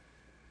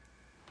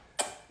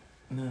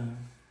 no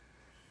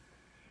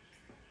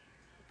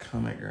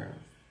comment, girls.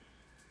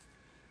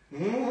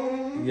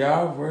 Mm-hmm.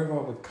 Y'all worried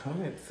about what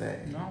comments say.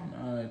 No,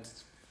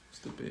 it's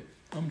stupid.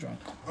 I'm drunk.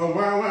 Oh,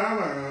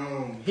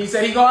 wow. He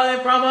said he calling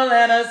from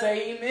Atlanta,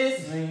 say he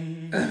missed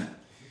me.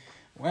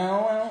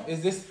 Well,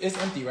 it's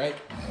empty, right?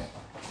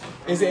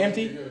 Is it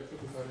empty?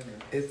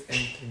 It's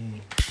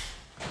empty.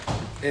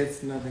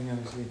 It's nothing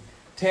else.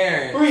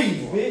 Terrence.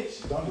 Freeze,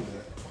 bitch. Don't do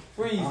that.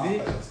 Freeze,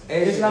 bitch.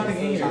 Hey, There's nothing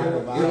in here.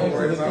 Don't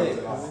worry about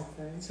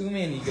it. Too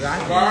many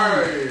glockies.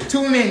 Right.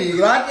 Too many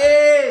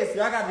glockies.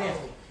 Y'all gotta dance.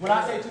 When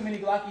I say too many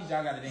glockies,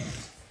 y'all gotta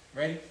dance.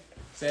 Ready?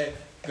 Set.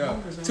 Go.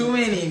 Too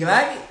many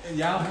glockies.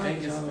 Y'all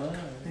think it's fun.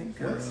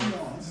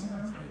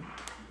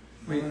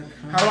 Wait,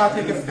 how do I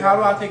take it? How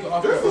do I take it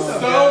off? This is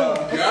so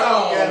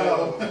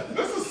ghetto.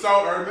 This is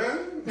so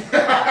urban.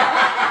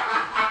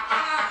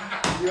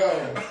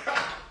 Yo.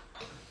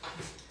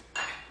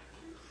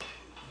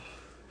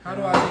 How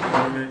do I take it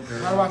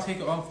off? How do I take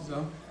it off,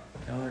 though?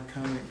 Y'all are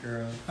comic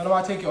girls. How do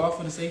I take it off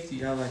for the safety?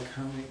 Y'all are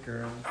comic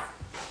girls.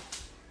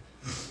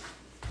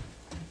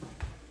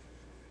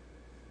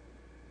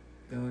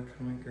 Y'all are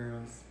comic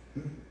girls.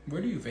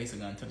 Where do you face a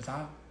gun? To the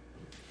top?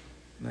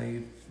 No,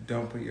 you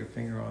don't put your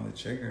finger on the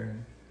trigger.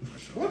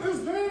 What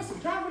is this?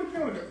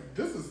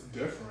 This is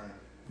different.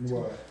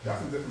 What?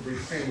 That's a different breed.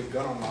 Playing with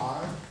gun on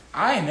live.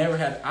 I ain't never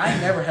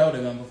held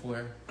a gun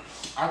before.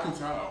 I can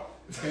tell.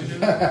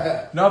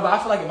 No, but I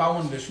feel like if I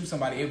wanted to shoot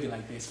somebody, it'd be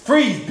like this.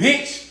 Freeze,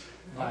 bitch!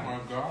 Oh my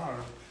god.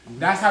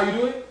 That's how you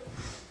do it?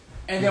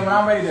 And then when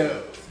I'm ready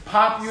to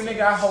pop you,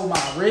 nigga, I hold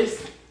my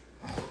wrist.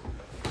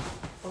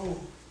 Oh.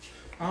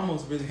 I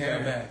almost really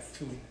held back,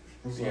 too.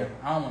 Yeah,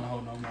 I don't want to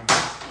hold no more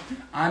guns.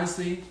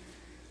 Honestly,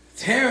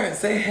 Terrence,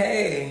 say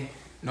hey.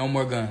 no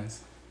more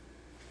guns.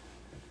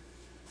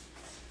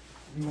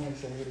 You want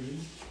to say hey to you?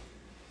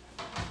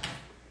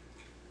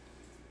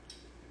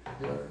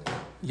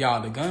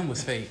 Y'all, the gun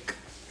was fake.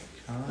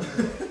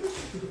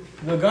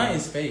 The gun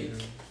is fake.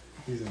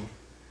 He's in.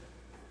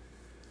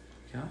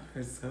 Y'all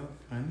are so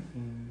funny.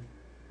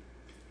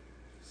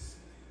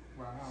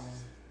 Wow.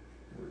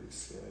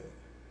 Reset.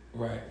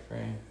 Right,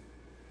 Frank.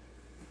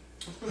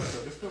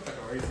 This feels like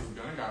a racist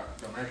gun. It got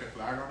the American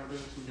flag on it,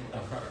 bitch. We can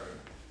cut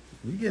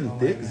it. You getting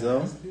thick,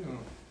 Zoe.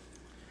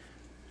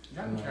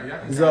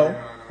 Zoe,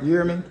 you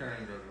hear me?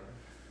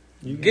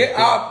 You get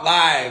off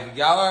live.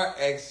 Y'all are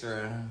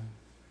extra.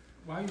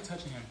 Why are you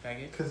touching him,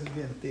 faggot? Because he's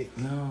getting thick.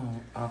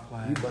 No, off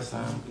live. You busting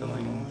I'm out.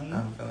 feeling.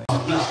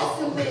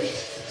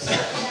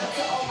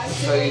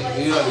 So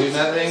you don't do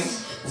nothing?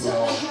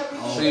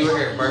 So you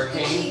work at Burger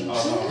King?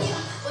 So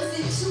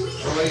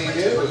what do you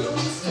do?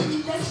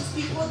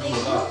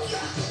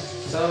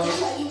 So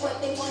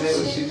say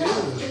what you do.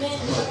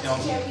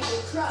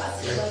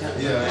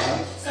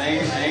 Yeah, I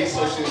ain't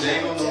social. They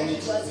ain't gonna know me.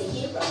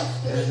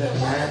 Doesn't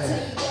matter.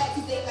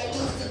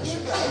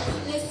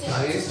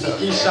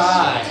 He's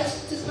shy.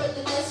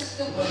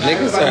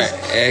 Niggas are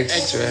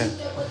extra.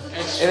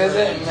 It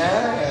doesn't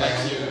matter.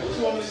 What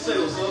you want me to say?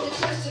 What's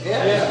up?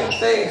 Yeah, you can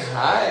say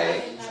hi.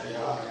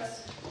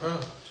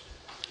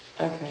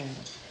 Okay.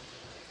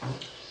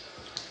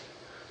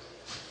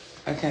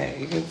 Okay,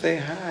 you can say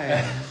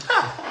hi.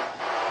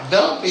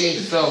 Don't be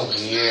so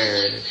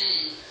weird.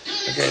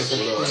 Okay, so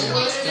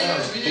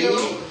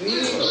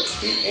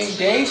be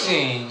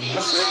engaging.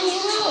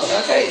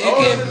 Okay,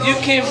 you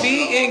can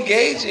be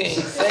engaging.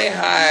 Say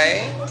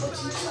hi.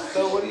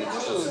 So what do you do?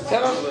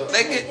 Tell them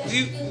they get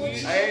you.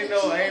 I ain't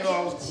know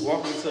I was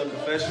walking into a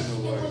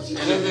confessional.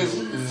 This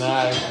is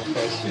not a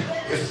confession.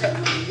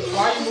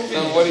 Why are you moving? So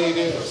what do you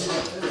do?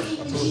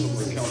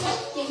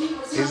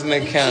 He's an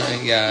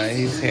accountant, yeah.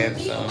 He's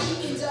handsome.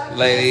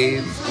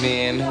 Ladies,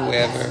 men,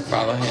 whoever,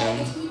 follow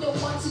him.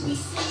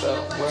 So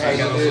what are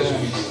you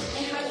doing?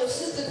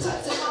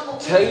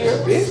 Tell your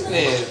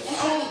business.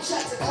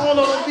 I don't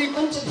know them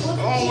people. I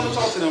don't want to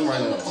talk to them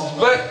right now.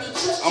 But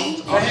I'm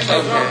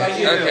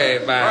okay,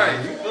 bye.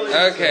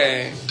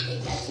 Okay.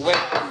 Wait,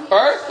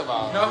 first of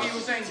all, No, he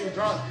was saying you're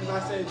drunk.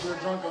 Because I said you're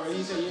drunk, or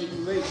he said, yeah,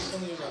 you late. It's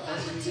only about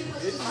 30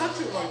 minutes. It's not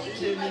too much. He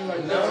didn't mean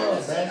like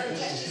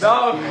that.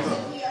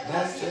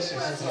 that's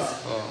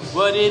disrespectful.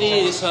 What it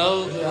is,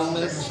 ho. No,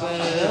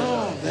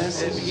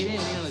 that's He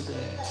didn't mean like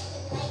that.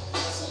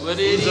 What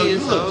it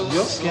is, ho.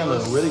 Your skin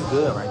look really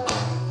good right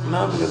there.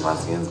 no, because my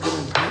skin's good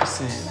in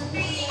person.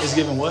 It's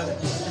giving what?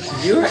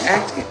 You were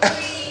acting.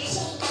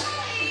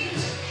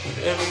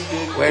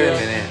 Wait a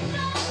minute.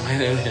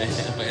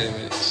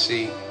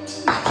 She.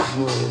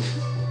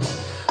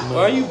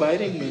 Why are you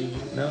biting me?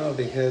 No,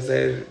 because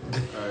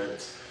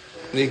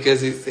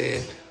he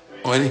said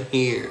on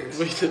here.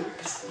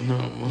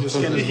 No, Your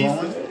skin is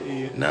glowing?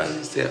 no,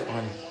 he said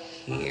on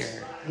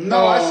here.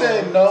 No, I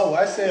said no.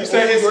 I said You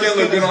said his your skin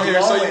look good on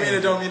here, so you glowing. mean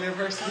it don't mean in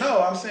person?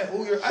 No, I'm saying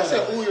I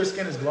said your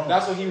skin is glowing.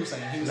 That's what he was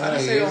saying. He was No, I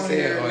didn't you say on said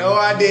here. on No,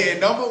 I here. didn't.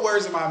 Don't put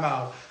words in my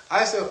mouth.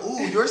 I said,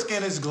 ooh, your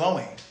skin is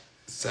glowing.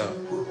 So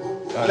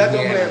Let them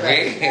play it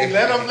wait. back.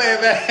 Let them play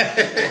it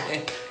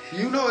back.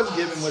 You know it's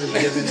giving what it's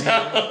giving.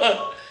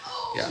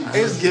 Yeah.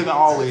 It's giving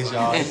always,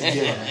 y'all. It's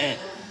giving.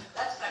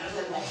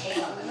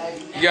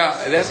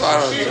 Yeah, that's why I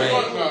don't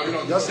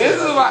drink. This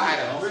is why I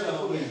don't.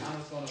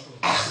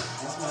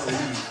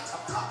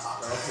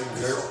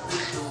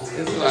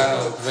 This is why I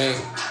don't drink.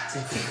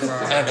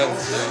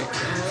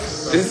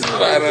 This is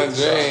why I don't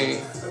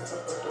drink.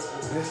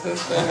 This is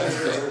why I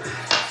don't drink.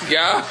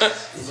 Y'all,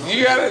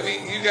 you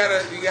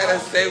gotta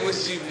say what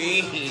you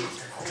need.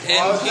 And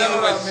Oh, mean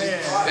what you man.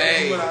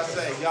 say. What I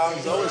say. Y'all,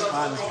 Zoe's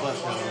fine as fuck,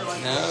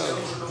 though. No.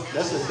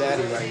 That's his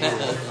daddy right here.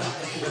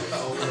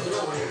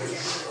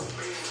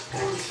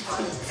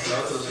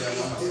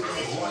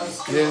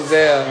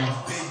 Denzel.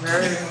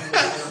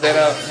 They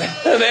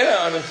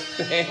don't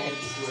understand.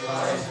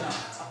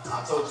 I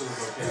told you it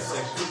was okay.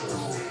 Sexual.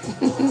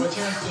 What's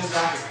your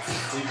instant?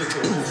 You can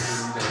put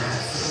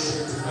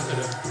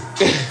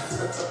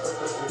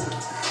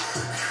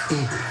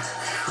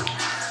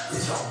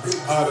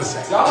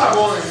Y'all are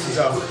boring.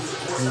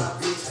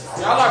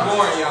 Y'all are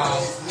boring, y'all.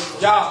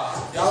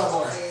 Y'all are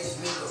boring.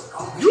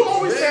 You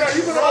always say that.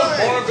 You been the most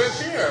boring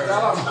bitch here.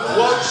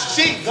 Well,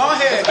 she, go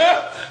ahead.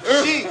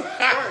 She. Girl,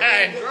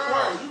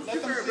 you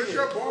keep saying, bitch,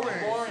 you're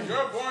boring.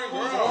 You're a boring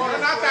girl. You're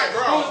not that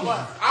girl.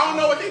 I don't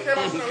know what they say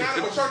about you,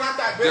 but you're not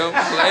that bitch. Don't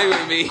play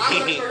with me. I'm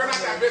not sure you're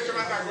not that bitch. You're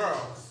not that girl.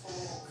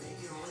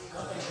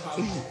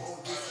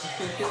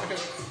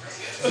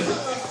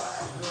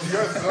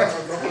 You're so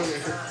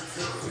annoying.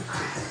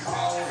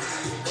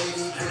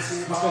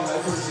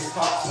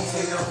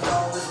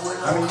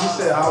 I mean, you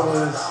said I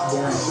was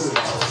born too.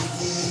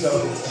 So,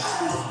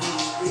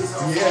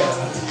 yeah.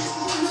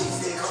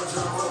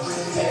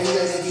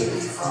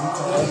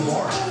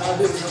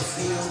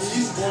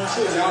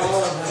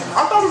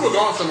 I thought we were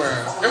going somewhere.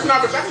 If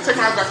not, bitch, I can take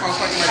my ass back home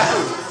like that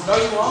too. No,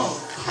 you won't.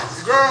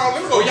 Girl,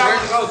 let me go. Oh, y'all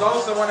want to go?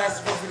 Zoe's the one that's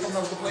supposed to be coming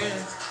up with the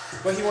plans.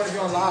 But he want to be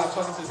on live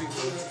talking to people.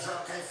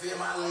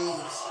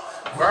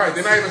 Alright,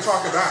 they're not even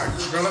talking back.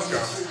 Girl, let's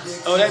go.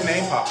 Oh, that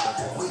name popped up.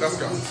 Let's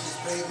go.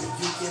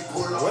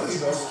 What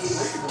is that?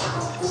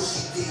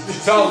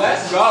 So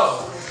let's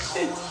go.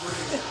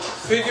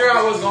 Figure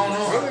out what's going on.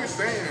 What are you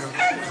saying?